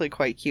was actually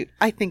quite cute.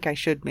 I think I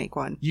should make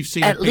one. You've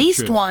seen at a picture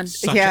least of one.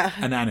 Such Yeah.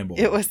 an animal.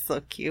 It was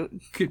so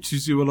cute.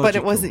 Cryptozoological. But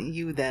it wasn't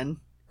you then.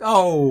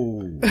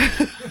 Oh.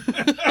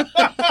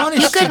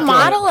 You could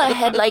model a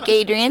head like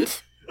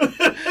Adrian's.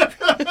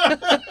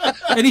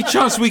 Any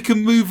chance we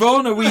can move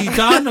on? Are we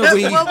done? Are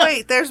we? Well,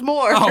 wait, there's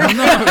more. Oh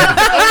no.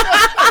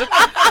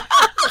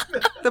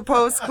 The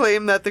post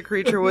claimed that the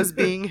creature was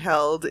being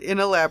held in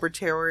a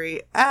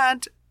laboratory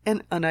at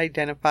an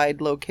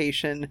unidentified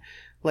location,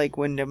 like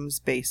Wyndham's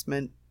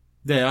basement.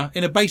 There,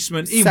 in a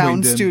basement in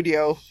Sound Wyndham,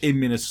 studio. in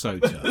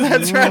Minnesota.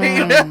 That's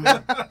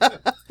right.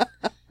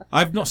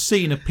 I've not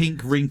seen a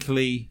pink,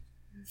 wrinkly,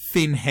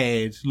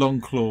 thin-haired,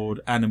 long-clawed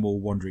animal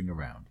wandering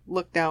around.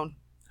 Look down.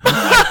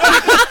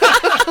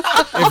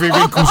 Every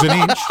wrinkle's an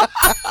inch.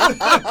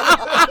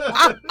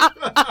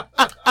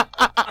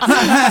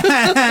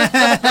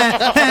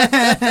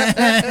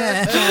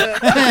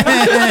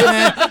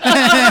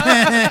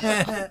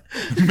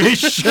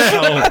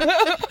 Michelle,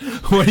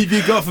 what have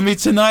you got for me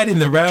tonight in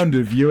the round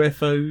of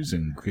UFOs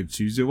and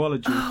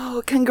cryptozoology?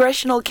 Oh,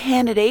 congressional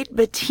candidate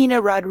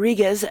Bettina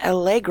Rodriguez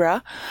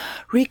Allegra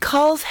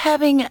recalls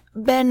having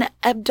been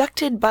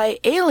abducted by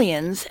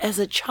aliens as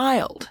a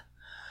child.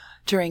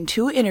 During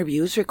 2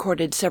 interviews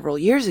recorded several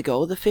years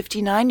ago, the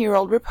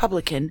 59-year-old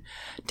Republican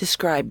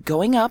described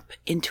going up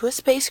into a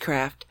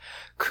spacecraft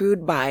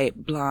crewed by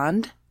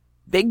blonde,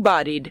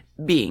 big-bodied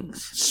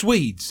beings.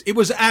 Swedes. It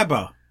was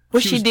ABBA.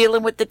 Was she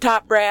dealing with the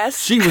top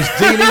brass? She was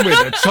dealing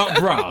with the top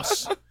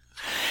brass.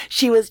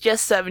 She was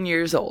just 7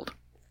 years old.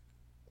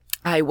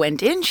 I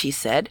went in, she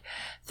said.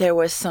 There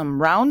was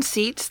some round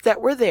seats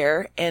that were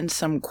there and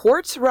some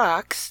quartz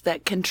rocks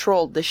that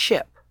controlled the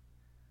ship.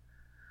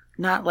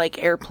 Not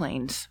like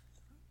airplanes.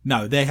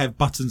 No, they have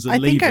buttons and I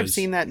levers. think I've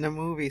seen that in a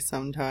movie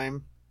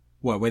sometime.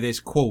 What, where there's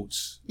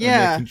quartz? Yeah.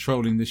 And they're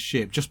controlling the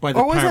ship just by the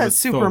Or was power that of thought.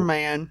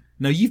 Superman?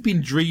 No, you've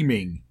been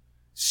dreaming.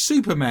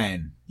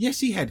 Superman. Yes,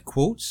 he had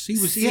quartz.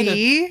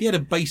 He had a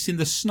base in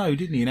the snow,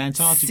 didn't he, in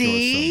Antarctica or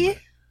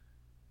somewhere.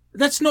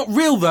 That's not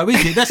real, though,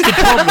 is it? That's the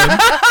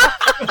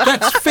problem.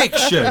 That's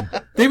fiction.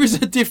 There is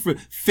a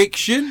difference.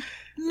 Fiction,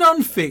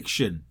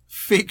 non-fiction.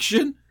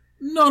 Fiction,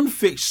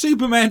 non-fiction.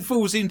 Superman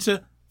falls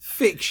into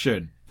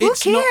fiction. Who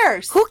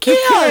cares? Who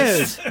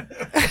cares?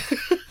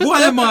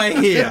 Why am I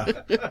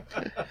here?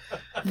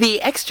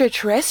 The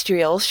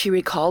extraterrestrials, she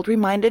recalled,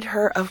 reminded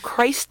her of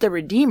Christ the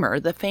Redeemer,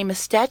 the famous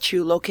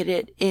statue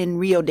located in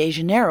Rio de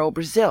Janeiro,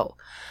 Brazil.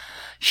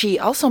 She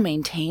also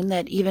maintained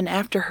that even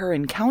after her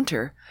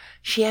encounter,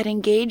 she had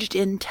engaged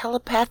in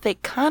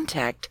telepathic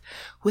contact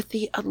with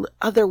the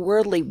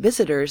otherworldly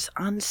visitors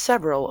on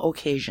several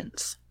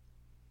occasions.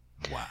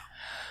 Wow.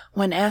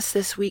 When asked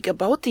this week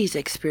about these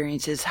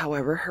experiences,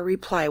 however, her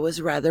reply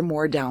was rather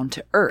more down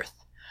to earth.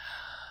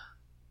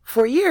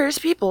 For years,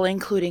 people,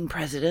 including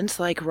presidents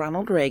like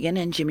Ronald Reagan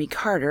and Jimmy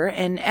Carter,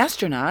 and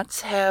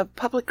astronauts have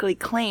publicly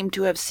claimed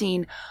to have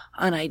seen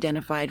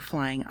unidentified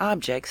flying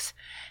objects,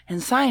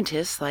 and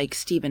scientists like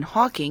Stephen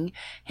Hawking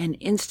and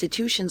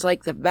institutions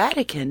like the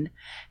Vatican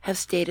have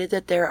stated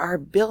that there are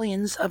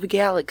billions of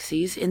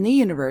galaxies in the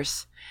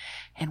universe,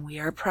 and we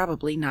are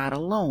probably not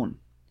alone,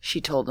 she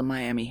told the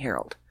Miami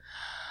Herald.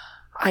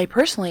 I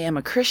personally am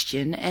a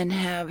Christian and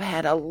have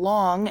had a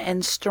long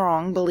and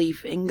strong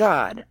belief in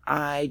God.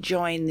 I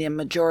join the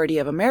majority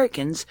of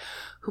Americans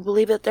who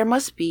believe that there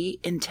must be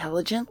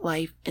intelligent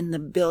life in the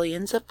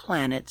billions of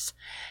planets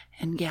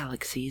and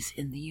galaxies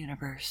in the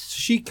universe.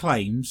 She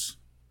claims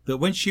that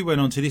when she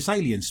went onto this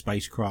alien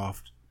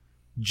spacecraft,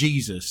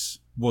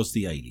 Jesus was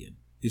the alien,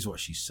 is what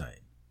she's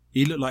saying.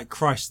 He looked like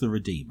Christ the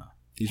Redeemer.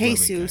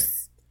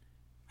 Jesus.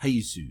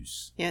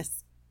 Jesus.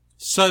 Yes.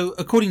 So,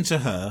 according to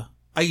her,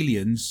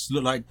 aliens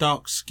look like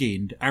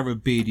dark-skinned,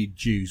 Arab-bearded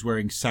Jews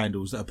wearing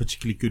sandals that are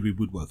particularly good with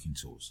woodworking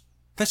tools.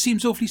 That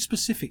seems awfully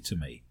specific to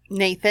me.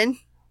 Nathan.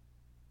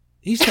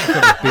 He's not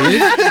got a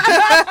beard.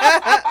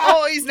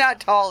 Oh, he's not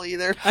tall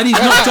either. And he's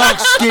not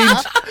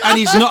dark-skinned, and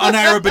he's not an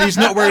Arab, and he's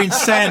not wearing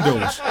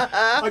sandals.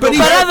 But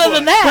other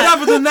than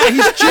that,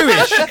 he's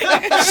Jewish.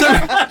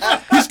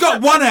 So he's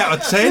got 1 out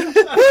of 10.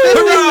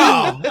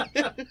 Hurrah!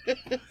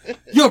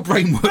 Your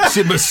brain works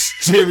in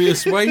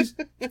mysterious ways.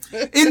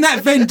 In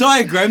that Venn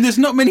diagram, there's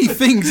not many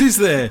things, is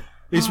there?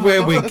 It's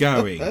where we're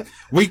going.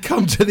 We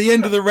come to the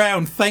end of the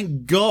round,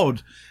 thank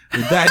God.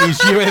 That is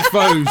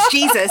UFOs.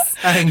 Jesus.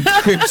 And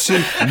crypto,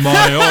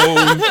 my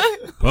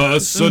own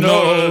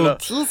personal.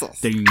 Jesus.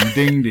 Ding,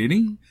 ding, ding,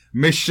 ding.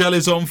 Michelle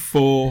is on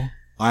 4.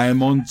 I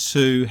am on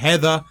 2.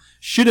 Heather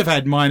should have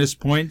had minus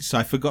points.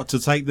 I forgot to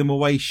take them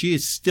away. She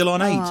is still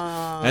on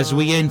 8. As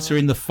we enter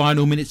in the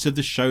final minutes of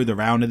the show, the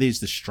round of is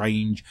the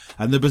strange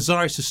and the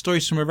bizarre. It's the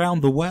stories from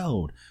around the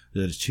world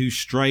that are too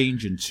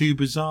strange and too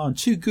bizarre and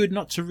too good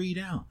not to read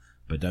out,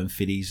 but don't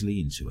fit easily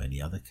into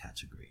any other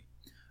category.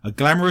 A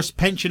glamorous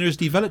pensioner has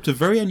developed a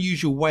very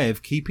unusual way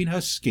of keeping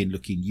her skin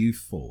looking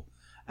youthful.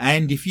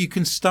 And if you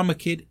can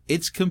stomach it,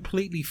 it's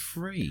completely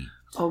free.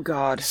 Oh,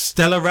 God.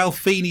 Stella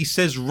Ralphini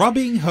says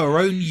rubbing her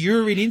own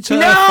urine into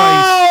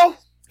her face.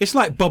 It's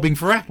like bobbing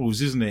for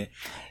apples, isn't it?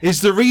 Is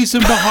the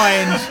reason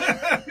behind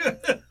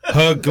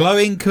her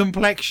glowing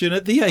complexion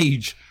at the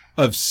age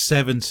of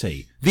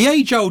 70. The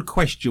age-old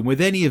question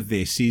with any of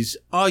this is,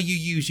 are you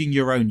using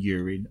your own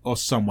urine or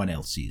someone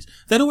else's?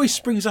 That always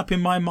springs up in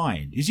my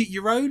mind. Is it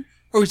your own?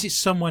 Or is it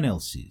someone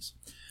else's?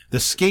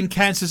 The skin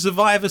cancer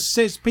survivor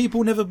says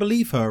people never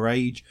believe her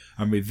age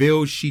and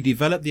reveals she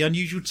developed the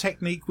unusual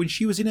technique when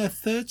she was in her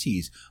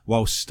 30s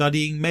while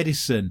studying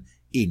medicine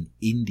in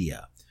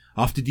India.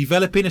 After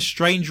developing a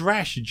strange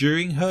rash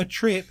during her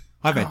trip,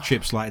 I've had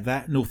trips like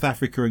that, North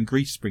Africa and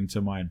Greece spring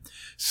to mind,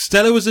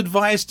 Stella was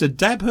advised to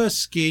dab her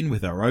skin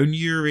with her own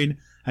urine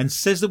and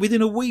says that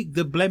within a week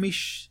the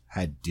blemish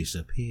had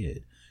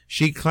disappeared.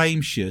 She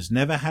claims she has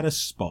never had a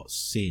spot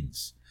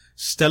since.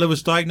 Stella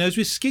was diagnosed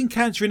with skin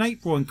cancer in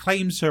April and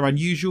claims her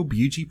unusual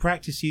beauty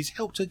practices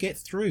helped her get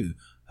through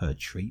her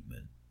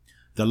treatment.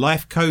 The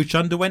life coach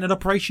underwent an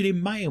operation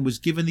in May and was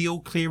given the all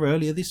clear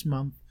earlier this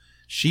month.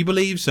 She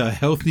believes her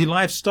healthy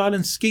lifestyle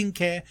and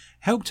skincare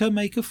helped her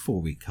make a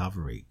full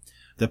recovery.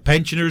 The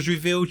pensioner has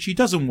revealed she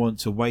doesn't want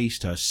to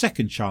waste her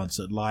second chance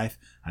at life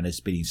and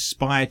has been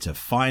inspired to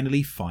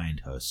finally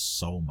find her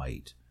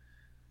soulmate.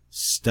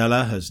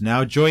 Stella has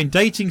now joined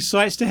dating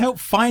sites to help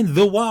find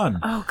the one.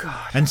 Oh,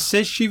 God. And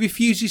says she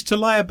refuses to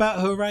lie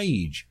about her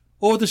age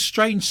or the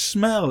strange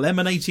smell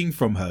emanating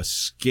from her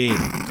skin.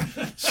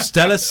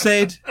 Stella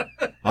said,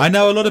 I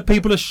know a lot of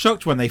people are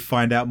shocked when they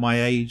find out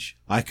my age.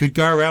 I could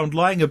go around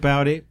lying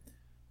about it.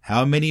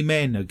 How many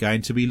men are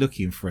going to be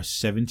looking for a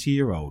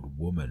 70-year-old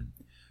woman?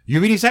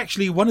 Urine is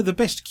actually one of the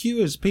best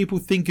cures. People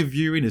think of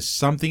urine as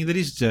something that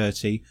is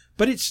dirty,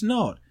 but it's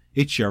not.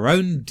 It's your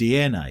own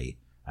DNA,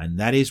 and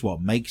that is what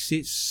makes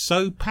it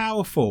so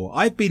powerful.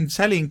 I've been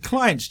telling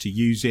clients to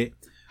use it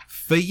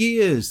for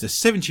years. The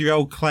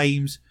 70-year-old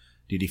claims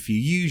that if you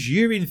use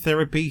urine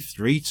therapy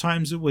 3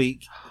 times a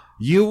week,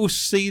 you will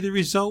see the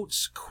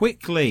results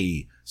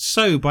quickly.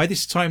 So by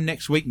this time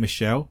next week,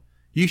 Michelle,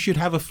 you should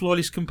have a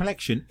flawless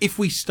complexion if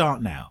we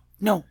start now.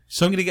 No.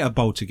 So I'm going to get a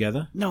bowl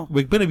together. No.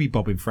 We're going to be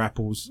bobbing for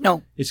apples.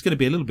 No. It's going to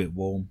be a little bit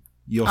warm.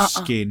 Your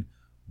skin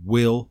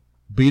will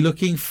be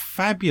looking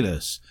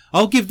fabulous.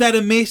 I'll give that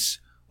a miss,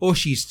 or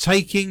she's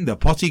taking the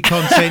potty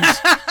contents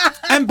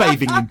and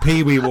bathing in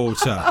pee-wee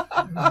water.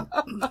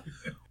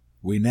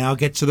 We now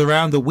get to the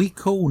round that we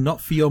call Not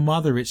For Your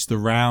Mother. It's the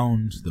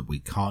round that we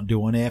can't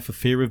do on air for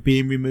fear of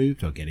being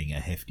removed or getting a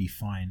hefty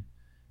fine.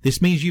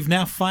 This means you've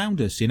now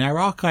found us in our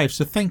archives,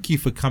 so thank you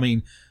for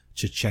coming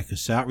to check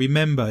us out.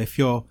 Remember, if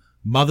your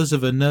mother's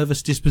of a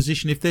nervous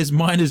disposition, if there's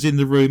minors in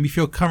the room, if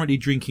you're currently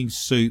drinking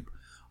soup,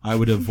 I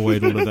would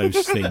avoid all of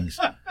those things.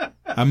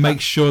 And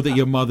make sure that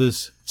your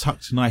mother's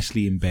tucked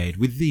nicely in bed,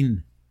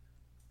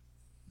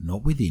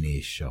 not within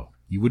earshot.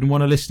 You wouldn't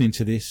want her listening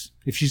to this.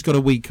 If she's got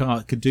a weak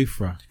heart, it could do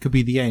for her. It could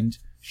be the end.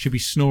 She'll be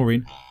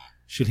snoring.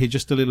 She'll hear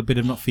just a little bit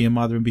of Not For Your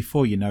Mother, and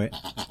before you know it,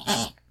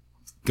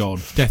 gone.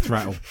 Death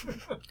rattle.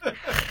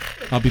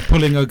 I'll be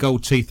pulling her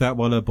gold teeth out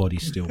while her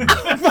body's still warm.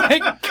 Oh, my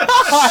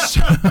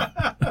God.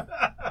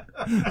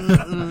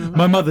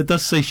 My mother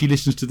does say she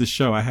listens to the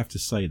show. I have to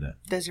say that.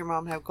 Does your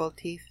mom have gold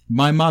teeth?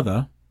 My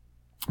mother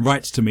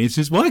writes to me and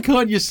says, why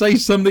can't you say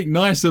something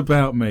nice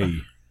about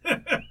me?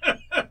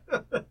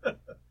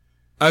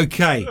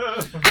 Okay.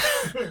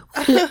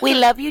 We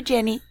love you,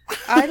 Jenny.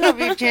 I love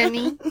you,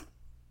 Jenny.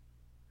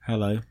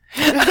 Hello.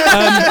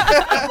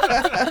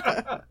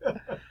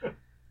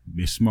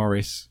 Miss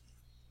Morris,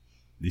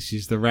 this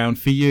is the round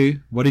for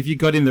you. What have you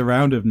got in the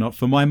round of Not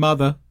For My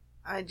Mother?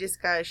 I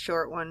just got a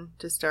short one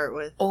to start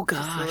with. Oh,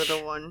 Just a gosh.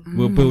 little one.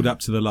 We'll build up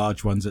to the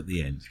large ones at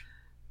the end.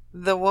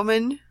 The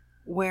woman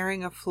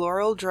wearing a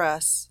floral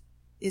dress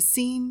is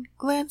seen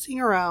glancing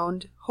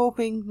around,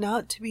 hoping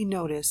not to be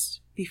noticed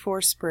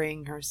before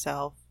spraying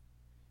herself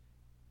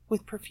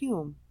with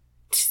perfume.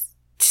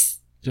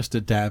 Just a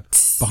dab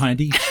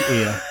behind each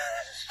ear.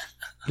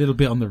 A little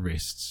bit on the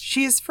wrists.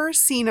 She is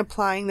first seen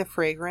applying the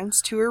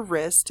fragrance to her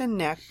wrist and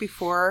neck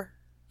before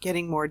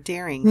getting more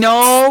daring.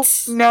 No.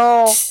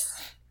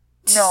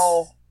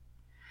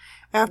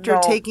 After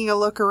No. taking a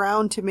look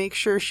around to make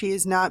sure she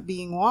is not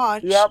being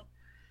watched, Yep.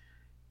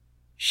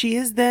 she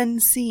is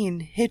then seen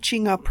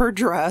hitching up her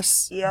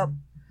dress, Yep.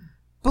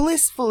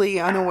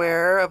 blissfully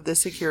unaware of the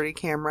security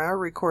camera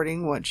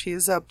recording what she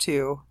is up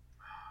to.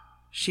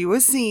 She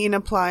was seen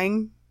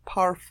applying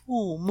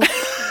parfum.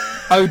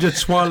 Eau de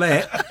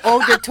toilette. Eau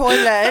de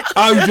toilette.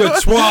 Eau de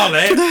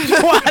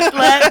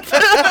toilette.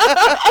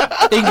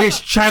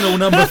 English channel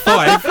number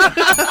 5.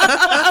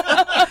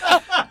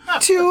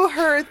 To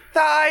her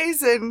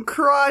thighs and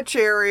crotch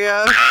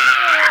area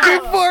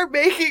before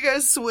making a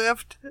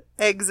swift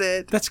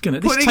exit. That's gonna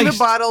Putting the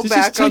bottle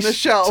back on the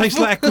shelf. Tastes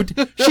like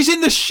she's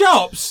in the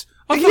shops.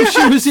 I thought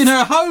she was in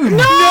her home.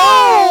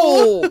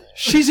 No!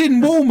 She's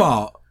in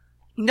Walmart.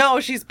 No,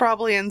 she's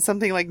probably in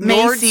something like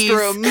Macy's.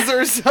 Nordstrom's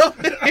or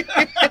something.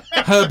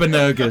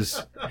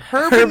 Herbernergers.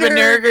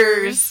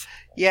 Herbernergers.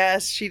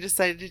 Yes, she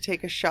decided to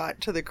take a shot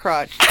to the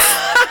crotch.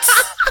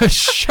 A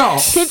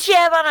shot. Did she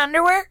have on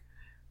underwear?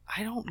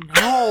 I don't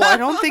know. I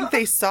don't think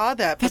they saw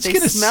that, but That's they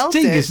going to smelled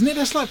sting, it. isn't it?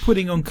 That's like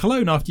putting on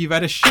cologne after you've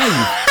had a shave.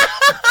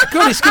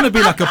 God, it's going to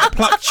be like a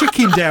plucked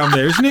chicken down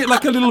there, isn't it?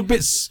 Like a little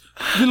bit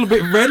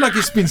red, like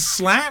it's been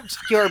slapped.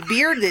 Your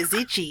beard is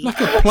itchy.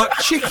 Like a plucked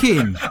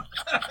chicken.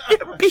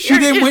 She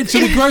then went to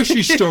the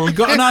grocery store and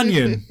got an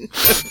onion.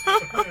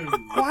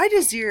 Why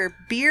does your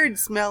beard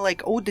smell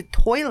like eau de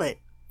toilet?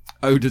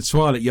 Eau de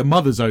toilette. Your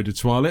mother's eau de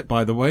toilette,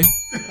 by the way.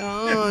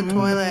 Oh,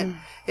 toilet.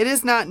 It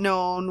is not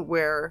known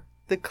where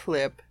the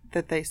clip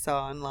that they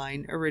saw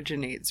online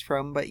originates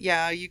from, but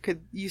yeah,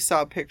 you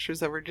saw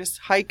pictures of her just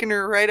hiking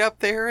her right up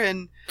there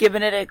and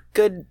Giving it a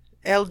good...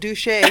 El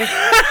Douche. Surely,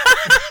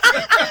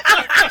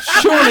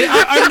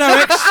 I'm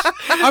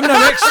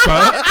no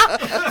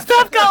expert.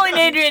 Stop calling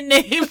Adrian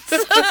names.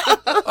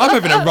 I'm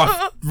having a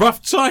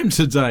rough time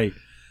today.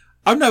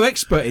 I'm no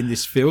expert in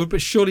this field,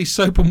 but surely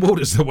soap and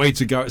water's the way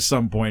to go at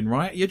some point,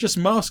 right? You're just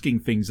masking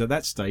things at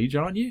that stage,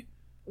 aren't you?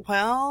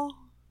 Well,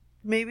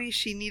 maybe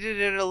she needed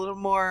it a little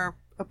more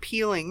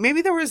appealing.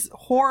 Maybe there was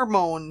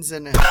hormones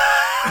in it.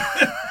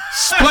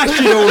 Splash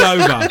it all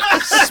over.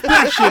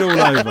 Splash it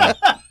all over.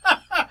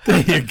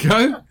 There you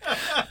go.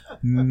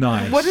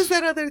 Nice. What is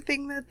that other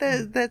thing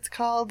that's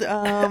called?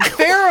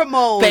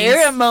 Pheromones.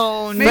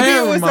 Pheromone. Maybe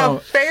it was Pheromone. a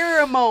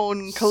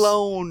pheromone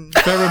cologne.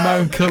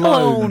 Pheromone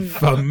cologne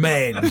for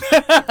men.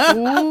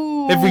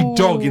 Ooh. Every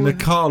dog in the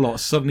car lot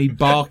suddenly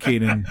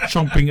barking and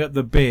chomping at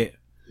the bit.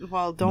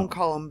 Well, don't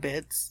call them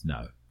bits.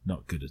 No,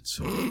 not good at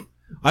all.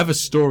 I have a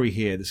story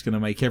here that's going to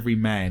make every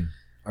man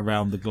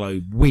around the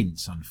globe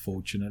wince,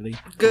 unfortunately.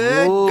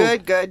 Good, Ooh.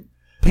 good.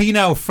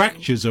 Penile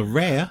fractures are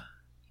rare.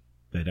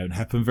 They don't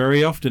happen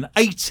very often.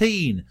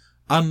 18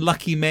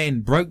 unlucky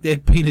men broke their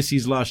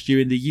penises last year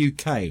in the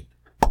UK.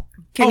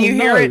 Can you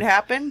hear no. it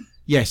happen?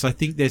 Yes, I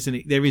think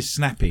there is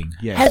snapping.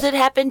 Yes. Has it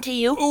happened to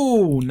you,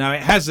 Oh, no,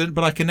 it hasn't,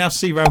 but I can now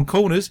see round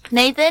corners.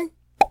 Nathan?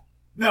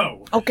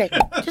 No. Okay,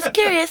 just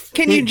curious.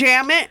 Can you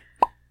jam it?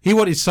 He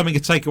wanted something to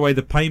take away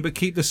the pain but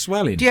keep the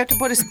swelling. Do you have to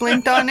put a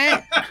splint on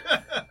it? Do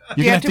You're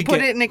you gonna have to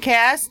put it in a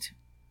cast?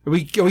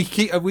 You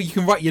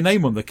can write your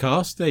name on the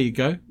cast. There you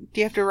go.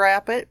 Do you have to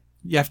wrap it?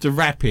 You have to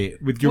wrap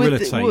it with Gorilla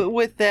Tape.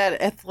 With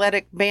that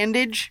athletic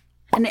bandage?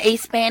 An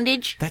ace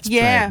bandage? That's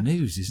Yeah. bad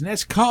news, isn't it?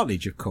 That's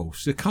cartilage, of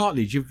course. The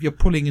cartilage, you're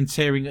pulling and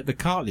tearing at the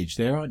cartilage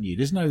there, aren't you?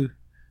 There's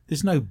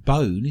no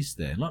bone, is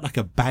there? Not like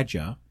a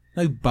badger.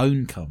 No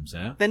bone comes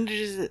out. Then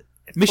just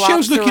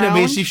Michelle's flops looking at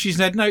me around? as if she's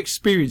had no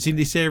experience in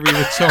this area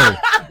at all.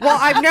 Well,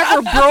 I've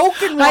never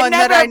broken one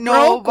that I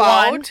know broke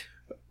one. about.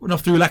 Well,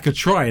 not through lack of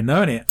trying,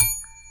 though, innit?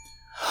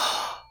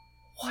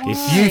 If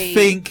Why? you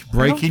think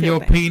breaking feel your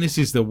bad. penis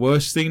is the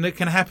worst thing that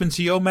can happen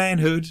to your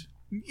manhood,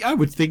 I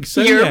would think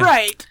so. You're yeah.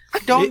 right.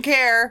 Don't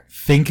care.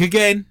 Think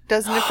again.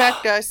 Doesn't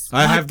affect us.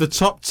 I have the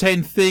top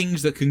 10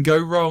 things that can go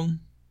wrong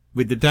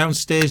with the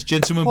downstairs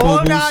gentleman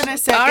Hold baubles, on a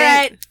second. All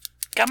right.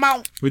 Come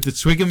on. with the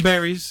twig and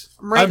berries.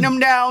 I'm writing them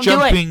down.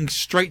 Jumping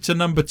straight to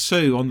number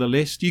 2 on the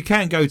list. You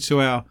can go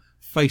to our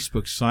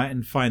Facebook site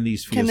and find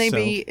these for Can yourself.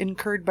 they be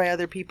incurred by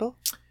other people?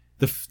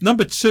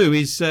 Number 2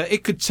 is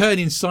it could turn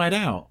inside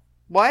out.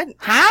 What?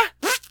 Huh?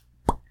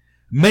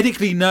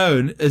 Medically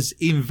known as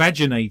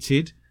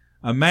invaginated,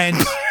 a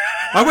man's...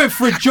 I went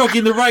for a jog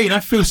in the rain. I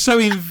feel so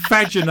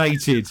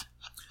invaginated.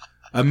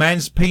 A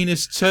man's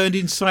penis turned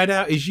inside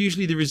out is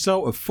usually the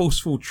result of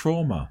forceful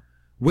trauma,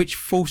 which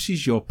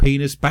forces your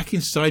penis back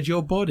inside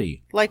your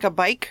body. Like a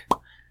bike? A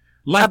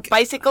Like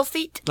bicycle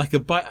seat?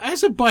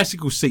 as a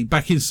bicycle seat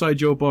back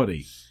inside your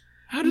body.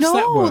 How does No,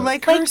 that work?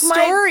 like her Like my-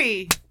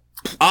 story.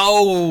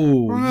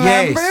 Oh,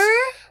 Remember?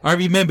 yes. I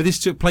remember this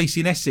took place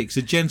in Essex.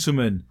 A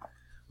gentleman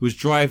was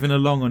driving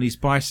along on his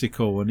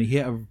bicycle and he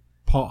hit a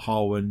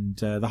pothole and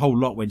the whole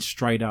lot went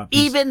straight up.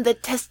 Even the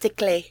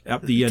testicle.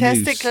 Up the noose.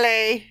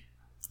 Testicle.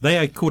 They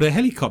had called a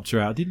helicopter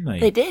out, didn't they?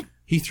 They did.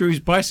 He threw his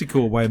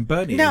bicycle away and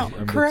burnt it. Now,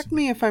 correct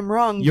me if I'm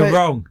wrong. You're but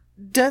wrong.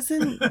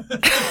 Doesn't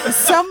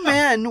some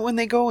men, when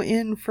they go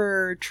in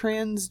for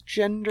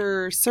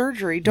transgender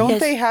surgery, don't Yes.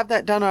 they have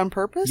that done on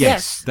purpose?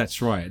 Yes,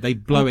 that's right. They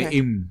blow it Okay.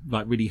 in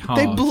like really hard.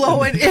 They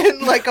blow it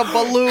in like a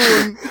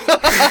balloon.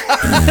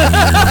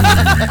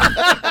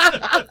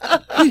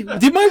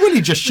 Did my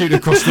willie just shoot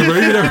across the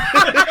room?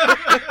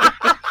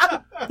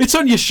 It's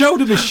on your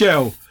shoulder,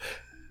 Michelle.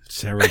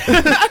 Terrible.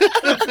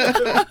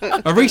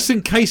 A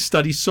recent case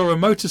study saw a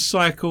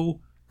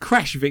motorcycle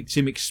crash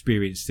victim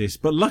experience this,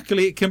 but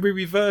luckily it can be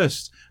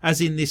reversed,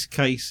 as in this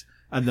case,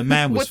 and the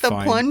man was With the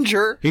fine.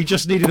 plunger. He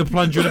just needed a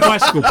plunger and a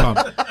bicycle pump.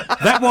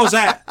 That was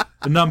at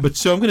number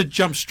 2. I'm going to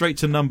jump straight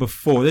to number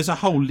 4. There's a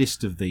whole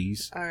list of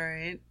these. All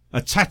right.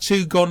 A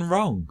tattoo gone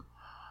wrong.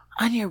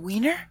 On your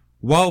wiener?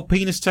 While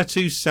penis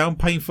tattoos sound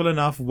painful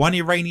enough, one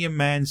Iranian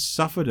man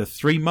suffered a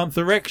 3-month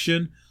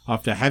erection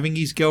after having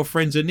his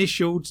girlfriend's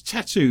initials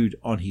tattooed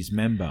on his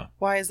member.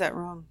 Why is that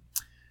wrong?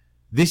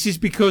 This is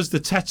because the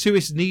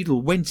tattooist's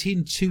needle went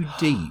in too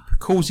deep,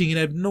 causing an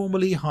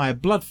abnormally high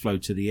blood flow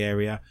to the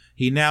area.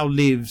 He now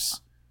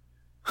lives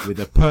with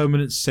a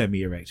permanent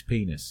semi-erect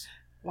penis.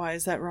 Why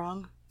is that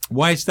wrong?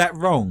 Why is that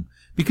wrong?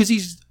 Because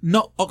he's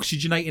not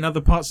oxygenating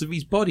other parts of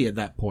his body at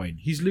that point.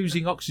 He's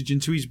losing oxygen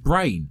to his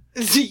brain.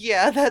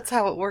 Yeah, that's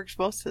how it works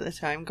most of the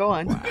time. Go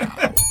on.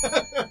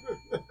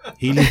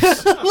 He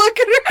lives... Look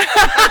at her.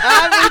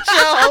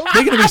 Michelle.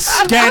 They're going to be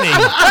scanning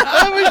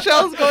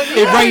Michelle's going,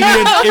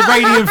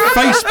 Iranian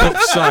Facebook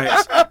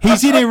sites.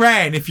 He's in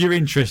Iran if you're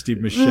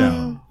interested,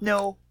 Michelle.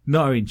 No.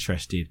 Not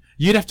interested.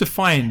 You'd have to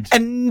find...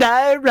 And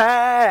I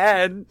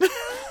ran.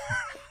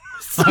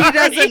 he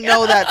doesn't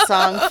know that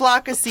song.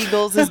 Flock of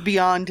Seagulls is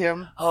beyond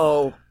him.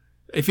 Oh.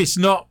 If it's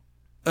not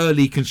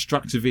early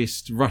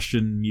constructivist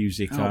Russian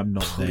music, Oh, I'm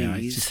not there.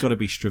 please. It's just got to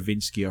be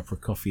Stravinsky or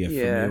Prokofiev for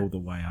Yeah. me all the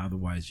way.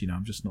 Otherwise,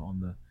 I'm just not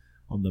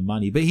on the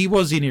money. But he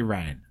was in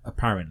Iran,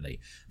 apparently.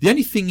 The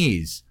only thing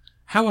is,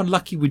 how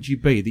unlucky would you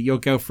be that your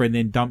girlfriend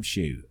then dumps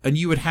you and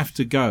you would have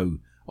to go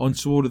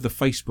onto all of the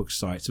Facebook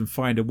sites and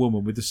find a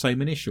woman with the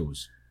same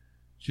initials?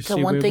 Just The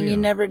see one where thing we you are.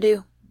 never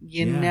do.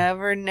 You Yeah.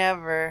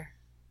 never.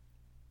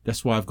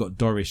 That's why I've got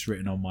Doris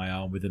written on my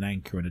arm with an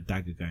anchor and a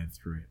dagger going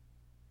through it.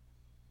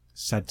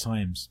 Sad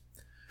times.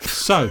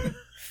 So,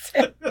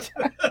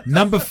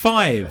 number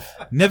 5.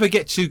 Never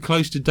get too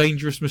close to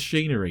dangerous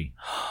machinery.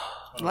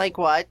 Like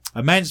what?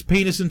 A man's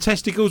penis and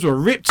testicles were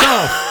ripped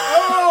off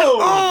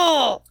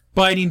Oh!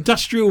 by an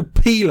industrial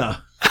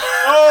peeler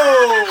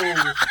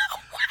Oh!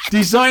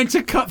 designed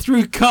to cut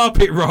through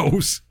carpet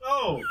rolls.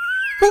 Oh!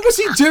 What was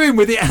he doing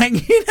with it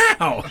hanging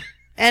out?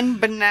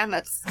 And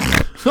bananas.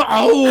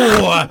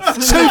 Oh,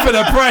 2 for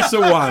the price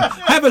of 1.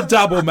 Have a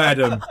double,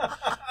 madam.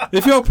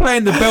 If you're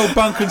playing the Bell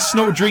Bunk and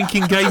Snort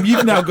drinking game,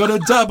 you've now got a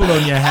double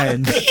on your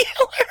hands.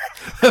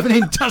 Of an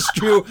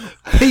industrial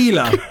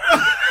peeler.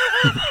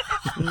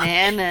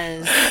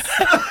 Bananas.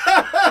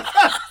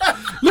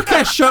 Look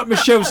how sharp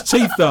Michelle's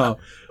teeth are.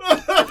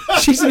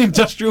 She's an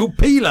industrial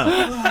peeler.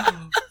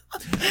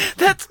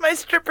 That's my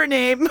stripper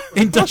name.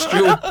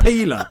 Industrial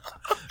peeler.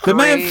 The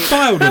man Great.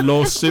 filed a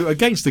lawsuit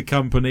against the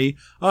company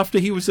after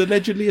he was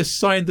allegedly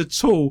assigned the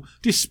tool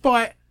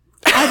despite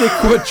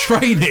adequate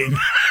training.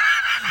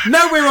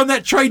 Nowhere on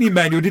that training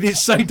manual did it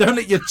say don't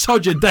let your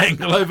todger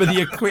dangle over the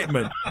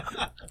equipment.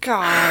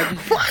 God.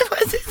 Why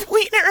was his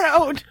wiener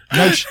out?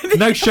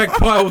 No shag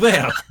pile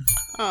there.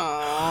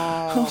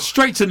 Oh.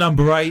 Straight to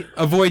number 8.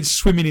 Avoid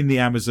swimming in the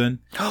Amazon.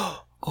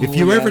 If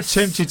you're ever yes.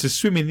 tempted to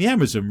swim in the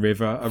Amazon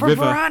River, a For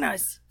river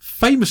piranhas.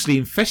 famously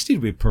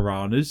infested with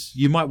piranhas,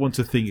 you might want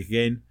to think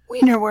again.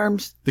 Wiener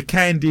worms. The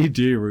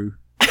Candidiru,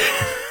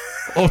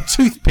 or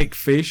toothpick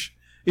fish,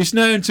 is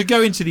known to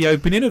go into the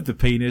opening of the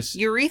penis.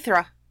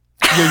 Urethra.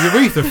 Your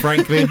urethra,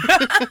 Franklin,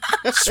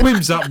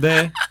 swims up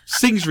there,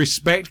 sings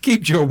respect,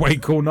 keeps you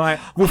awake all night,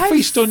 will I've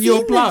feast on your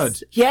seen blood.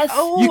 this. Yes.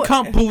 Oh, You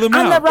can't pull them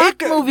on the out.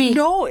 rock movie.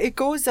 No, it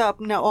goes up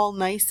now all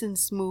nice and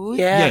smooth.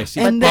 Yeah. Yes,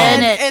 but And then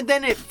then, it and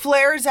then it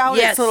flares out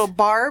Yes. its little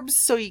barbs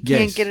so you Yes.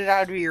 can't get it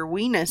out of your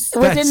weenus. was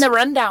in That's- the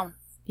rundown.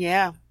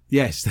 Yeah.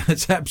 Yes,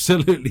 that's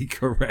absolutely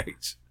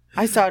correct.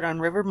 I saw it on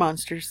River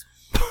Monsters.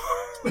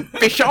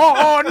 Fish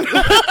on. Fish on!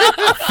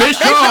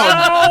 Fish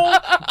on!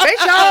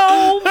 Fish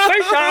on!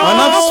 I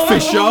love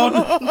fish on.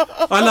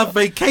 I love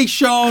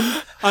vacation.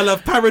 I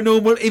love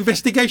paranormal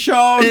investigation.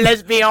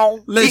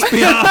 Lesbian.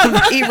 Lesbian.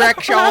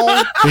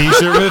 Erection.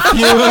 These are a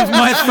few of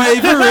my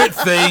favourite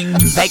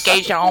things.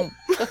 Vacation.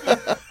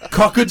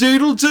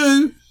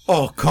 Cock-a-doodle-doo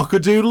or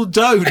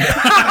cock-a-doodle-don't.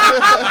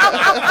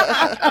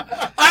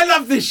 I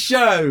love this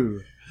show.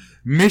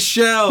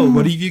 Michelle,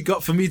 what have you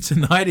got for me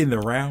tonight in the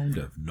round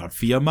of Not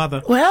For Your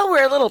Mother? Well,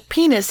 we're a little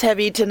penis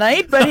heavy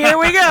tonight, but here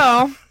we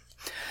go.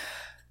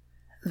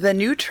 The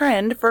new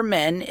trend for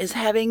men is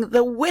having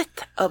the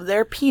width of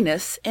their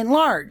penis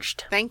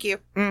enlarged. Thank you.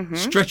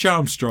 Stretch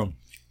Armstrong.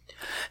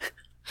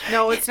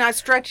 No, it's not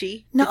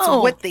stretchy. No.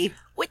 It's withy.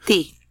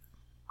 Witty.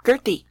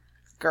 Girthy.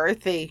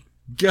 Girthy.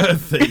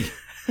 Girthy.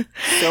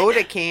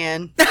 Soda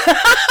can.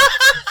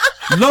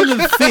 Long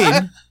and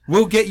thin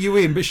will get you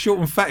in, but short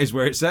and fat is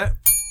where it's at.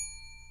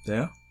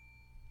 There.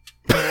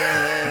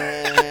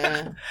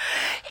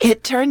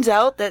 It turns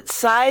out that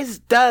size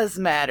does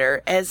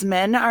matter, as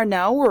men are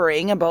now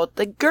worrying about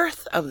the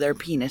girth of their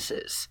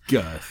penises.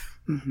 Girth.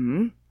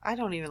 I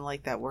don't even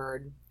like that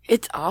word.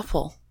 It's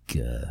awful.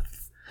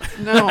 Girth.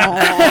 No.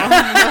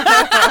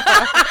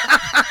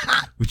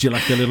 Would you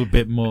like a little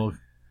bit more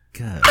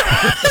girth?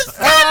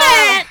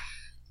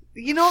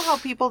 You know how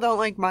people don't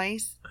like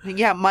mice?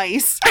 Yeah,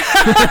 mice.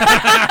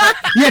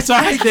 Yes,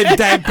 I hate them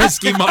damn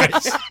pesky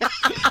mice.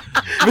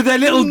 With their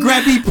little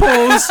grabby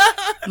paws,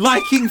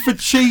 liking for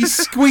cheese,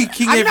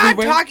 squeaking I'm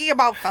everywhere. not talking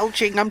about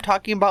felching. I'm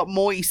talking about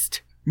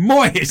moist.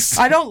 Moist.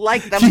 I don't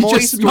like the You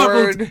moist just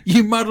muddled, word.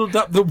 you muddled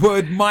up the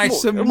word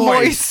mice and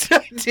moist. I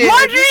did.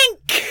 More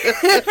drink!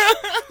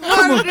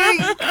 More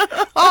drink.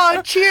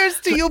 Oh, cheers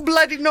to you,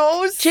 bloody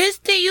nose. Cheers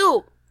to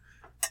you.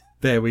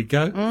 There we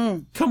go.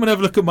 Come and have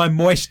a look at my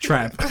moist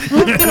trap.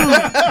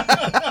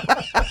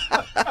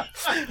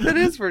 That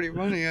is pretty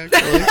funny,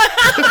 actually.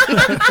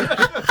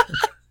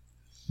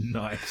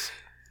 Nice.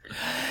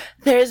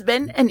 There's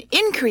been an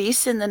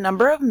increase in the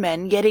number of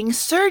men getting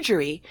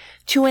surgery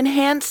to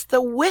enhance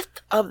the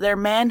width of their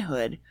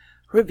manhood,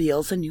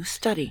 reveals a new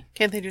study.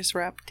 Can't they just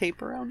wrap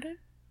tape around it?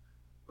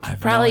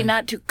 Probably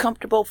not too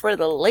comfortable for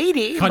the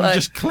lady, Can't but you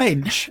just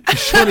clench?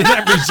 Surely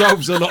that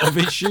resolves a lot of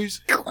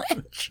issues.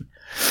 clench.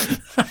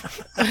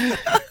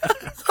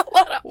 That's a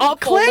lot of awful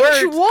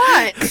Clench words.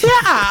 what?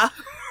 Yeah.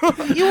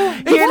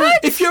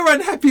 If you're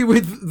unhappy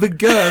with the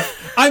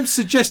girth, I'm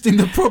suggesting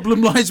the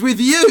problem lies with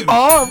you.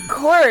 Oh, of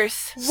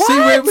course. See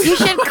where we You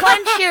should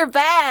clench your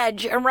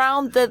vag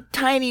around the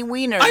tiny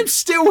wiener. I'm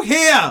still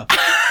here.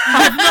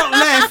 I've not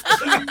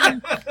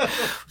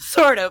left.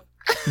 Sort of.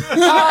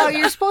 Oh,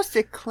 you're supposed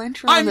to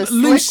clench around I'm the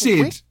slick lucid.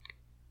 wick.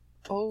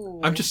 Oh.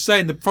 I'm just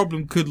saying the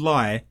problem could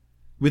lie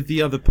with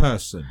the other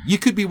person. You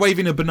could be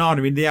waving a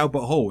banana in the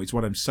Albert Hall, is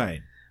what I'm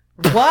saying.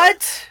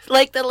 What?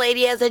 Like the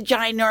lady has a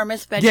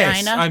ginormous vagina.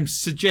 Yes, I'm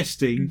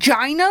suggesting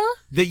Gina?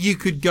 that you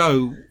could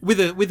go with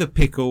a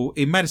pickle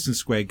in Madison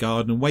Square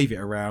Garden and wave it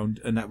around,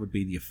 and that would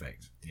be the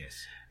effect.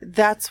 Yes.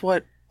 That's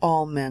what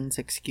all men's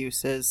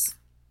excuse is.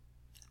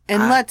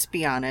 And let's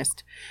be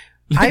honest.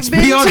 Let's I've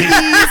been be to honest.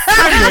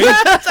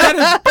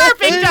 Henry,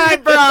 Perfect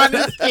time for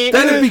honesty.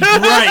 that'd be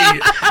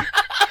great.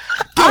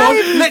 Go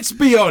on, let's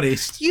be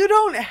honest. You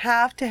don't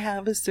have to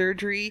have a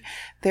surgery.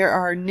 There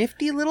are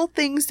nifty little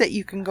things that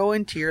you can go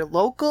into your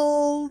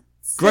local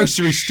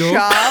Grocery store.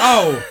 shop.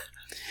 Oh,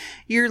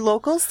 Your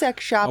local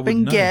sex shop wouldn't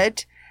and know.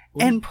 get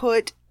and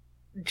put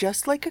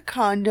just like a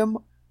condom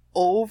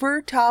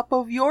over top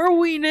of your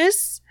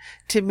weenus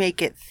to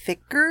make it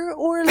thicker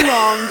or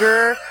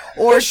longer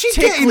or where's she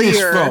getting this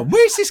ticklier. from?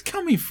 Where's this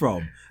coming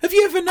from? Have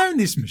you ever known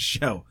this,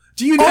 Michelle?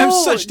 Do you have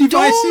such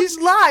devices?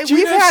 Don't lie. Do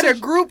you We've know had a such-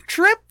 group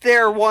trip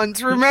there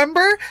once,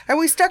 remember? And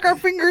we stuck our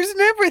fingers in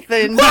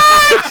everything.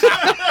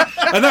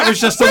 And that was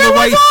just on the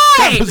way.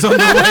 That was on the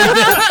way there.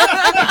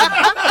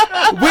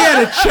 We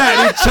had a chat,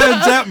 and it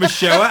turns out,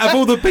 Michelle, out of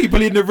all the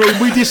people in the room,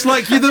 we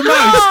dislike you the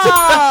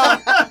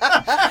most.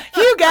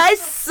 You guys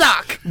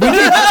suck. We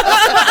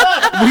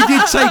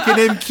did take an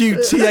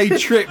MQTA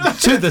trip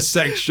to the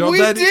sex shop. We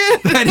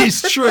did. That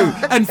is true.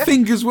 And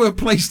fingers were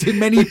placed in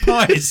many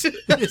pies.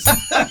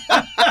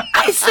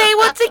 I say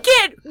once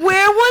again,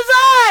 where was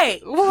I?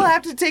 We'll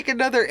have to take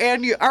another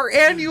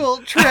annual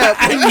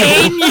trip.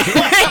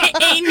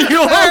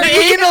 Annual. Our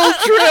anal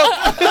trip.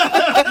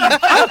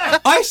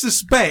 I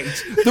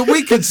suspect that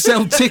we could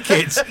sell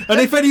tickets, and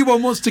if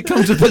anyone wants to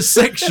come to the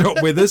sex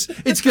shop with us,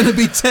 it's going to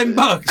be $10,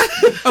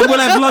 and we'll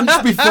have lunch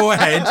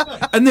beforehand,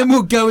 and then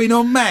we'll go in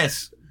en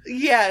masse.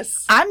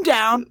 Yes. I'm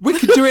down. We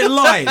could do it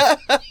live.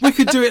 We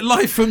could do it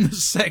live from the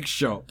sex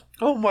shop.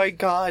 Oh my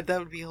God, that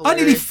would be I hilarious.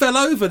 nearly fell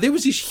over. There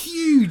was this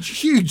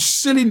huge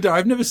cylinder.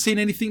 I've never seen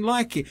anything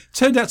like it.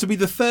 Turned out to be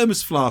the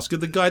thermos flask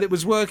of the guy that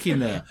was working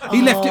there.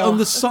 He left it on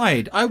the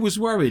side. I was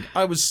worried.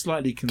 I was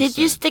slightly concerned.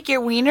 Did you stick your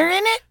wiener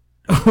in it?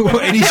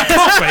 In his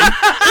coffee?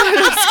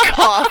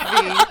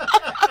 Coffee.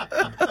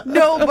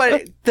 No,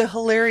 but the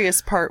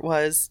hilarious part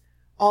was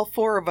all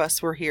four of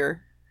us were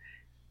here.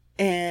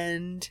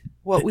 And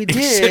what we did...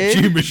 Except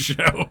you,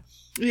 Michelle.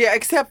 Yeah,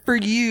 except for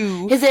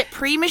you. Is it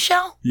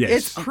pre-Michelle? Yes.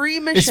 It's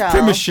pre-Michelle. It's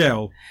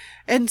pre-Michelle.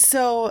 And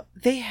so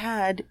they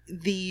had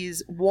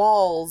these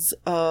walls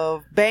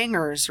of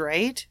bangers,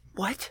 right?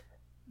 What?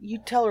 You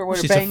tell her what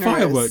What's a this, banger a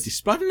firework is.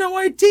 display? I've no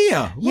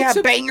idea. Yeah, What's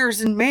a... bangers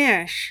and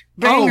mash.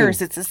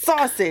 Bangers, Oh. it's a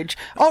sausage.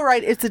 All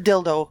right, it's a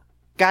dildo.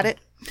 Got it?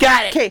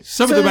 Got it. Okay.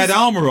 Some of them had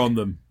armor on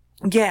them.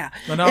 Yeah.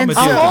 An And armor A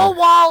so- dildo. whole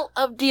wall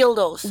of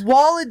dildos.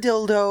 Wall of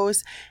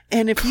dildos.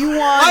 And if you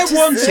want I to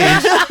wanted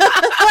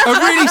a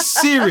really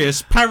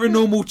serious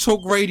paranormal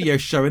talk radio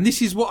show, and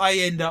this is what I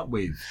end up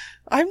with.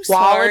 I'm Wall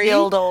sorry.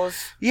 of dildos.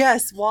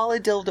 Yes, wall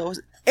of dildos.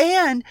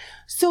 And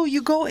so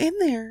you go in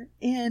there,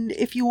 and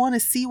if you want to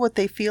see what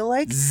they feel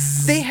like,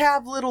 they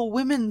have little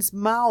women's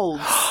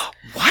mouths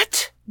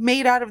What?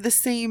 made out of the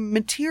same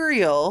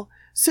material.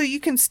 So you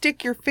can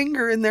stick your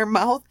finger in their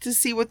mouth to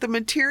see what the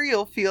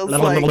material feels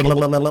like.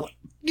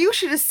 You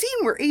should have seen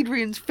where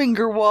Adrian's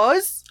finger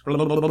was.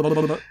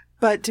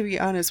 But to be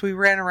honest, we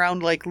ran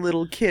around like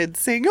little kids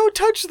saying, "Oh,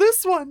 touch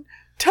this one.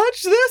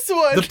 Touch this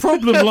one." The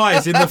problem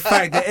lies in the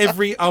fact that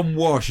every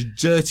unwashed,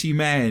 dirty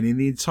man in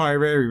the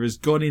entire area has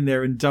gone in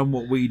there and done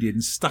what we did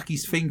and stuck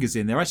his fingers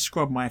in there. I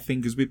scrubbed my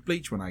fingers with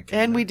bleach when I came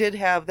And we out. did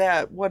have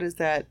that. What is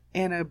that?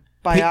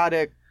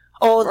 Antibiotic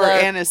Oh, or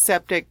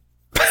antiseptic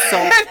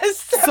soap.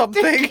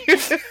 Something.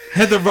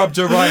 Heather rubbed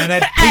her eye and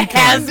had pink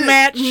eye.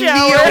 hazmat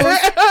shower.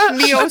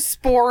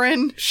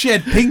 Neosporin. She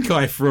had pink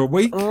eye for a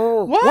week.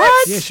 Oh,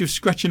 What? Yeah, she was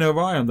scratching her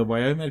eye on the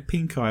way home. Had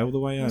pink eye all the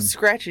way home.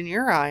 Scratching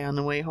your eye on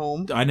the way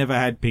home. I never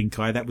had pink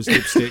eye. That was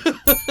lipstick.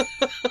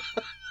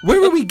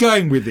 Where are we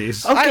going with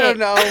this? I don't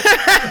know.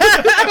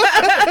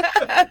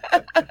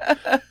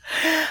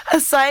 A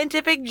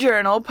scientific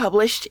journal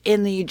published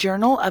in the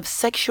Journal of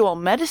Sexual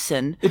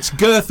Medicine. It's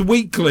Girth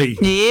Weekly.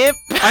 Yep.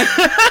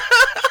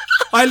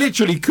 I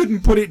literally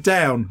couldn't put it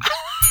down.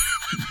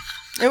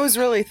 It was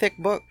really a thick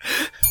book.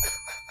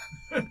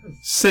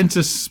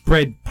 Center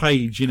spread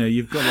page, you know,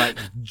 you've got like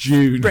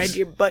June. Spread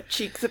your butt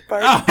cheeks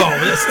apart. Oh,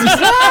 that's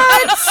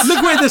just...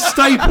 Look where the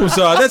staples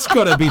are. That's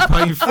got to be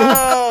painful.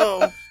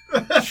 Oh.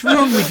 What's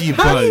wrong with you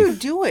How do you both?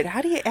 do it?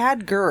 How do you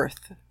add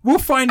girth? We'll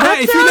find out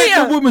if you tell let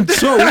ya. the woman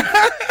talk.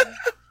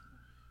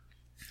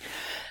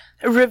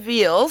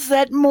 Reveals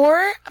that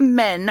more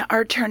men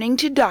are turning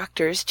to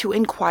doctors to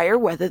inquire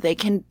whether they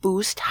can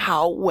boost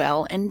how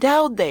well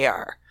endowed they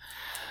are.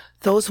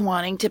 Those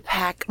wanting to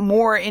pack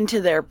more into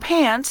their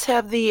pants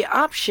have the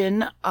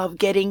option of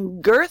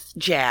getting girth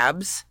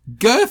jabs.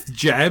 Girth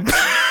jabs.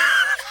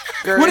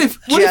 Girth What if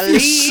you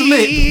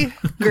jelly.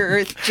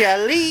 Girth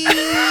jelly.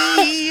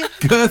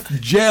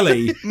 Girth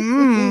jelly.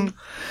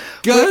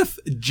 Girth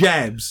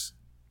jabs.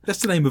 That's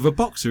the name of a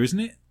boxer, isn't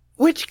it?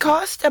 Which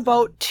cost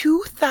about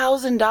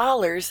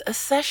 $2,000 a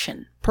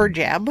session. Per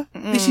jab.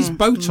 This is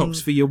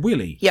Botox for your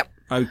willy. Yep.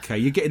 Okay,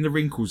 you're getting the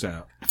wrinkles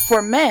out.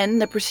 For men,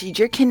 the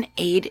procedure can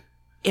aid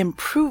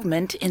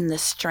improvement in the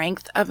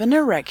strength of an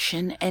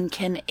erection and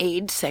can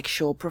aid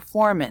sexual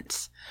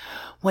performance.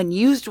 When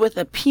used with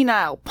a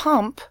penile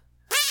pump,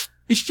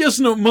 It's just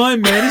not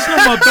mine, man. It's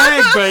not my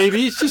bag,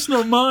 baby. It's just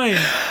not mine.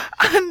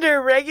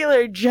 under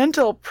regular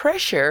gentle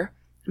pressure,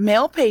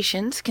 male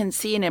patients can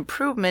see an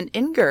improvement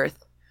in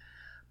girth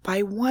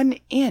by 1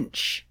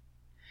 inch.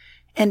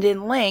 and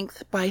in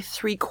length by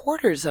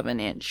 3/4 of an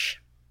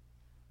inch.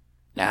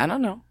 I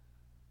don't know.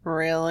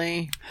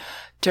 Really?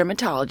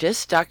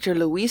 Dermatologist Dr.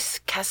 Luis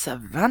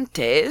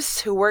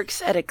Casavantes, who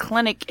works at a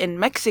clinic in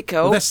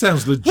Mexico, Well, that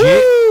sounds legit.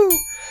 Woo!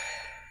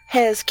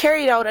 Has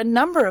carried out a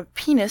number of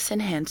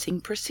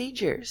penis-enhancing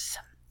procedures.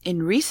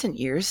 In recent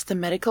years, the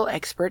medical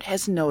expert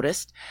has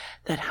noticed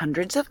that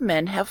hundreds of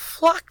men have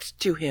flocked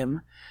to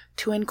him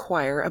to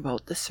inquire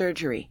about the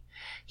surgery.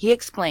 He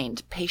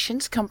explained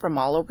patients come from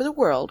all over the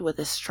world with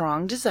a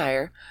strong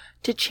desire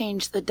to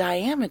change the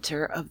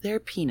diameter of their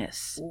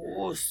penis.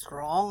 Oh,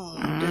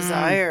 strong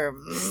desire.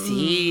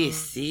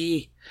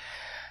 See.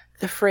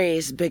 The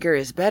phrase "bigger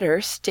is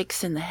better"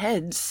 sticks in the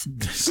heads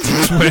Sticks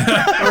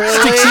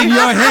in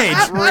your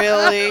head.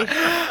 Really?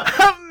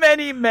 of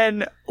many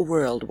men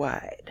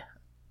worldwide.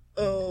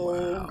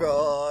 Oh,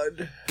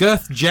 God.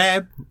 Girth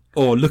jab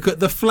or look at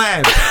the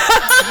flab.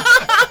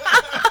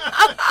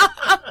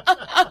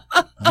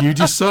 You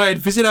decide.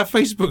 Visit our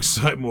Facebook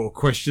site. More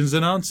questions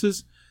and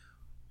answers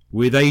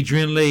with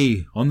Adrian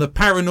Lee on the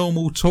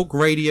Paranormal Talk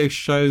Radio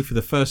show for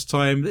the first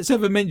time that's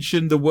ever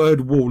mentioned the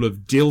word wall of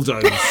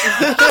dildos.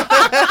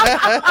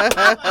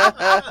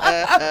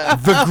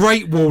 The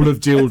Great Wall of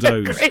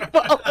Dildos.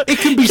 It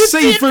can be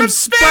seen from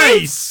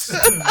space.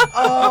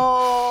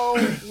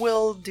 Oh,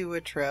 we'll do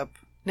a trip.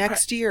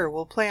 Next year,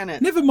 we'll plan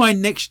it. Never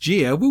mind next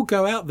year. We'll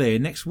go out there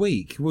next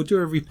week. We'll do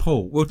a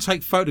report. We'll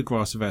take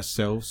photographs of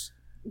ourselves.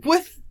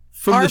 With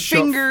From our the shop.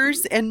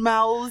 fingers and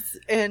mouths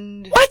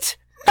and... What?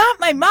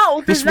 Not my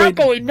mouth. This It's not went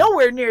going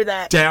nowhere near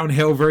that.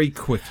 Downhill very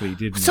quickly,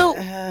 didn't So,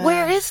 it?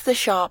 where is the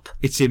shop?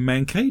 It's in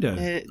Mankato.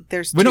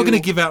 There's We're not two. going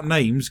to give out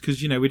names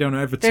because, we don't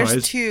advertise.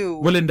 There's two.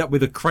 We'll end up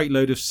with a crate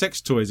load of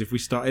sex toys if we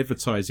start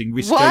advertising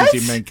risques What?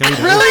 in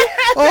Mankato. Really?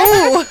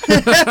 Oh!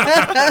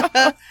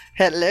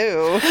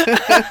 Hello.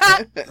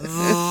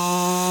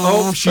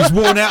 Oh, she's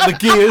worn out the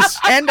gears.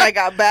 And I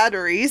got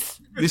batteries.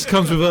 This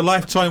comes with a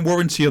lifetime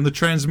warranty on the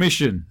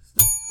transmission.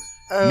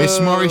 Miss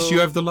Morris, you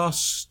have the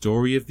last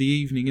story of the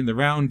evening in the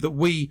round that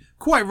we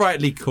quite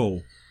rightly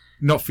call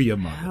Not For Your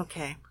Mother.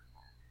 Okay.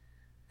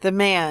 The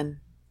man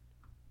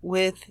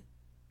with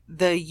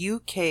the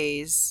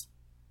UK's...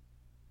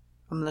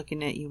 I'm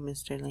looking at you,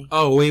 Mr. Lee.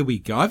 Oh, here we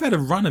go. I've had a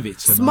run of it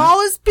tonight.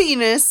 Smallest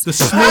penis. The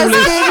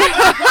smallest.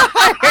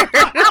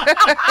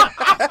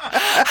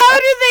 How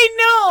do they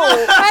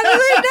know? How do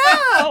they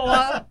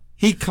know?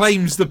 He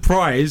claims the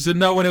prize and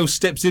no one else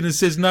steps in and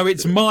says, no,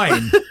 it's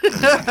mine.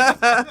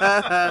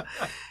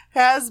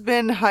 Has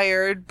been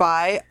hired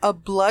by a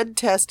blood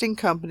testing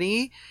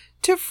company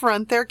to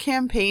front their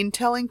campaign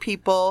telling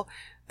people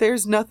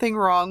there's nothing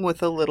wrong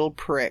with a little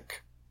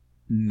prick.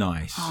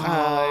 Nice.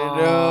 I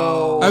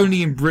know.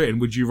 Only in Britain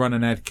would you run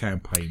an ad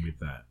campaign with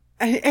that.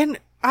 And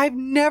I've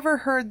never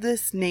heard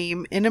this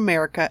name in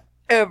America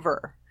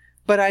ever,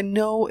 but I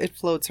know it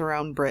floats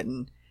around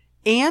Britain.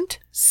 Ant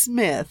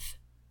Smith.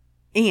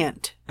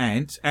 Ant.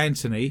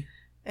 Anthony.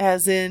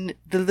 As in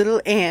the little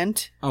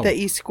ant Oh. that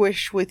you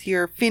squish with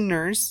your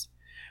fingers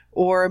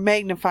or a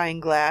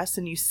magnifying glass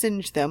and you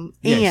singe them.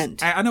 Yes.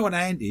 Ant. I know what an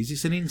ant is.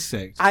 It's an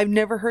insect. I've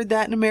never heard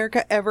that in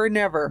America ever,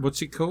 never.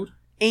 What's it called?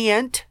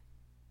 Ant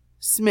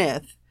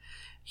Smith.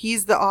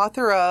 He's the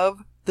author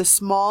of The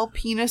Small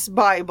Penis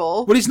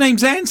Bible. Well, his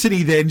name's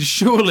Anthony then,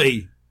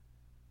 surely.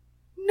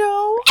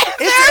 No,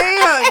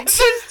 it's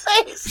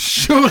Ant.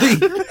 Surely.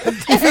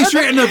 If he's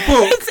written a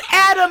book, It's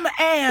Adam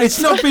Ant. it's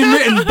not been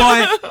written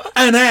by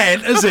an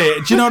ant, has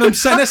it? Do you know what I'm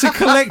saying? That's a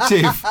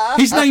collective.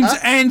 His name's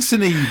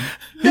Anthony.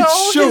 No,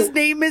 It's short. his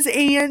name is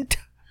Ant.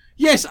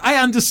 Yes, I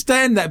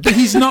understand that, but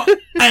he's not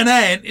an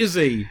ant, is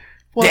he?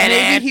 Well, Dead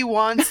maybe ant. he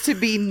wants to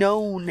be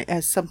known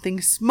as something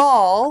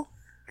small,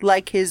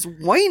 like his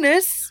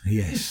weenis.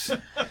 Yes.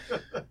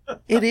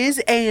 It is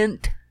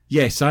Ant.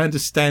 Yes, I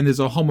understand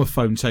there's a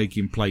homophone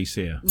taking place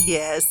here.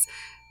 Yes.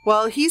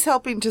 Well, he's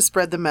helping to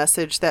spread the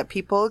message that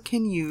people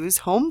can use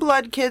home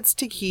blood kits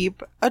to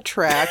keep a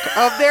track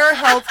of their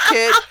health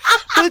kit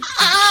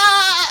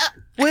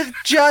with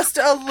just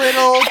a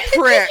little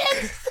prick.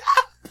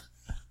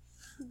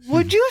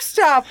 Would you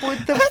stop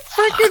with the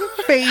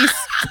freaking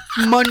face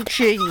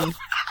munching?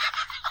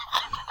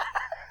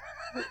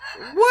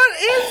 What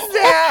is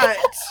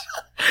that?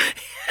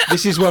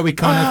 This is why we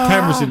can't have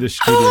cameras in the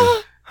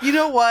studio. You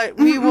know what?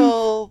 We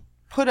will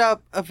put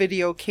up a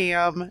video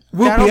cam.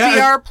 We'll That'll be be out-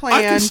 our I can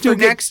plan still for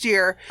get- next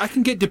year. I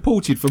can get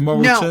deported for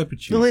moral No,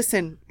 turpitude.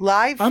 listen,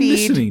 live I'm feed,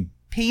 listening.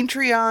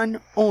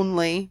 Patreon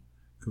only,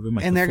 Could we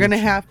make and a they're going to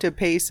fortune? have to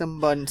pay some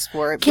buns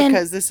for it Can-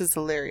 because this is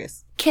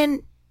hilarious.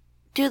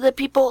 Do the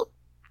people...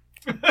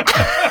 Stop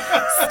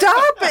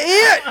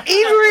it,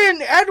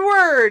 Adrian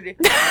Edward.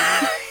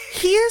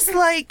 He is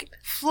like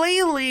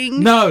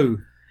flailing No.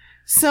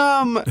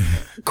 some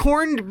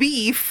corned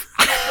beef.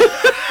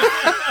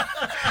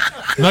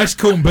 Nice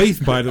corned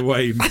beef, by the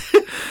way.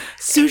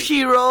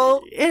 Sushi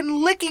roll? And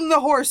licking the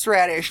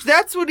horseradish.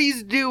 That's what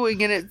he's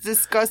doing, and it's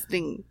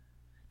disgusting.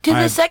 Do the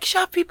I- sex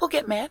shop people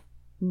get mad?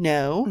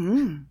 No,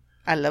 Mm.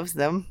 I loves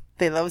them.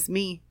 They loves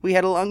me. We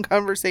had a long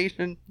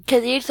conversation.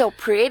 Because you're so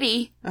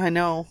pretty. I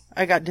know.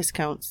 I got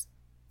discounts.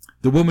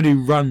 The woman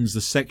who runs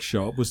the sex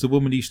shop was the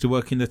woman who used to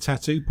work in the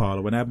tattoo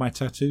parlour when I had my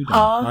tattoo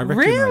done. I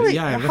recognise- Really?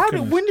 Yeah, I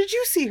recognise- When did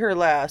you see her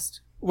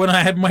last? When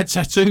I had my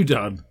tattoo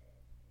done.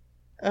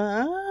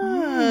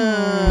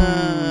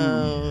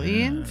 Oh,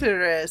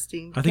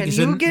 interesting. I think Can it's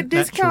you a get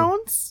natural-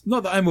 discounts?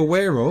 Not that I'm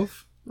aware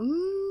of.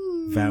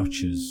 Mm.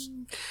 Vouchers.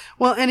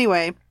 Well,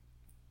 anyway,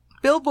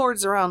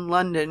 billboards around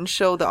London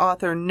show the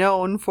author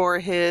known for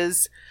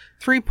his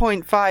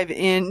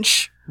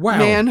 3.5-inch Wow.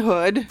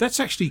 manhood, That's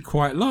actually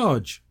quite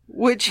large.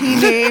 which he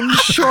named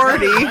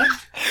Shorty.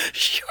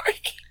 Shorty.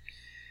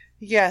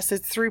 Yes,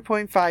 it's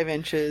 3.5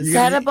 inches. Is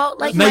that about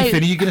like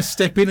Nathan, my... are you going to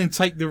step in and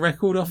take the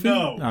record off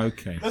No. him?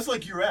 Okay. That's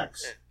like your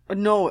ex.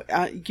 No,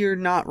 you're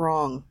not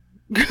wrong.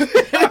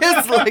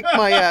 It's like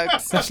my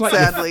ex, That's like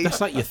sadly.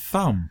 that's like your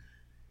thumb.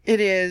 It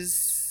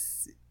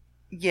is.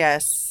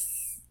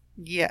 Yes.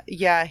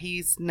 Yeah,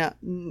 he's not.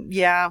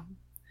 Yeah.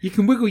 You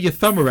can wiggle your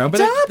thumb around, but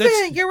Stop that's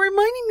it! You're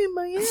reminding me of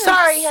my ex.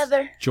 Sorry,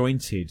 Heather.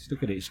 jointed.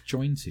 Look at it, it's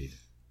jointed.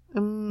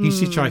 His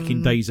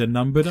hitchhiking days are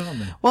numbered, aren't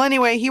they? Well,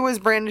 anyway, he was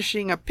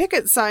brandishing a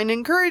picket sign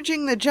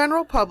encouraging the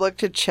general public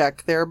to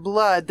check their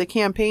blood. The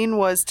campaign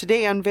was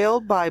today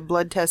unveiled by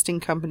blood testing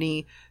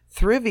company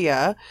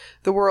Thrivia,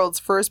 the world's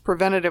first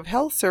preventative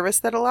health service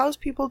that allows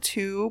people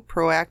to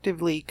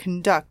proactively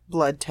conduct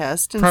blood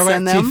tests and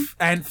send them. Proactive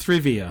and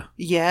Thrivia.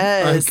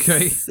 Yes.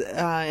 Okay.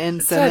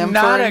 And send them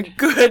Not for a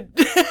good...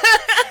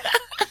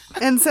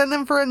 and send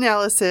them for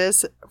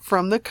analysis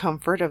from the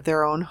comfort of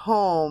their own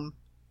home.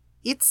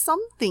 It's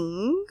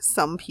something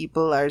some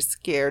people are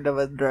scared of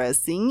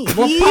addressing.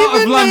 What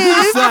part of London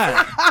is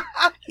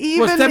that?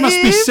 Even Well, that must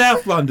be if-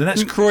 South London.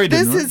 That's Croydon,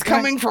 This right? is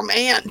coming from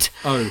Ant.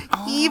 Oh.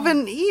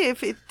 Even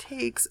if it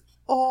takes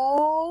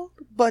all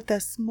but a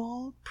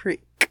small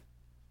prick.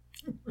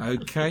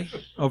 Okay.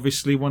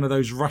 Obviously one of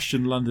those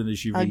Russian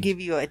Londoners you read. I'll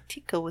give you a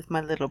tickle with my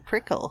little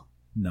prickle.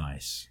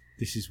 Nice.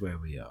 This is where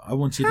we are. I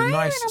wanted a Hi,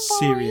 nice,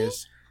 little boy.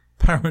 serious,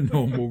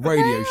 paranormal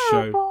radio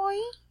show. Boy.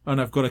 And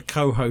I've got a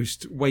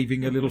co-host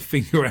waving a little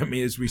finger at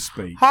me as we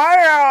speak.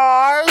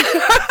 Hi.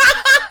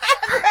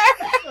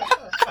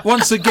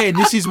 Once again,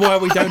 this is why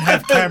we don't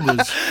have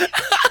cameras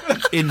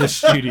in the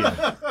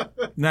studio.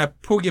 Now,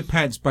 pull your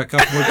pants back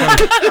up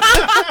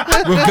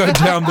and we'll go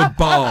down the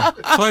bar.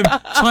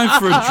 Time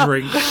for a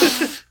drink.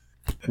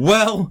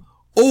 Well,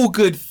 all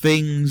good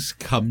things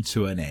come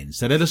to an end.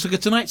 So let us look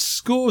at tonight's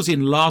scores.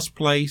 In last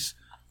place,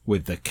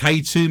 with the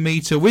K2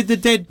 meter, with the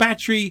dead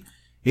battery,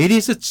 it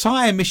is a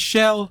tie.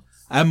 Michelle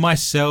and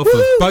myself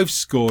have both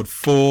scored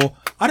 4.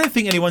 I don't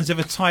think anyone's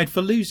ever tied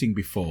for losing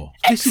before.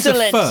 This is a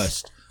Excellent.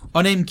 first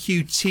on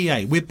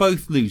MQTA. We're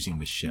both losing,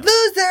 Michelle.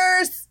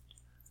 Losers.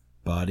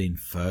 But in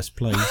first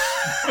place,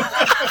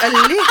 A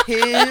little.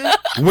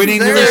 winning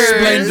the Losers.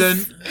 resplendent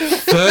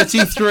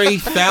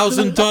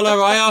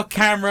 $33,000 IR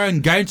camera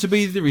and going to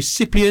be the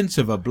recipient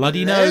of a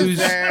bloody nose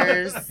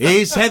Losers.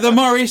 is Heather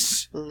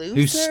Morris, who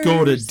Losers.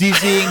 scored a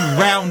dizzying,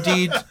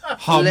 rounded,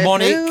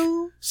 harmonic,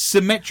 Little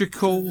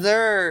symmetrical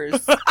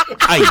Losers.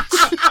 8.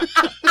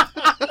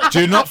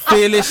 Do not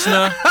fear,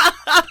 listener.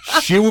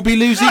 She will be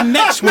losing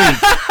next week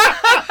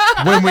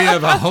when we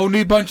have a whole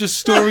new bunch of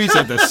stories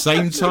at the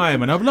same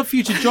time. And I'd love for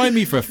you to join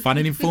me for a fun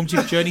and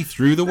informative journey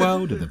through the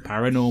world of the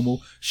paranormal,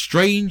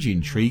 strange,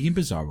 intriguing,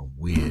 bizarre, and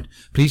weird.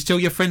 Please tell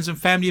your friends and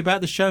family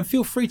about the show and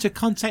feel free to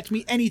contact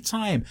me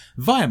anytime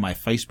via my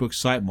Facebook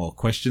site, More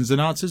Questions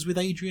and Answers with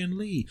Adrian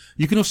Lee.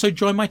 You can also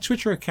join my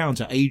Twitter account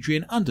at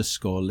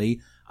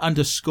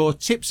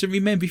Adrian_Lee_tips. And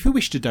remember, if you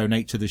wish to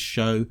donate to the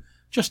show,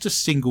 just a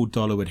single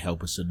 $1 would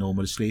help us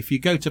enormously. If you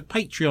go to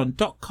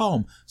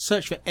patreon.com,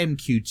 search for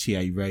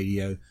MQTA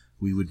Radio,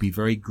 we would be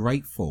very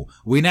grateful.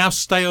 We now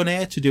stay on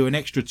air to do an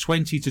extra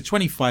 20 to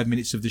 25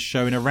 minutes of the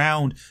show in a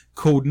round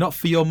called Not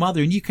For Your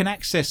Mother, and you can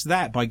access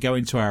that by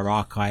going to our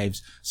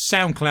archives,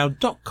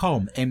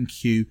 soundcloud.com,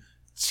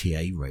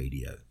 MQTA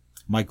Radio.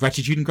 My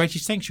gratitude and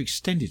greatest thanks are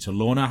extended to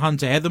Lorna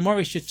Hunter, Heather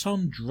Morris,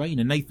 Tom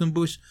Drainer, Nathan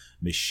Bush,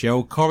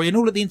 Michelle Corrie, and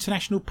all at the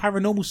International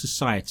Paranormal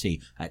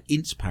Society at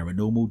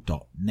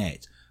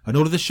intsparanormal.net. And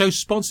all of the show's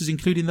sponsors,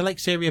 including the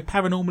Lakes Area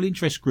Paranormal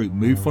Interest Group,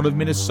 MUFON of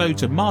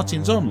Minnesota,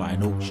 Martin's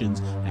Online Auctions,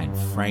 and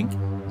Frank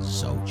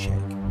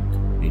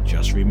Zolchek. It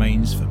just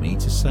remains for me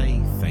to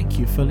say thank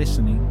you for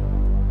listening,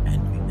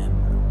 and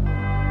remember,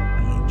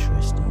 be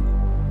interested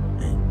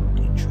and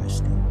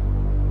interesting.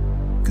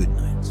 Good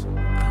night.